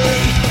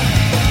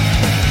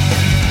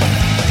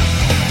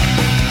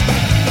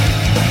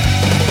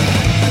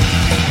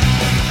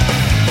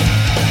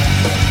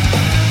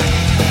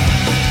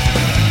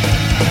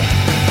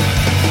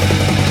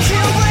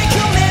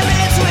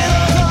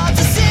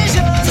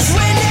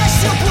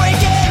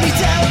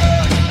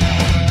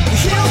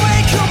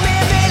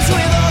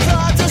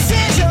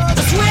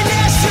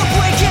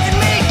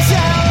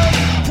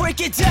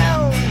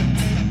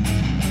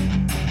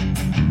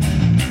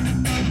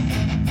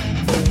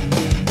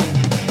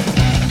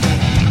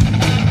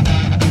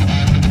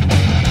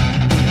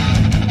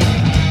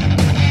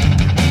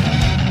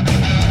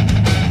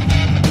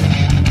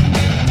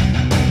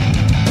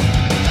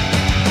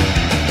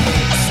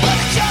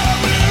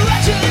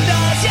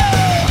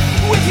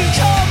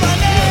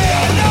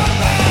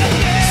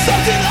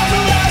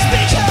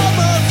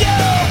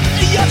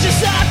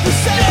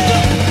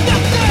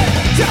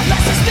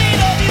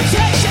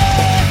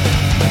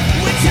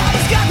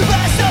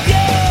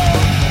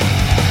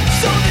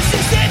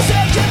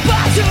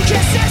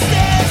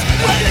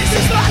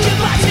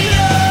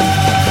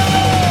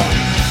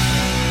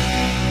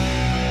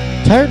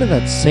 Tired of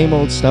that same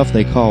old stuff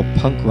they call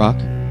punk rock?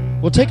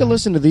 Well, take a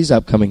listen to these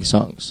upcoming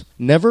songs.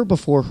 Never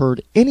before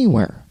heard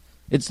anywhere.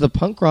 It's the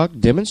Punk Rock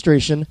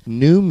Demonstration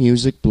New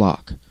Music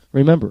Block.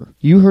 Remember,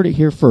 you heard it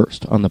here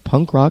first on the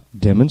Punk Rock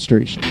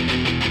Demonstration.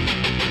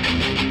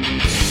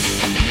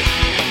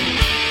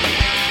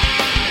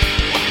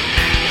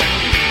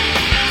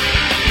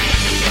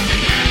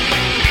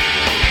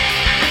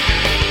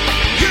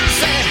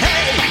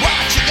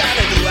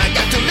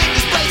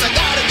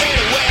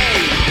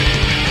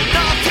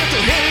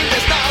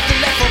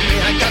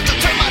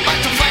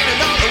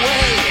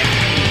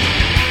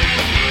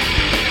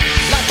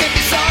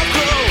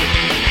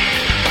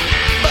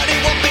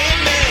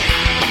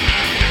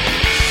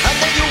 And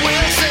then you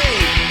will see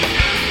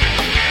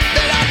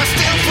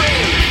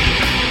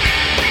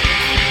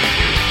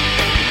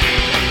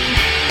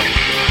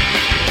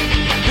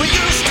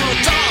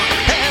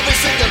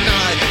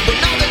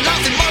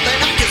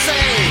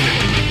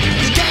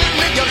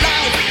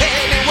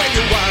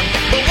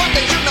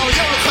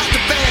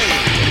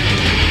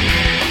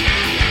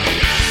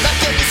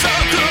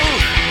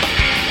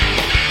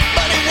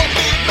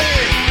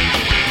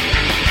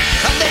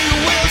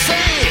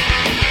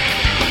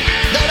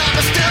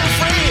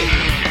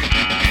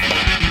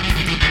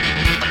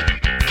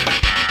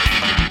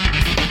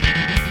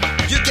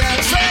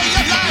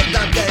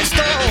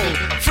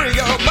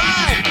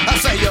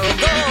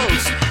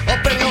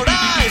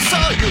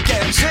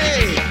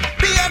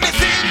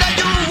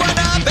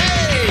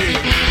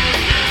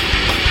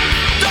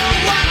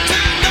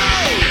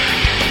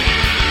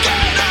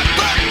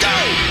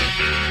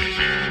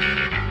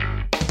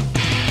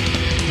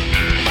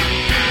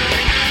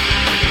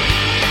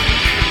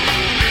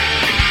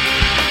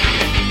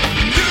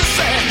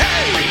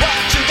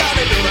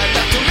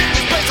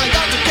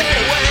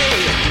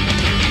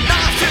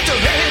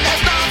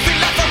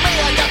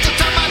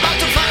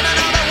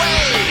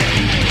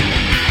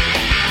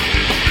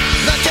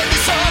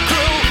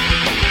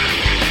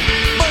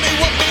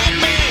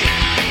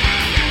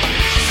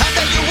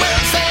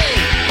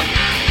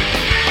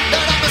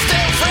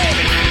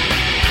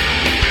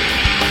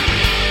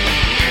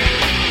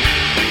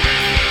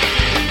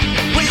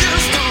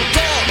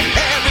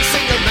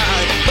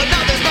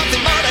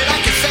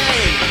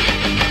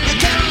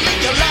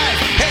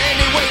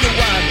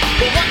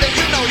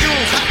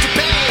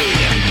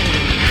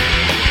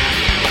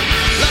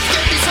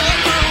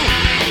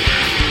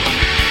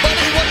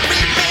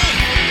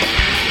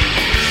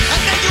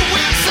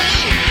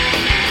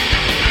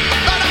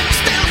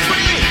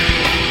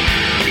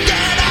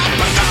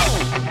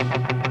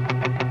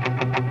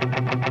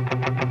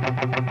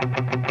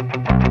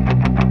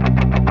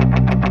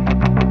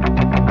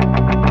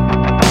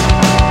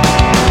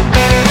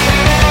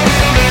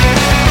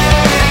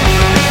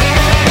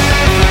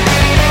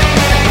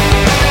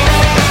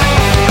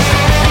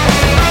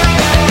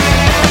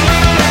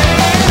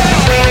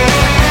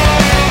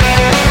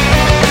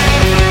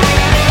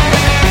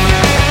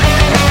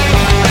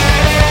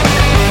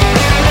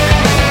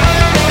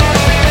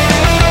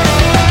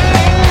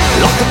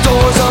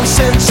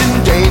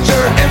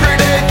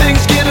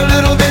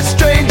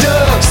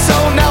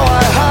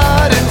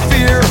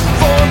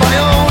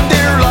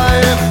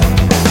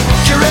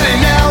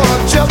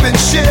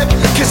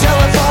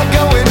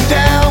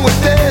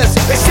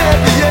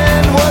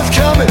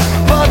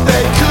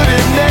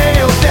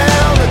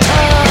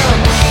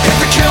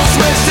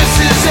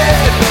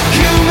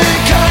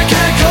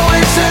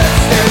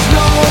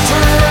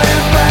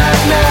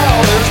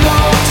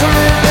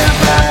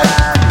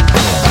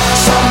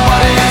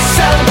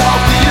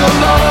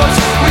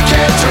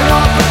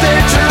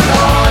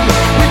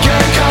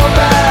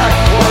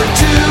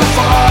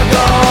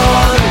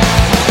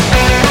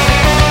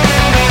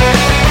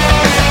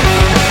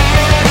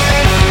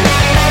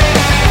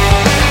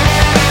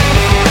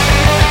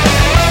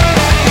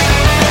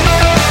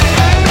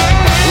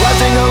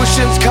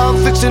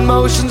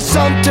motion.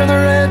 Some turn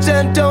their heads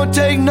and don't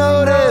take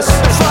notice.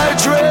 A fire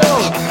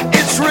drill,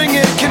 it's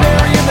ringing.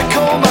 Canary in the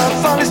coal mine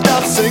finally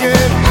stopped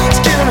singing.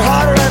 It's getting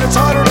hotter and it's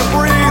harder to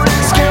breathe.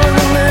 Scaring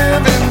the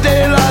living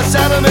daylights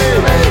out of me.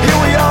 Here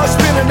we are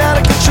spinning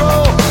out of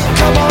control.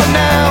 Come on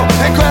now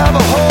and grab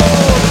a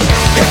hold.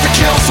 If the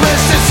kill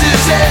switch, this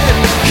is it.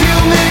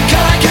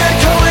 Humankind can't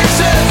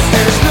coexist.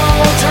 There's no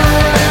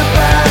turning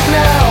back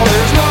now.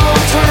 There's no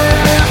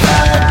turning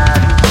back.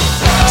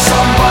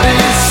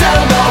 Somebody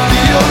sound off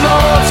the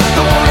alarms.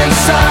 The warning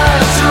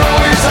signs are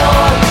always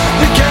on.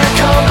 You can't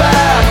come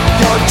back.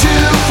 You're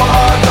too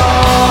far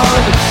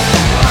gone.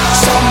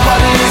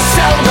 Somebody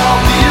sound off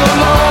the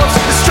alarms.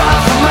 The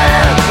strife for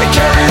man, it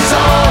carries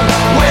on.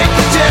 Wake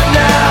the dead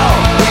now.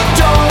 We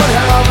don't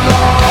have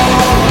long.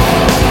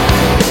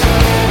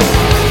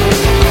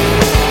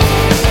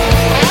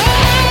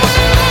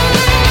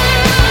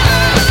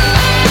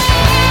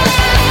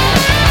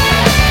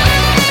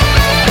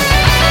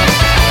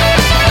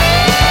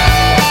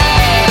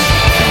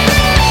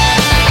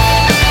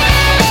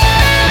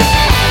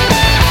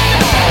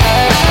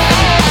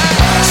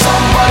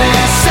 Somebody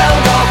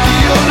sound off the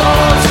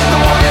alarms. The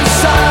warning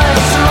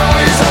signs are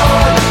always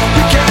on.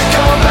 You can't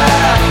come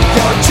back.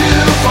 You're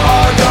too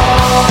far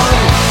gone.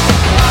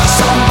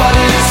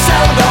 Somebody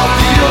sound off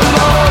the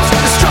alarms.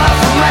 The strife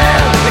for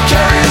man, it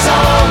carries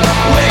on.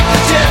 Wake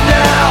the dead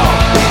now.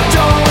 We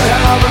don't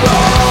have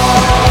long.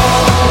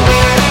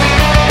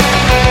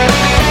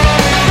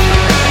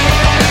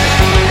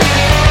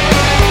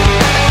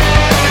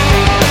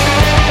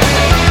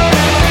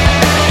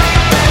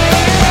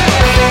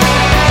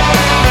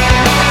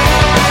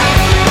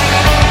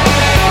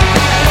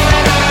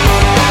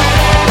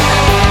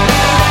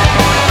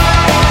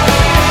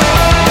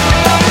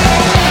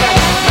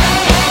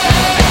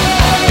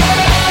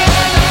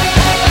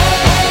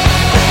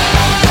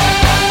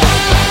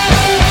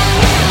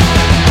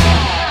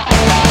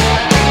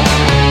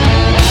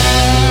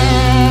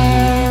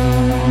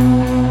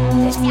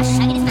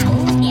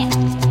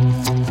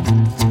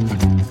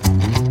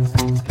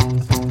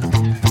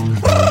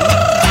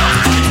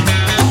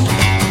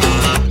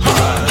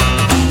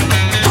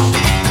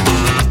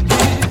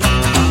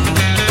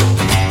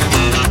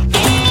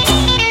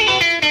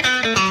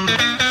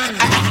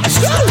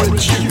 Staring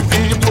at you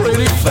in your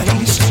pretty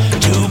face.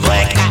 Two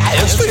black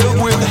eyes filled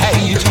with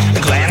hate. A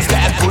glance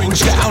that brings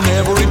down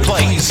every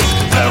place.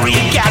 Hurry,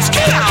 you guys,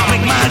 get out,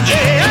 make my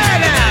day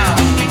right now.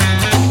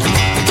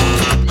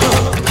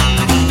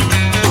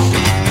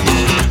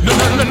 No,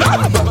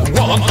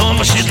 one on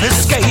a shitless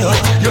scale.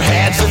 Your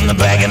head's in the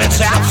bag and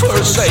it's out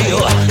for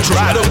sale.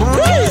 Try to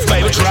breathe,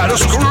 baby, try to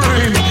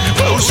scream.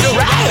 Close your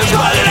eyes,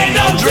 but it ain't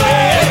no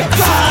dream.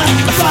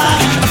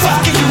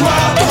 Fucking you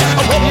up.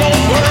 One more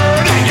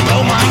word and you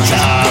blow my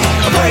top.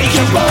 Break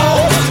your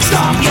bones,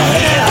 stomp your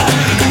head.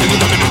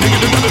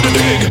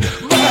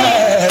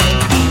 Bad.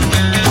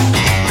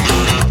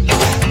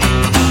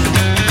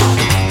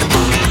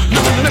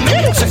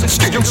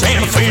 Skins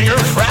and finger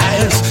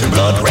fries.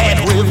 Blood red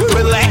with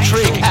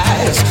electric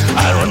eyes.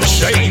 Iron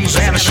chains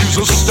and shoes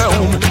of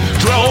stone.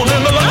 Thrown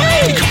in the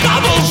lake,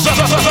 bubbles of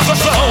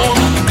foam.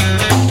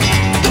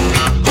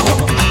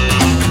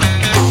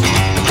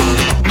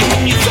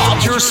 You thought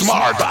you're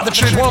smart, but the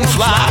trick won't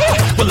fly.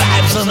 Well,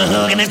 life's on the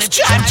hook and it's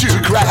time to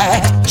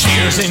cry.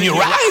 Tears in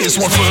your eyes,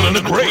 1 foot in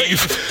the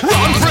grave.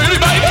 Run, pretty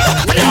baby,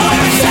 but you're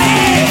not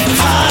safe.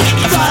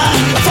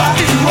 Fuck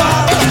you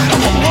up.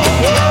 One more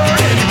word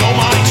and you know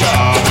my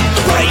tongue.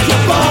 Break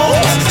your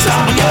bones,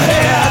 stomp your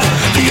head.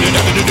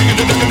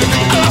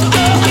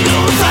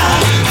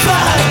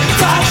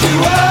 Fuck you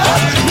up.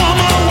 One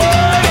more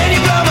word and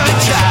you blow my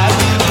child.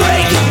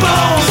 Break your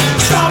bones,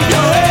 stomp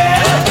your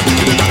head.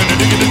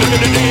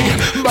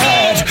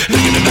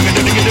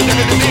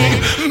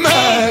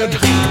 Mad.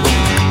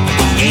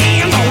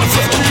 Yeah, I'm gonna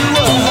fuck you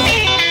up.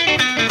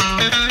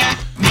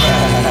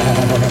 Mad.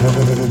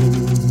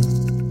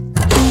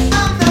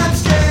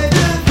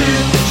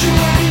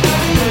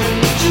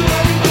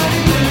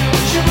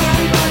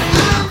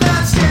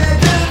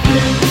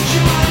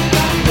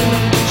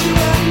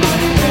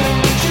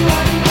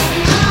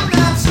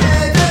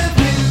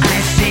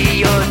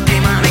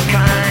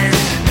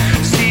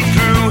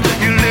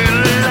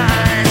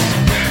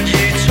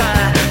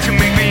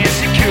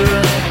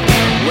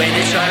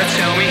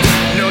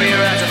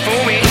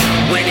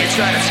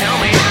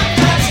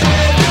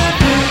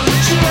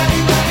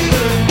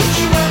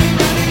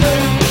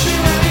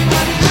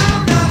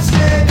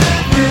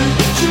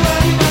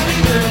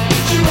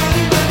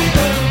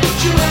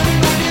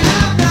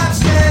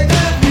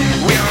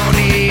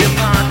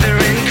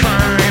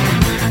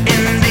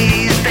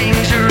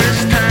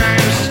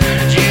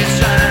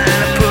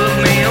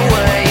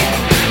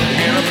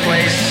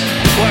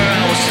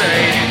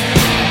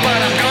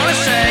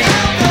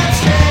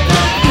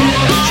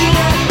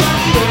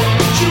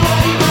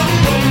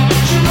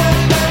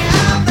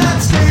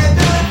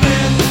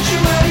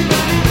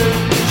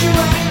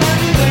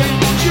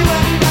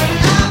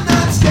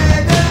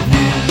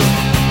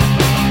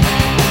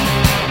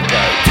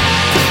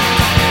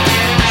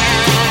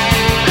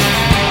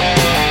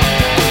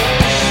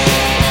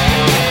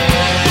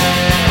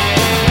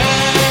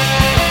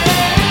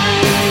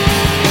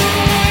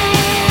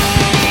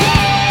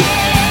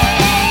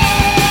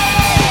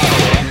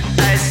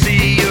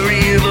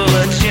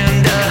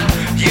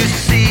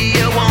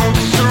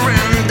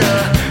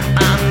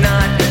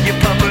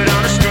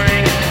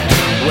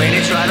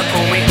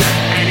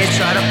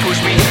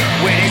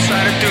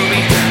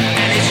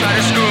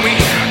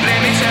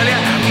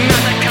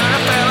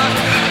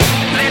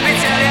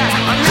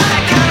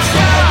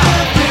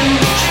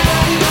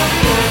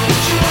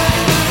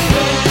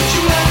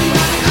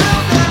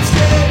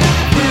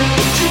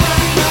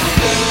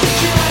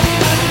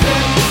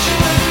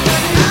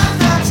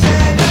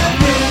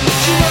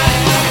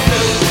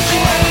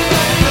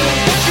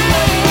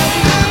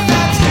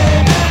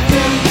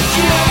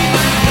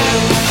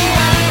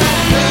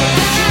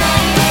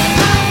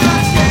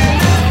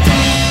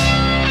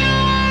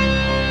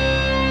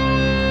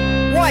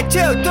 1, 2,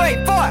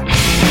 3, 4.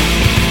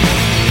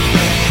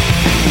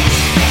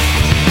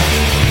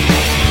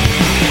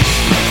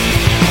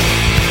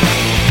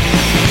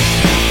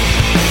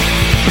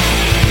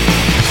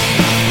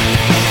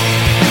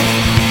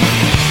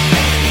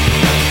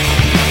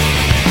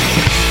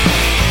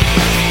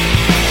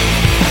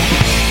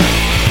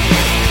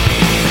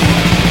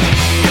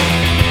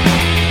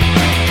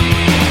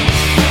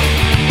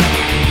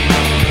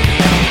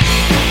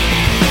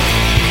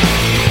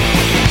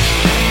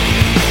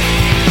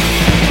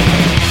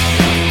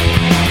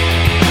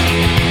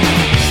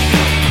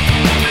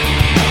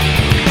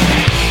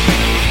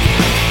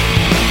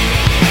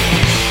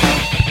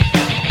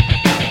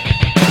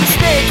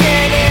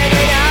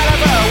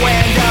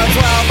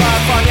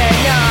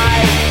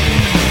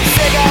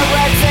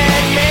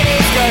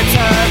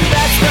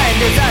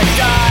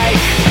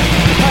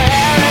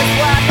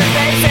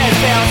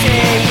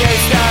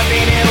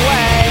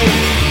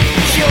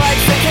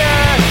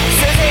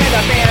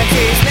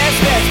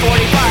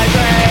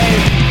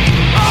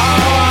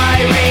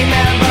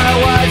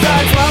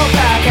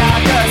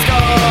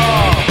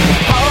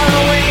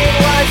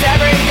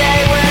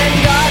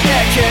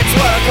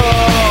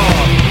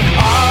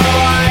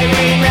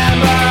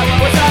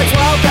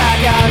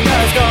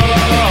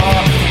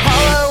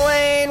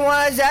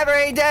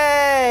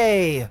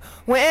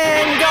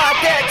 When got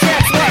that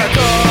checks were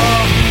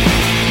cool.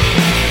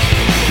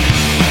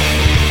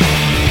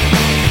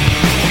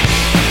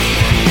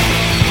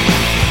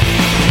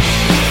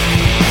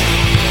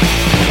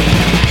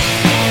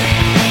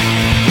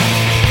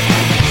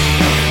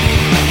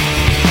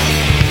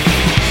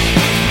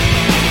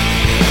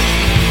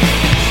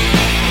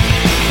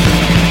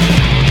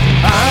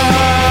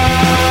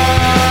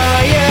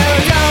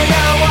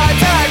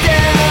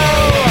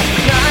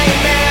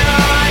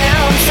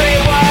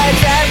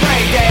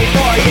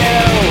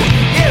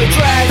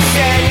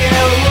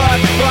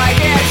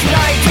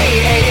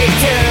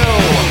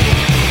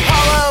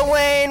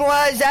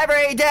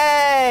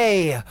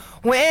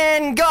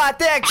 When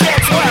gothic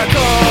chicks were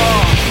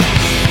cool.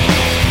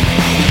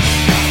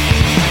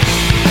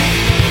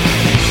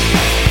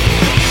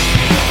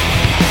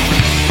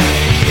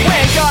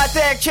 When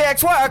gothic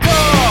chicks were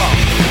cool.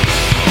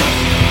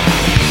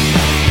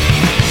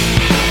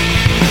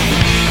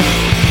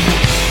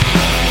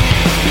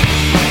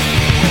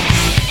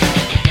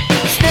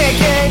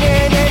 Sneaking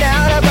in and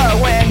out of a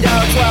window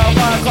 12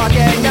 o'clock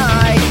at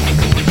night.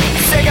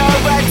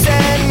 Cigarettes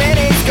and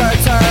mini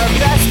skirts, her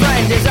best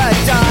friend is a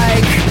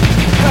dyke.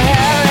 Her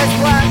hair is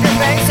black, her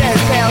face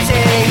is pale, she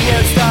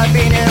used to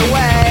be new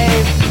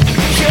wave.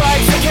 She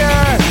likes the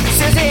Cure,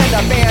 Susie and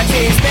the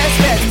Banshees,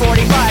 Misfits,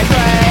 45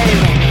 Grave.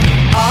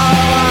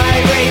 All I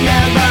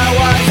remember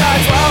was a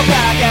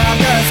 12-pack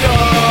after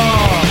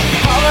school.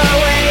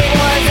 Halloween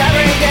was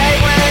every day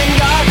when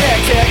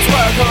gothic chicks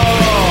were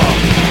cool.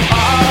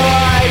 All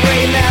I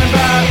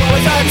remember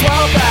was a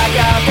 12-pack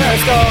after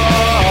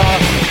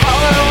school.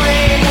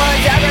 Halloween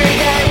was every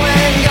day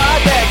when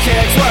gothic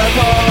chicks were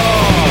cool.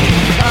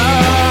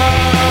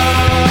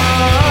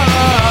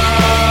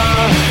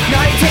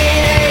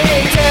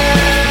 1982.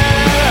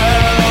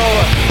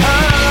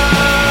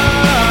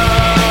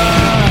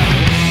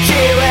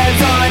 She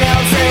lives on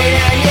Elm Street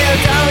and you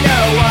don't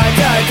know what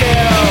to do.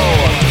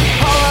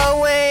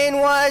 Halloween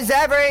was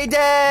every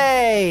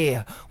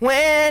day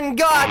when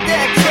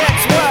gothic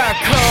chicks were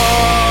cool.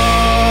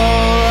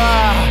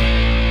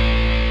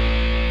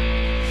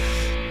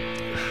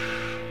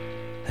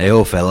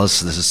 Heyo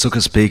fellas, this is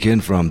Zucker speaking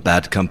from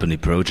Bad Company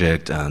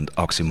Project and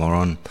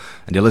Oxymoron,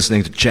 and you're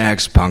listening to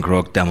Jack's Punk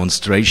Rock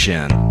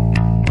Demonstration.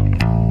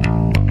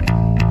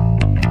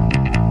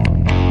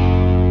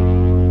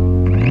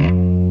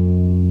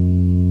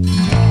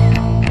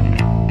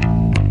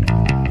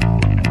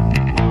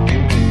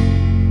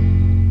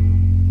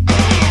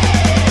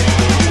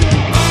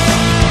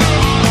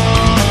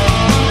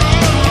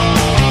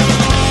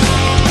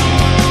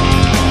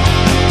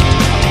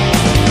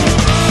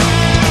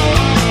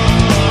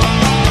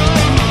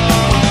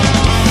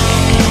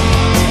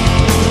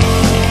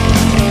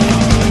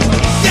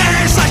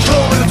 Dance like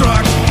holding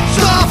drugs,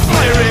 stuff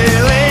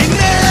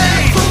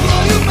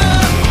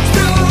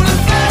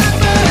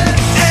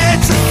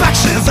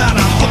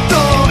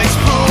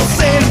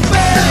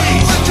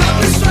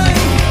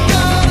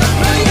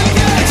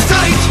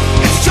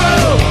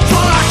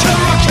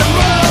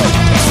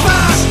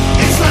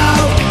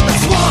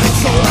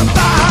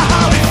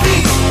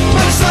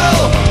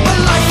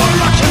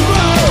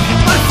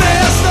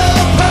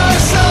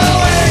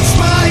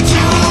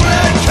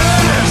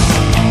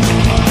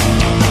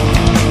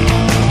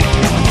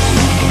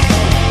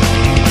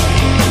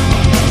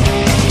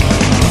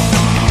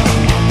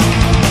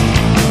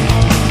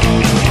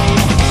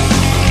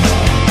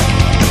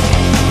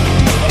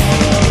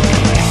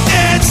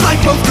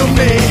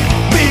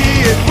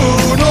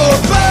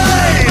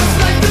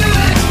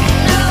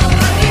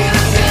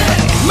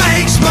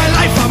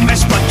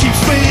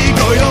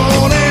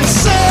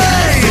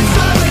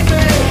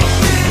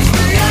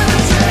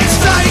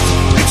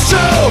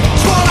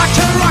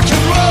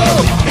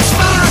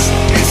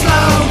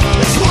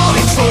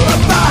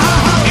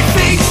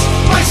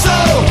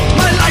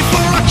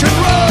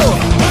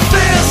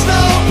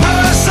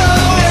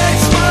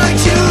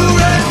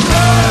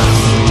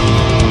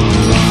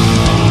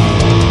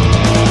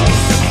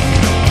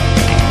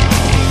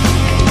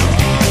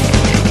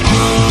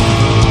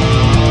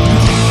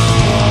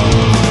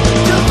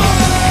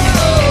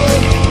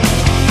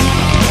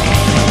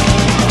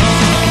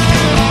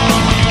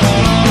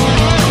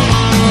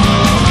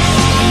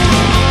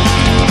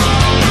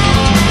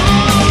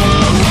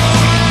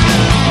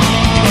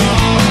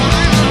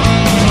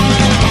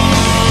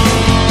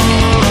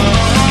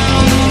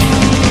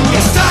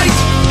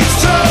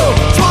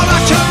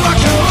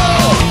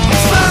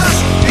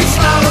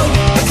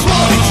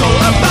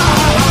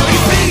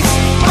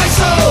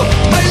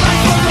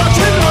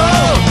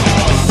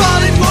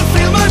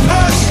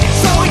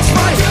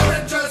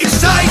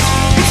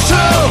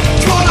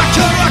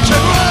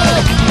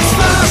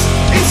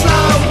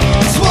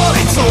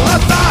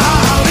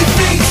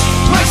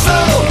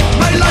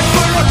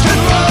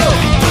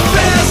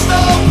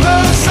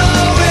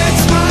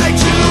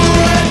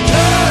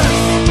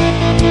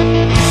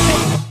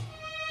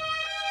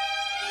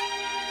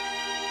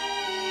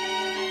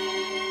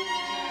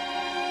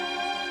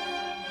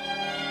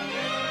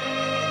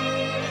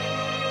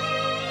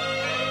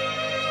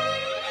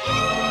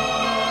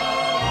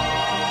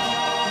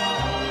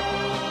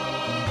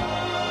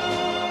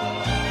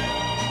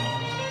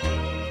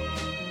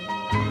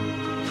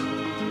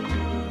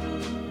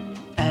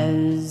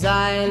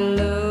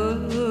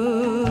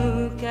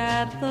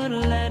the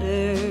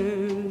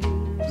letters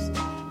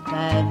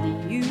that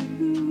you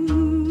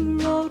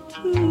wrote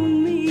to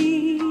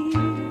me.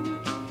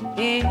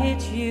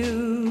 It's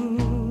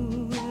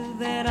you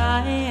that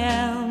I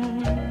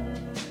am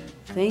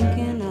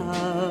thinking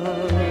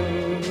of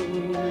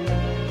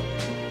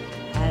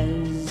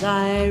as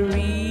I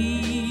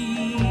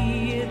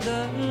read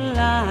the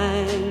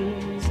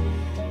lines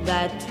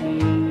that to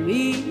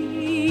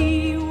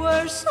me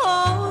were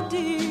so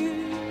dear.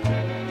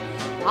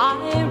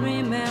 I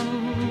remember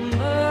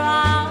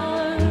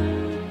our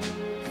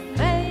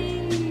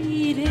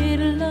faded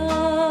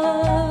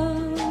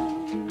love.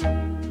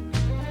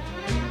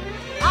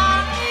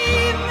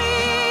 I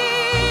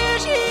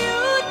miss you,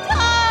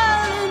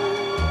 darling,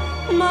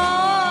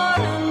 more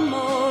and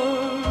more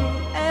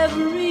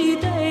every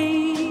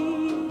day,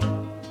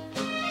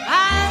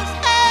 as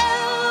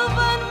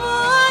heaven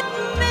would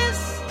miss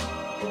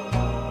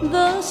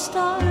the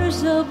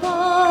stars above.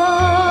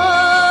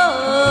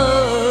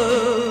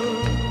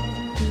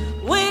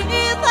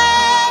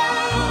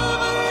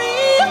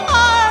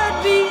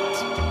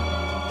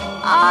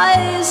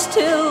 I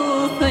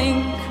still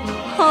think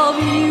of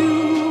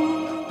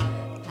you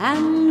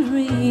and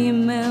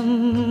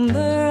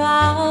remember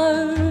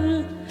our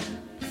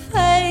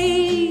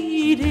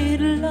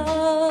faded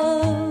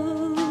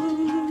love.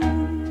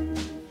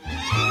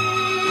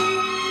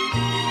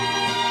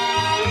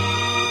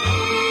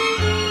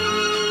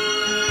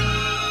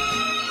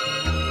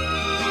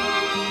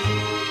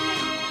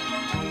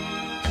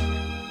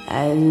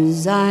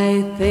 As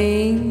I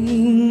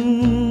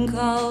think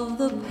of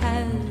the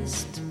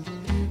past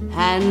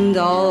and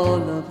all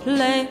the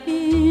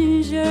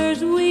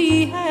pleasures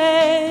we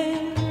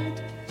had,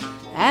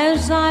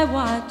 as I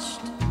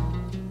watched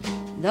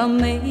the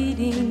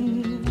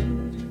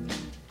mating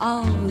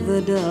of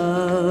the dove,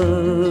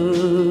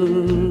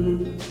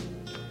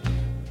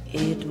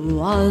 it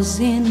was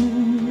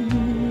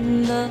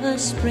in the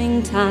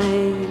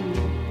springtime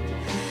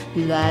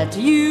that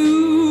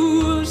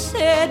you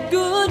said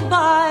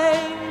goodbye.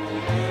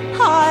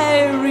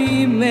 I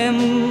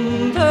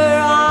remember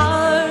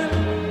our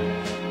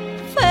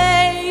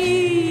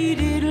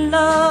faded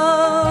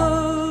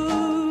love.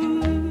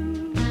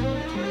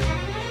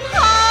 I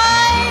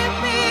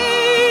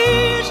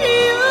miss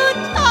you,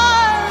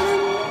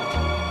 darling,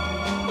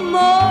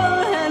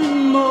 more and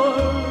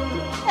more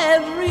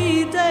every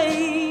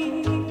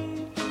day,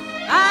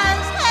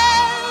 as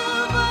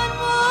heaven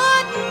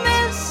would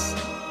miss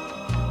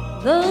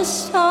the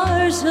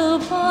stars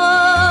above.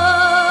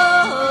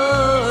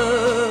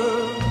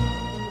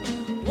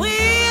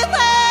 With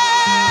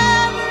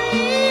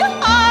every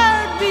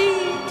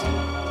heartbeat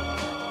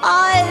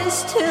I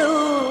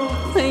still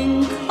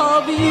think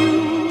of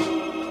you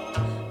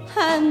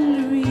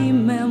and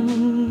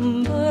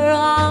remember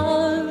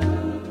our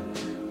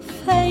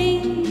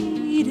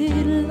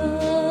faded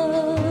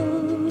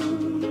love,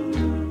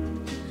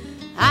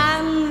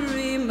 and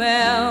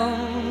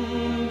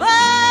remember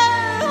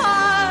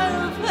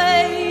our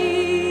faded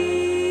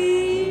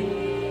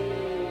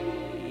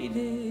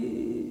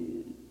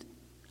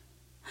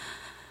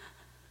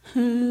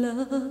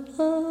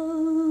love.